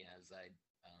some money as I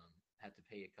had to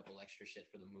pay a couple extra shit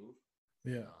for the move.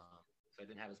 Yeah. So I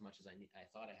didn't have as much as I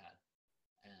thought I had,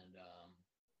 and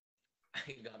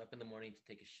I got up in the morning to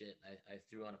take a shit. I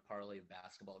threw on a parlay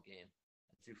basketball game.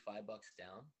 I threw $5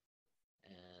 down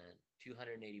and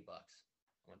 $280.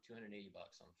 I won $280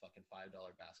 on a fucking $5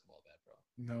 basketball bet, bro.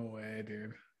 No way,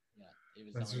 dude. Yeah,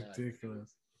 it was. That's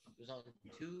ridiculous. It was on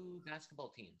 2 basketball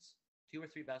teams, 2 or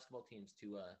 3 basketball teams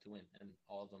to win, and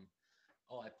all of them.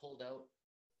 Oh, I pulled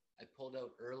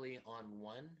out early on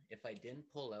one. If I didn't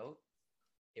pull out,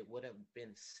 it would have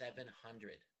been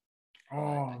 700.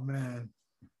 Oh man.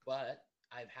 But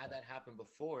I've had that happen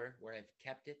before where I've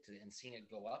kept it and seen it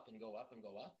go up and go up and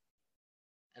go up.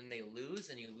 And they lose,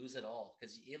 and you lose it all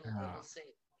because it'll say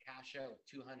cash out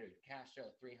 200, cash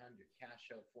out 300, cash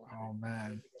out 400. Oh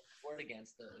man! Scored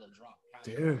against it'll drop.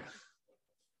 Dude.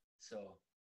 So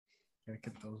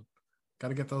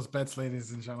gotta get those bets,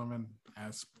 ladies and gentlemen.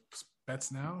 As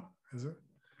bets now, is it?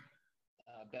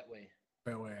 Betway.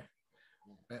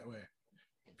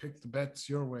 Pick the bets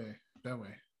your way.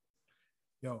 Betway.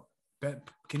 Yo, bet.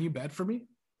 Can you bet for me,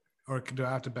 or do I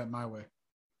have to bet my way?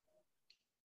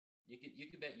 You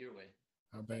could bet your way.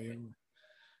 I'll bet your way.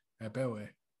 At Betway.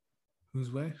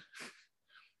 Whose way?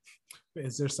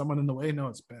 Is there someone in the way? No,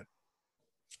 it's Bet.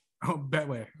 Oh,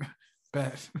 Betway.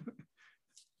 Bet.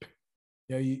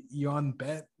 Yo, you on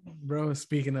Bet, bro?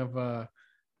 Speaking of,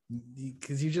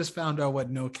 because you just found out what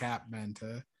no cap meant,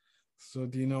 huh? So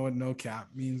do you know what no cap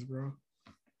means, bro?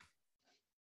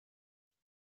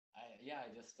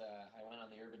 I went on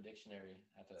the Urban Dictionary.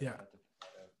 Yeah.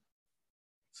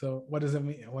 So what does it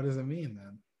mean? What does it mean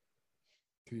then?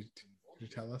 Can you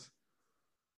tell us?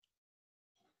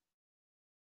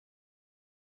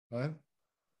 What? It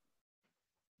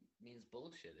means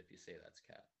bullshit if you say that's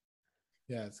cap.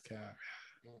 Yeah, it's cap.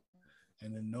 Yeah.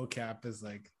 And then no cap is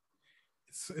like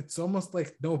it's almost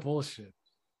like no bullshit,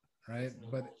 right?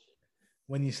 But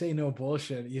when you say no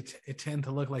bullshit, it tend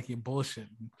to look like you bullshit.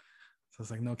 So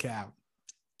it's like no cap.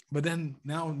 But then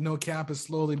now no cap is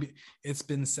it's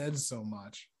been said so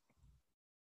much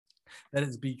that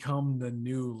it's become the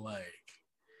new like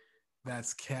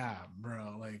that's cap,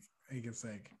 bro. Like it's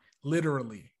like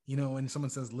literally, when someone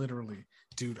says literally,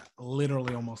 dude, I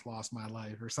literally almost lost my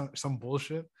life or some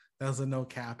bullshit. That's a no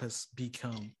cap has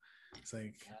become. It's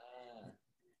like,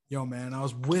 yo, man, I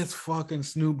was with fucking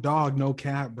Snoop Dogg, no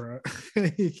cap, bro.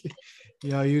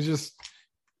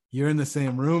 You're in the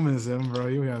same room as him, bro.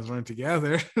 You guys weren't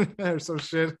together or some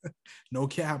shit. No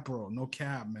cap, bro. No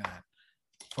cap, man.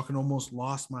 Fucking almost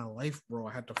lost my life, bro.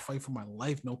 I had to fight for my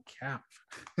life. No cap.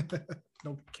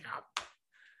 No cap.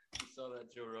 You saw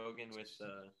that Joe Rogan with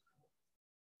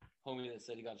homie that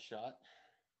said he got shot?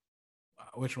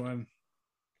 Which one?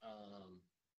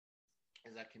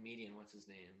 Is that comedian? What's his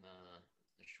name?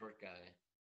 The short guy.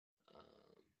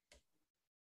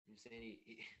 You're saying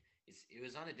he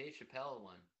was on a Dave Chappelle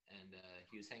one, and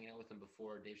he was hanging out with him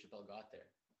before Dave Chappelle got there,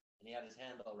 and he had his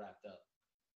hand all wrapped up.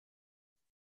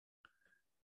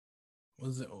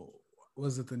 Was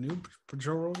it the new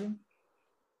Joe Rogan?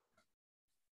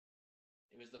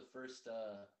 It was the first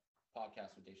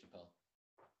podcast with Dave Chappelle.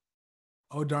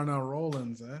 Oh, Darnell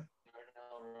Rollins, eh?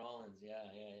 Darnell Rollins,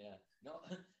 yeah. No.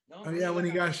 Oh yeah, when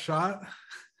he got shot.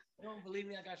 You don't believe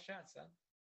me? I got shot, son.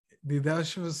 Dude, that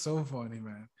shit was so funny,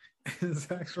 man. It's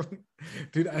actually,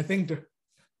 dude. I think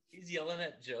he's yelling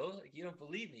at Joe like, "You don't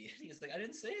believe me." He's like, "I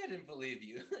didn't say I didn't believe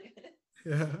you."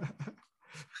 Yeah.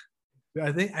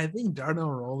 I think Darnell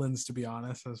Rollins, to be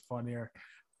honest, is funnier.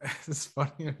 It's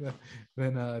funnier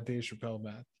than Dave Chappelle,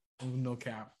 man. No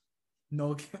cap.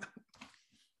 No cap.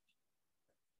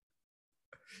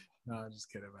 No, I'm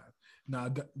just kidding, man.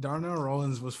 No, Darnell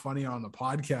Rollins was funny on the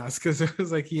podcast because it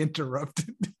was like he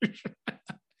interrupted.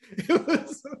 It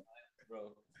was,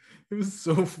 bro. It was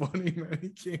so funny, man. He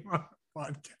came on the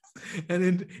podcast, and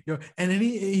then and then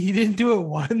he didn't do it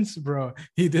once, bro.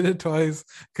 He did it twice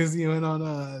because he went on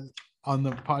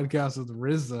the podcast with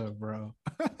RZA, bro.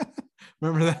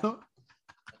 Remember that?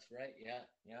 That's right. Yeah.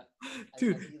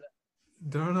 Dude,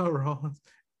 Darnell Rollins.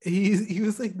 He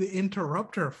was like the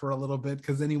interrupter for a little bit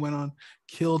because then he went on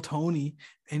Kill Tony.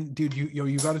 And dude,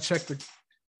 you got to check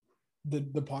the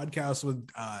podcast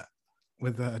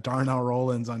with Darnell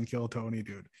Rollins on Kill Tony,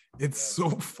 dude. It's so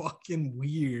fucking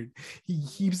weird. He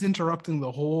keeps interrupting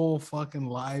the whole fucking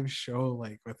live show,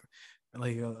 like with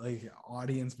like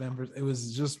audience members. It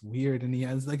was just weird, and he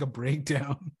has like a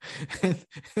breakdown, and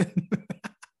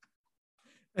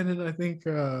then I think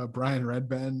Brian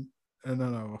Redband.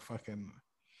 No, fucking.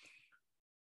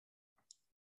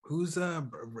 Who's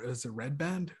is it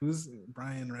Redband? Who's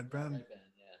Brian Redband?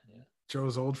 Yeah.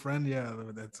 Joe's old friend, yeah,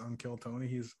 that's on Kill Tony.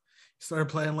 He started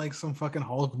playing like some fucking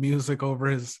Hulk music over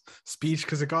his speech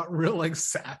because it got real like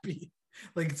sappy.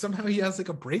 Like somehow he has like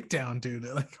a breakdown, dude,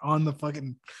 like on the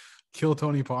fucking Kill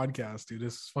Tony podcast, dude.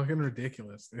 It's fucking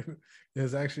ridiculous, dude.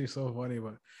 It's actually so funny,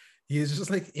 but he is just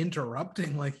like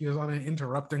interrupting, like he was on an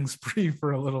interrupting spree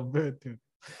for a little bit, dude.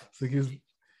 It's like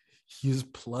he was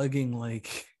plugging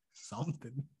like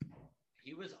something.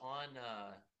 He was on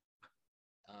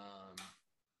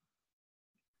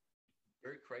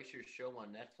Bert Kreischer's show on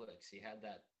Netflix. He had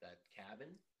that cabin.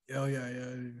 Oh yeah.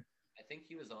 I think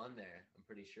he was on there. I'm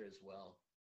pretty sure as well.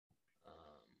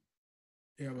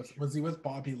 Yeah, was he with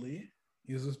Bobby Lee?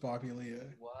 He was with Bobby Lee. Yeah.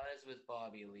 He was with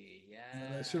Bobby Lee.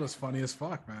 Yeah. That shit was funny as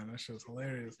fuck, man. That shit was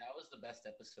hilarious. That was the best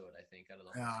episode, I think, out of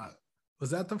the whole season.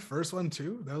 Was that the first one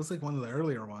too? That was like one of the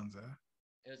earlier ones, It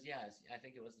was, I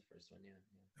think it was the first one, yeah.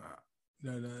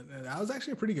 No, that was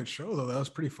actually a pretty good show though. That was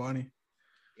pretty funny.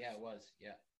 Yeah, it was.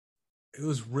 Yeah. It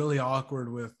was really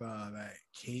awkward with that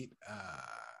Kaylee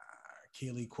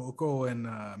Cuoco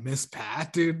and Miss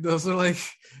Pat, dude. Those are like,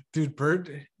 dude, Bert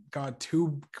got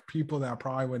two people that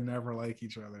probably would never like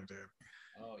each other, dude.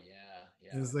 Oh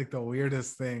yeah. It was like the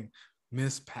weirdest thing.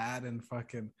 Miss Pat and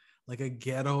fucking like a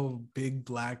ghetto big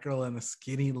black girl and a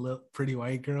skinny little pretty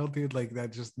white girl, dude. Like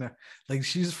that just like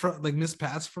she's from like Miss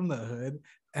Pat's from the hood,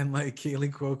 and like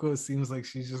Kaylee Cuoco seems like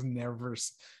she's just never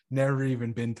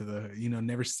even been to the hood,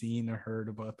 never seen or heard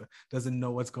about doesn't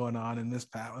know what's going on. And Miss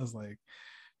Pat was like,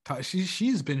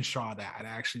 she's been shot at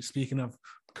actually. Speaking of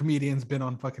comedians, been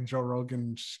on fucking Joe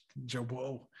Rogan,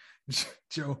 Joe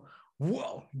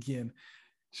again.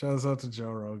 Shouts out to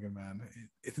Joe Rogan, man.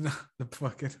 It's not the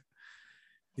fucking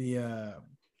the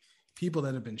people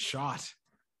that have been shot,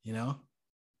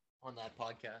 on that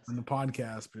podcast. On the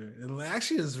podcast, but it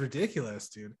actually is ridiculous,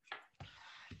 dude.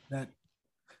 That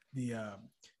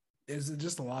there's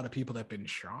just a lot of people that have been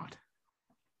shot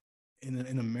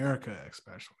in America,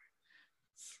 especially.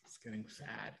 It's getting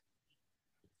sad.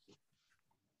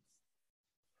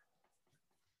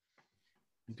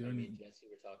 Me and Jesse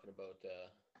were talking about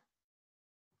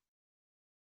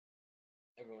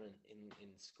everyone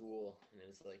in school, and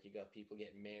it's like you got people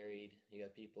getting married, you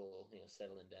got people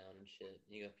settling down and shit,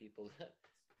 you got people that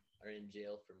are in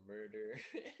jail for murder.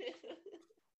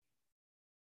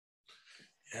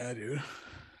 Yeah, dude.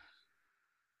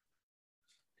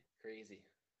 Craziness.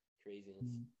 It's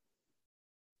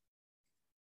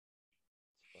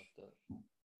fucked up.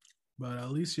 But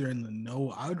at least you're in the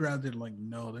know. I would rather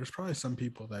know. There's probably some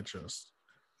people that just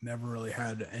never really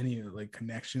had any like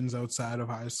connections outside of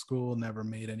high school, never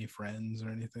made any friends or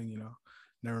anything,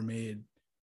 never made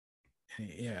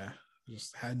any,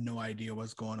 just had no idea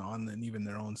what's going on in even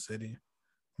their own city.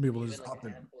 People just up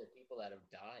and people that have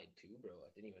died too, bro.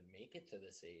 I didn't even make it to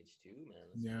this age too, man.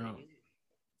 That's crazy.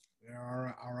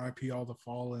 Yeah, R.I.P. all the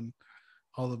fallen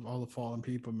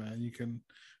people, man. You can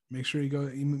make sure you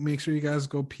guys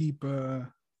go peep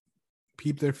their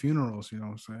funerals, you know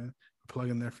what I'm saying? Plug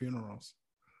in their funerals.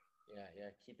 Yeah.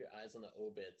 Keep your eyes on the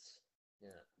obits. Yeah.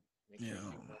 Make sure you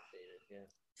keep updated. Yeah.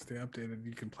 Stay updated.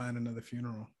 You can plan another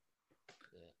funeral.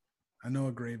 Yeah. I know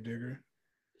a grave digger.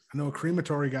 I know a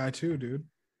crematory guy too, dude.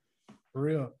 For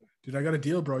real. Dude, I got a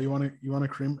deal, bro. You want a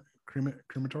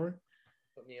crematory?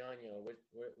 Put me on, which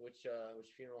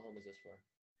funeral home is this for?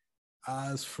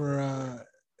 It's for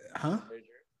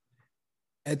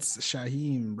It's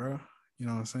Shaheen, bro. You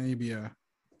know what I'm saying?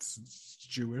 It's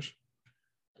Jewish.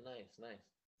 Nice.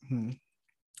 Hmm.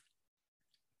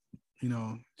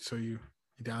 So you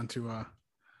down to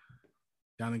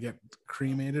get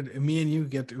cremated? And me and you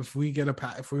if we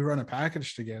run a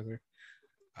package together,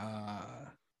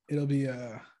 it'll be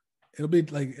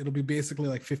basically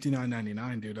like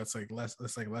 $59.99, dude. That's like less than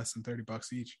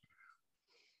 $30 each.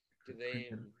 Do they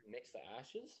mix the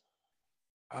ashes?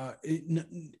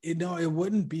 It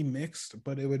wouldn't be mixed,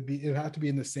 but it'd have to be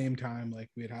in the same time. Like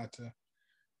we'd have to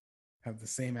have the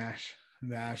same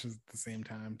the ashes at the same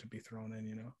time to be thrown in.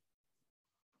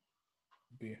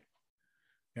 You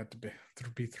have to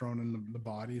be thrown in the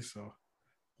body. So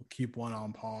we'll keep one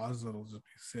on pause. It'll just be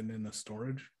sitting in the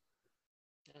storage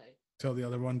till the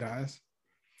other one dies.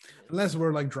 Unless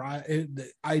we're like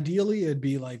ideally it'd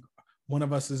be like one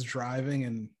of us is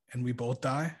driving and we both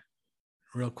die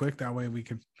real quick. That way we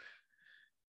can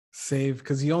save,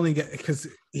 because you only get, because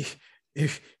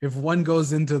if one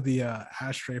goes into the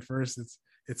ashtray first,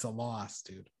 it's a loss,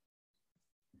 dude.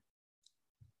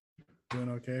 Doing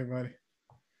okay, buddy?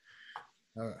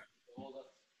 Hold up.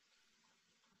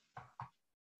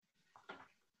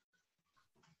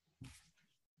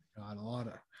 God,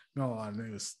 not a lot of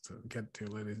news to get to,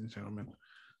 ladies and gentlemen.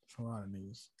 It's a lot of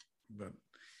news, but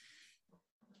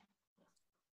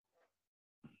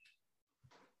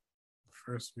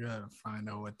first we gotta find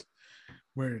out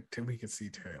where we can see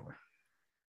Taylor.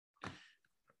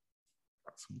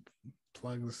 Got some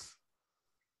plugs,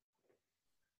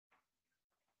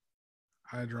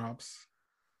 eye drops.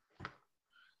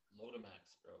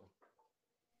 Lotamax, bro.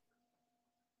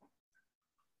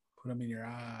 Put them in your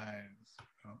eyes.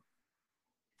 Oh.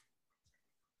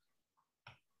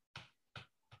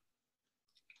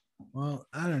 Well,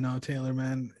 I don't know, Taylor,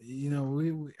 man.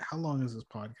 We how long is this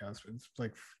podcast? It's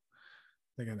like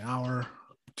an hour,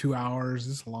 2 hours.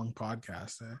 This is a long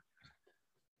podcast.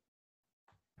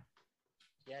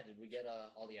 Yeah, did we get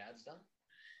all the ads done?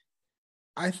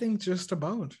 I think just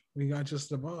about. We got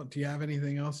just about. Do you have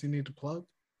anything else you need to plug?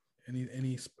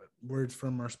 Any words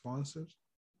from our sponsors?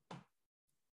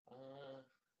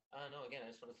 I don't know. Again, I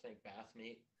just want to thank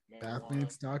Bathmate.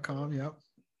 Bathmates.com, yep.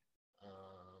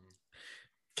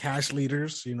 Cash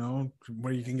Leaders,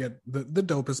 where you can get the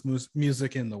dopest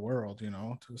music in the world.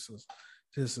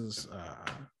 This is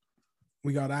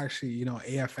we got actually,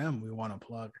 AFM we want to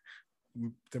plug.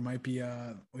 There might be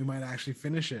we might actually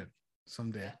finish it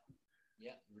someday.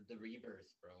 Yeah, the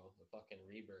rebirth, bro. The fucking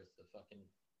rebirth.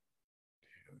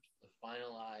 The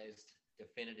finalized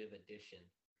definitive edition.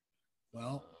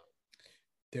 Well,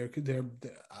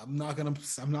 I'm not gonna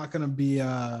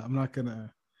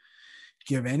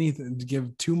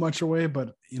give too much away,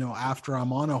 but after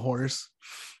I'm on a horse,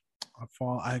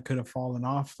 I could have fallen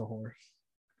off the horse.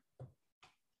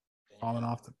 Falling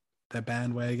off the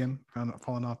bandwagon,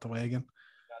 falling off the wagon.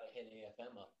 Gotta hit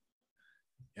AFM up.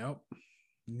 Yep.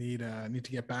 Need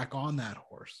to get back on that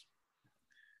horse.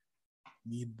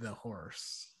 Need the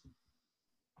horse. I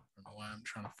don't know why I'm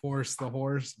trying to force the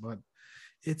horse, but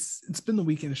it's been the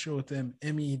weekend show with them.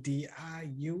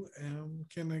 MEDIUM.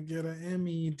 Can I get a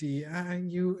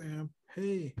MEDIUM?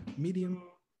 Hey, medium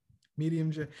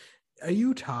J. Are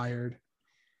you tired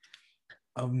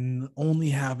of only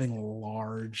having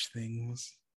large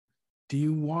things? Do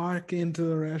you walk into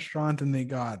the restaurant and they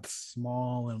got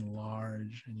small and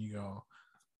large, and you go,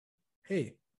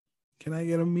 hey, can I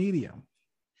get a medium?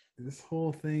 This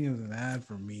whole thing is an ad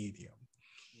for medium.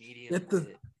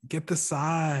 Get the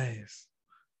size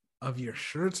of your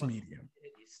shirts medium.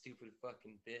 You stupid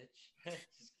fucking bitch.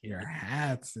 Your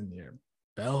hats and your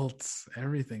belts,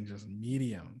 everything just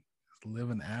medium. Just live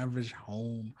an average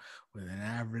home with an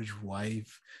average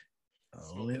wife.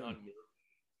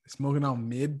 Smoking on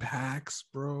mid packs,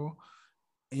 bro.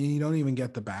 And you don't even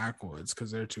get the backwoods because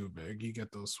they're too big. You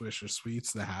get those Swisher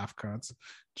Sweets, the half cuts.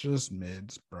 Just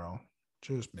mids, bro.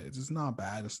 Just mids. It's not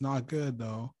bad. It's not good,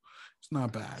 though. It's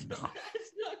not bad, though.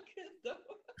 It's not good, though.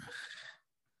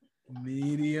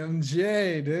 Medium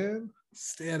J, dude.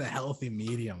 Stay at a healthy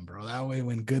medium, bro. That way,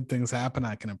 when good things happen,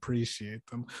 I can appreciate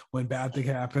them. When bad things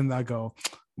happen, I go,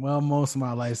 well, most of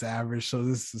my life's average, so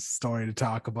this is a story to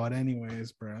talk about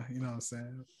anyways, bro. You know what I'm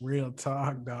saying? Real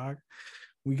talk, dog.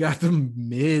 We got the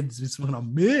mids. We just went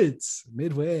on mids,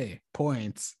 midway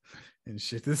points and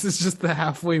shit. This is just the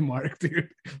halfway mark, dude.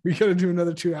 We gotta do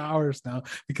another 2 hours now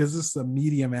because this is a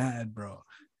medium ad, bro.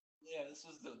 Yeah, this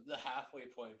was the halfway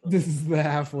point, bro. This is the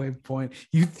halfway point.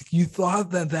 You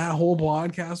thought that whole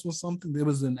podcast was something? It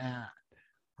was an ad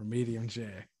for Medium J,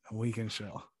 a weekend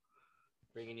show.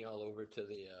 Bringing you all over to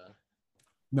the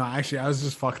No, actually, I was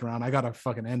just fucking around. I gotta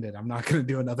fucking end it. I'm not gonna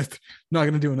do another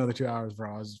 2 hours,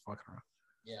 bro. I was just fucking around.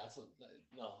 Yeah,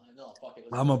 no, fuck it.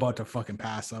 I'm about to fucking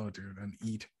pass out, dude, and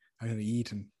eat. I'm gonna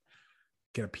eat and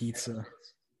get a pizza.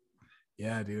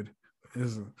 Yeah, dude.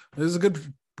 This is a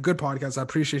good podcast. I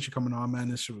appreciate you coming on, man.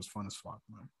 This shit was fun as fuck,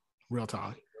 man. Real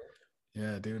talk.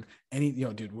 Yeah, dude.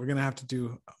 Dude, we're gonna have to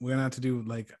do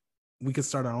like, we could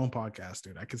start our own podcast,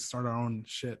 dude. I could start our own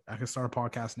shit. I could start a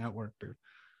podcast network, dude.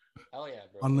 Hell yeah,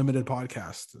 bro. Unlimited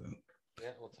podcast.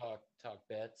 Yeah, we'll talk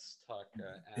bets, talk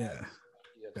ads, Yeah,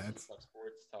 UFC, bets. talk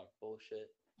sports, talk bullshit.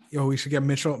 Yo, we should get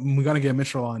Mitchell. We gotta get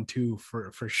Mitchell on too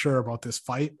for sure about this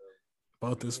fight.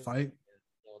 About this Really? fight, Yeah,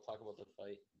 we'll talk about the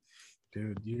fight.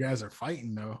 dude. You guys are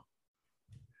fighting though.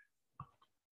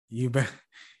 You bet,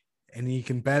 and you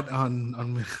can bet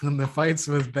on the fights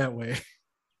with Betway.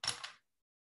 That's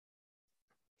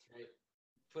right.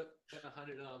 Put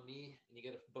 100 on me, and you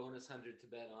get a bonus 100 to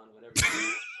bet on whatever. You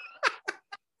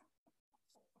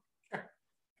want.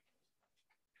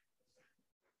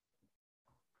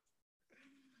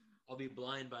 I'll be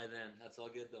blind by then. That's all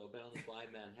good though. Bet on the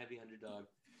blind man, heavy underdog.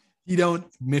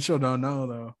 Mitchell don't know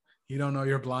though. You don't know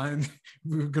you're blind.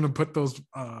 We're gonna put those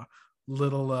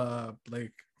little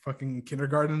like fucking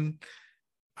kindergarten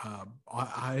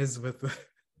eyes with the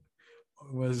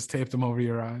was tape them over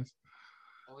your eyes.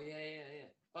 Oh yeah.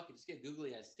 Fuck it, just get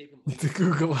googly eyes. Tape them. The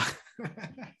Google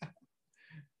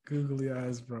googly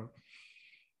eyes, bro.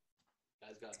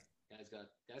 Guys got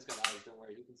eyes. Don't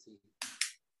worry, you can see.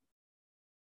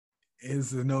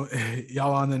 Is the no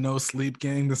y'all on the no sleep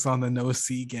gang? This on the no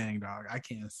see gang, dog. I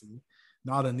can't see.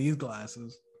 Not in these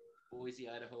glasses. Boise,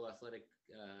 Idaho Athletic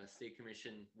State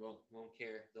Commission won't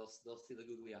care. They'll see the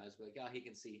googly eyes. Be like, he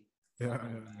can see. Yeah.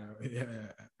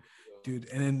 Dude.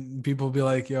 And then people will be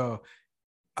like, yo,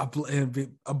 a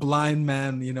blind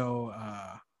man,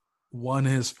 won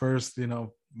his first,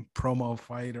 promo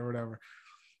fight or whatever.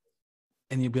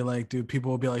 And you'd be like, dude,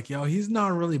 people will be like, yo, he's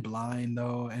not really blind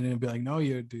though. And it'd be like, no,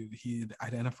 dude, he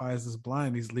identifies as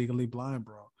blind. He's legally blind,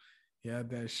 bro. Yeah,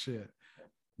 that shit.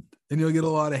 And you'll get a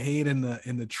lot of hate in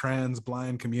the trans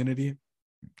blind community.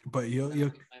 But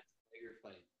you'll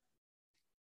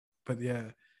but yeah,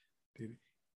 dude.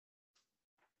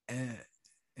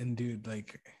 And dude,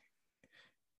 like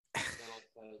then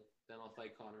I'll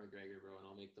fight Conor McGregor, bro, and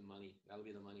I'll make the money. That'll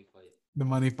be the money fight. The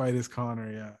money fight is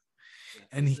Conor, yeah.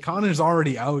 And Conor's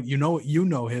already out. You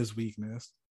know his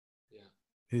weakness. Yeah.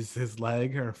 His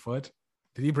leg or foot.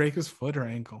 Did he break his foot or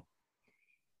ankle?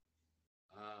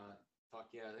 Fuck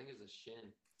yeah, I think it's a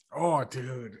shin. Oh,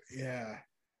 dude, yeah.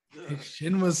 His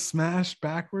shin was smashed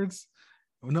backwards.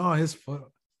 No, his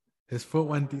foot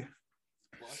went.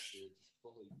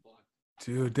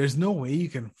 Dude, there's no way you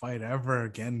can fight ever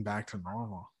again back to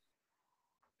normal.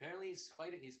 Apparently he's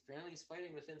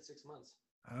fighting within 6 months.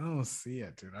 I don't see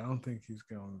it, dude. I don't think he's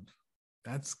going.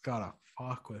 That's gotta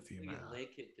fuck with you, man. Leg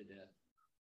kicked to death.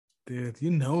 Dude, you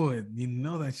know it. You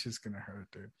know that shit's gonna hurt,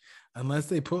 dude. Unless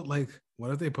they put what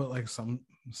if they put some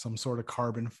sort of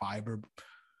carbon fiber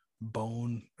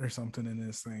bone or something in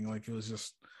this thing? Like it was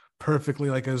just perfectly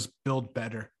it was built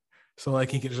better, so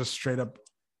he could just straight up.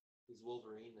 He's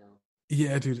Wolverine now.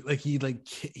 Yeah, dude.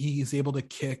 He's able to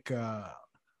kick a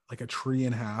tree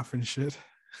in half and shit.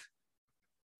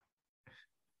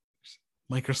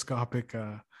 Microscopic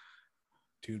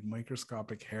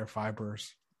hair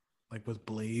fibers, with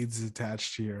blades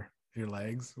attached to your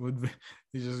legs.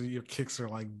 Your kicks are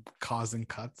causing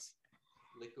cuts.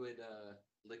 Liquid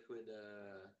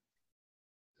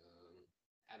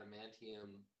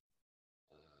adamantium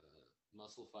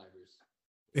muscle fibers.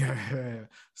 Yeah.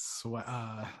 Sweat,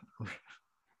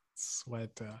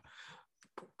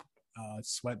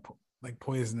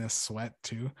 poisonous sweat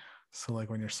too. So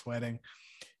when you're sweating,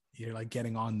 you're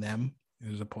getting on them.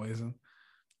 There's a poison.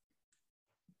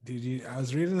 Dude, I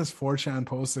was reading this 4chan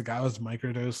post. The guy was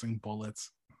microdosing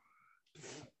bullets.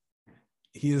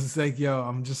 He is yo,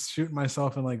 I'm just shooting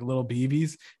myself in little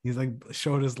BBs. He's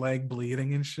showed his leg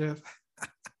bleeding and shit.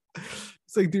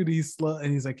 It's dude, he's slow,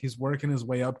 and he's working his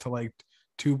way up to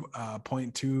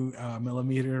 2.2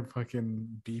 millimeter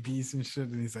fucking BBs and shit.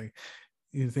 And he's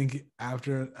you think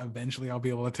after eventually I'll be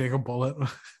able to take a bullet?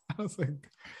 I was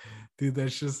dude,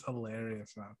 that's just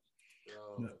hilarious, man.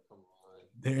 Bro, come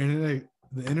on.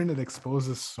 The internet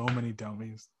exposes so many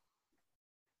dummies.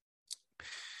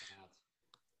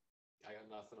 I got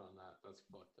nothing on that. That's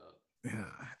fucked up. Yeah,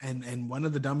 and one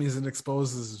of the dummies it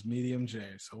exposes is Medium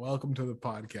J. So welcome to the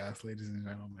podcast, ladies and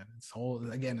gentlemen. It's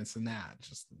an ad,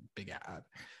 just a big ad.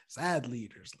 It's ad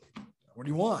leaders. What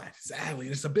do you want? It's ad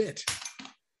leaders. It's a bit.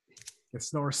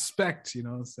 It's no respect, you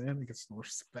know what I'm saying? It gets no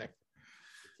respect.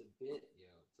 It's a bit, yo.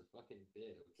 It's a fucking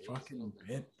bit. Okay? Fucking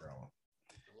bit, bro.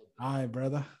 All right,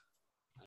 brother.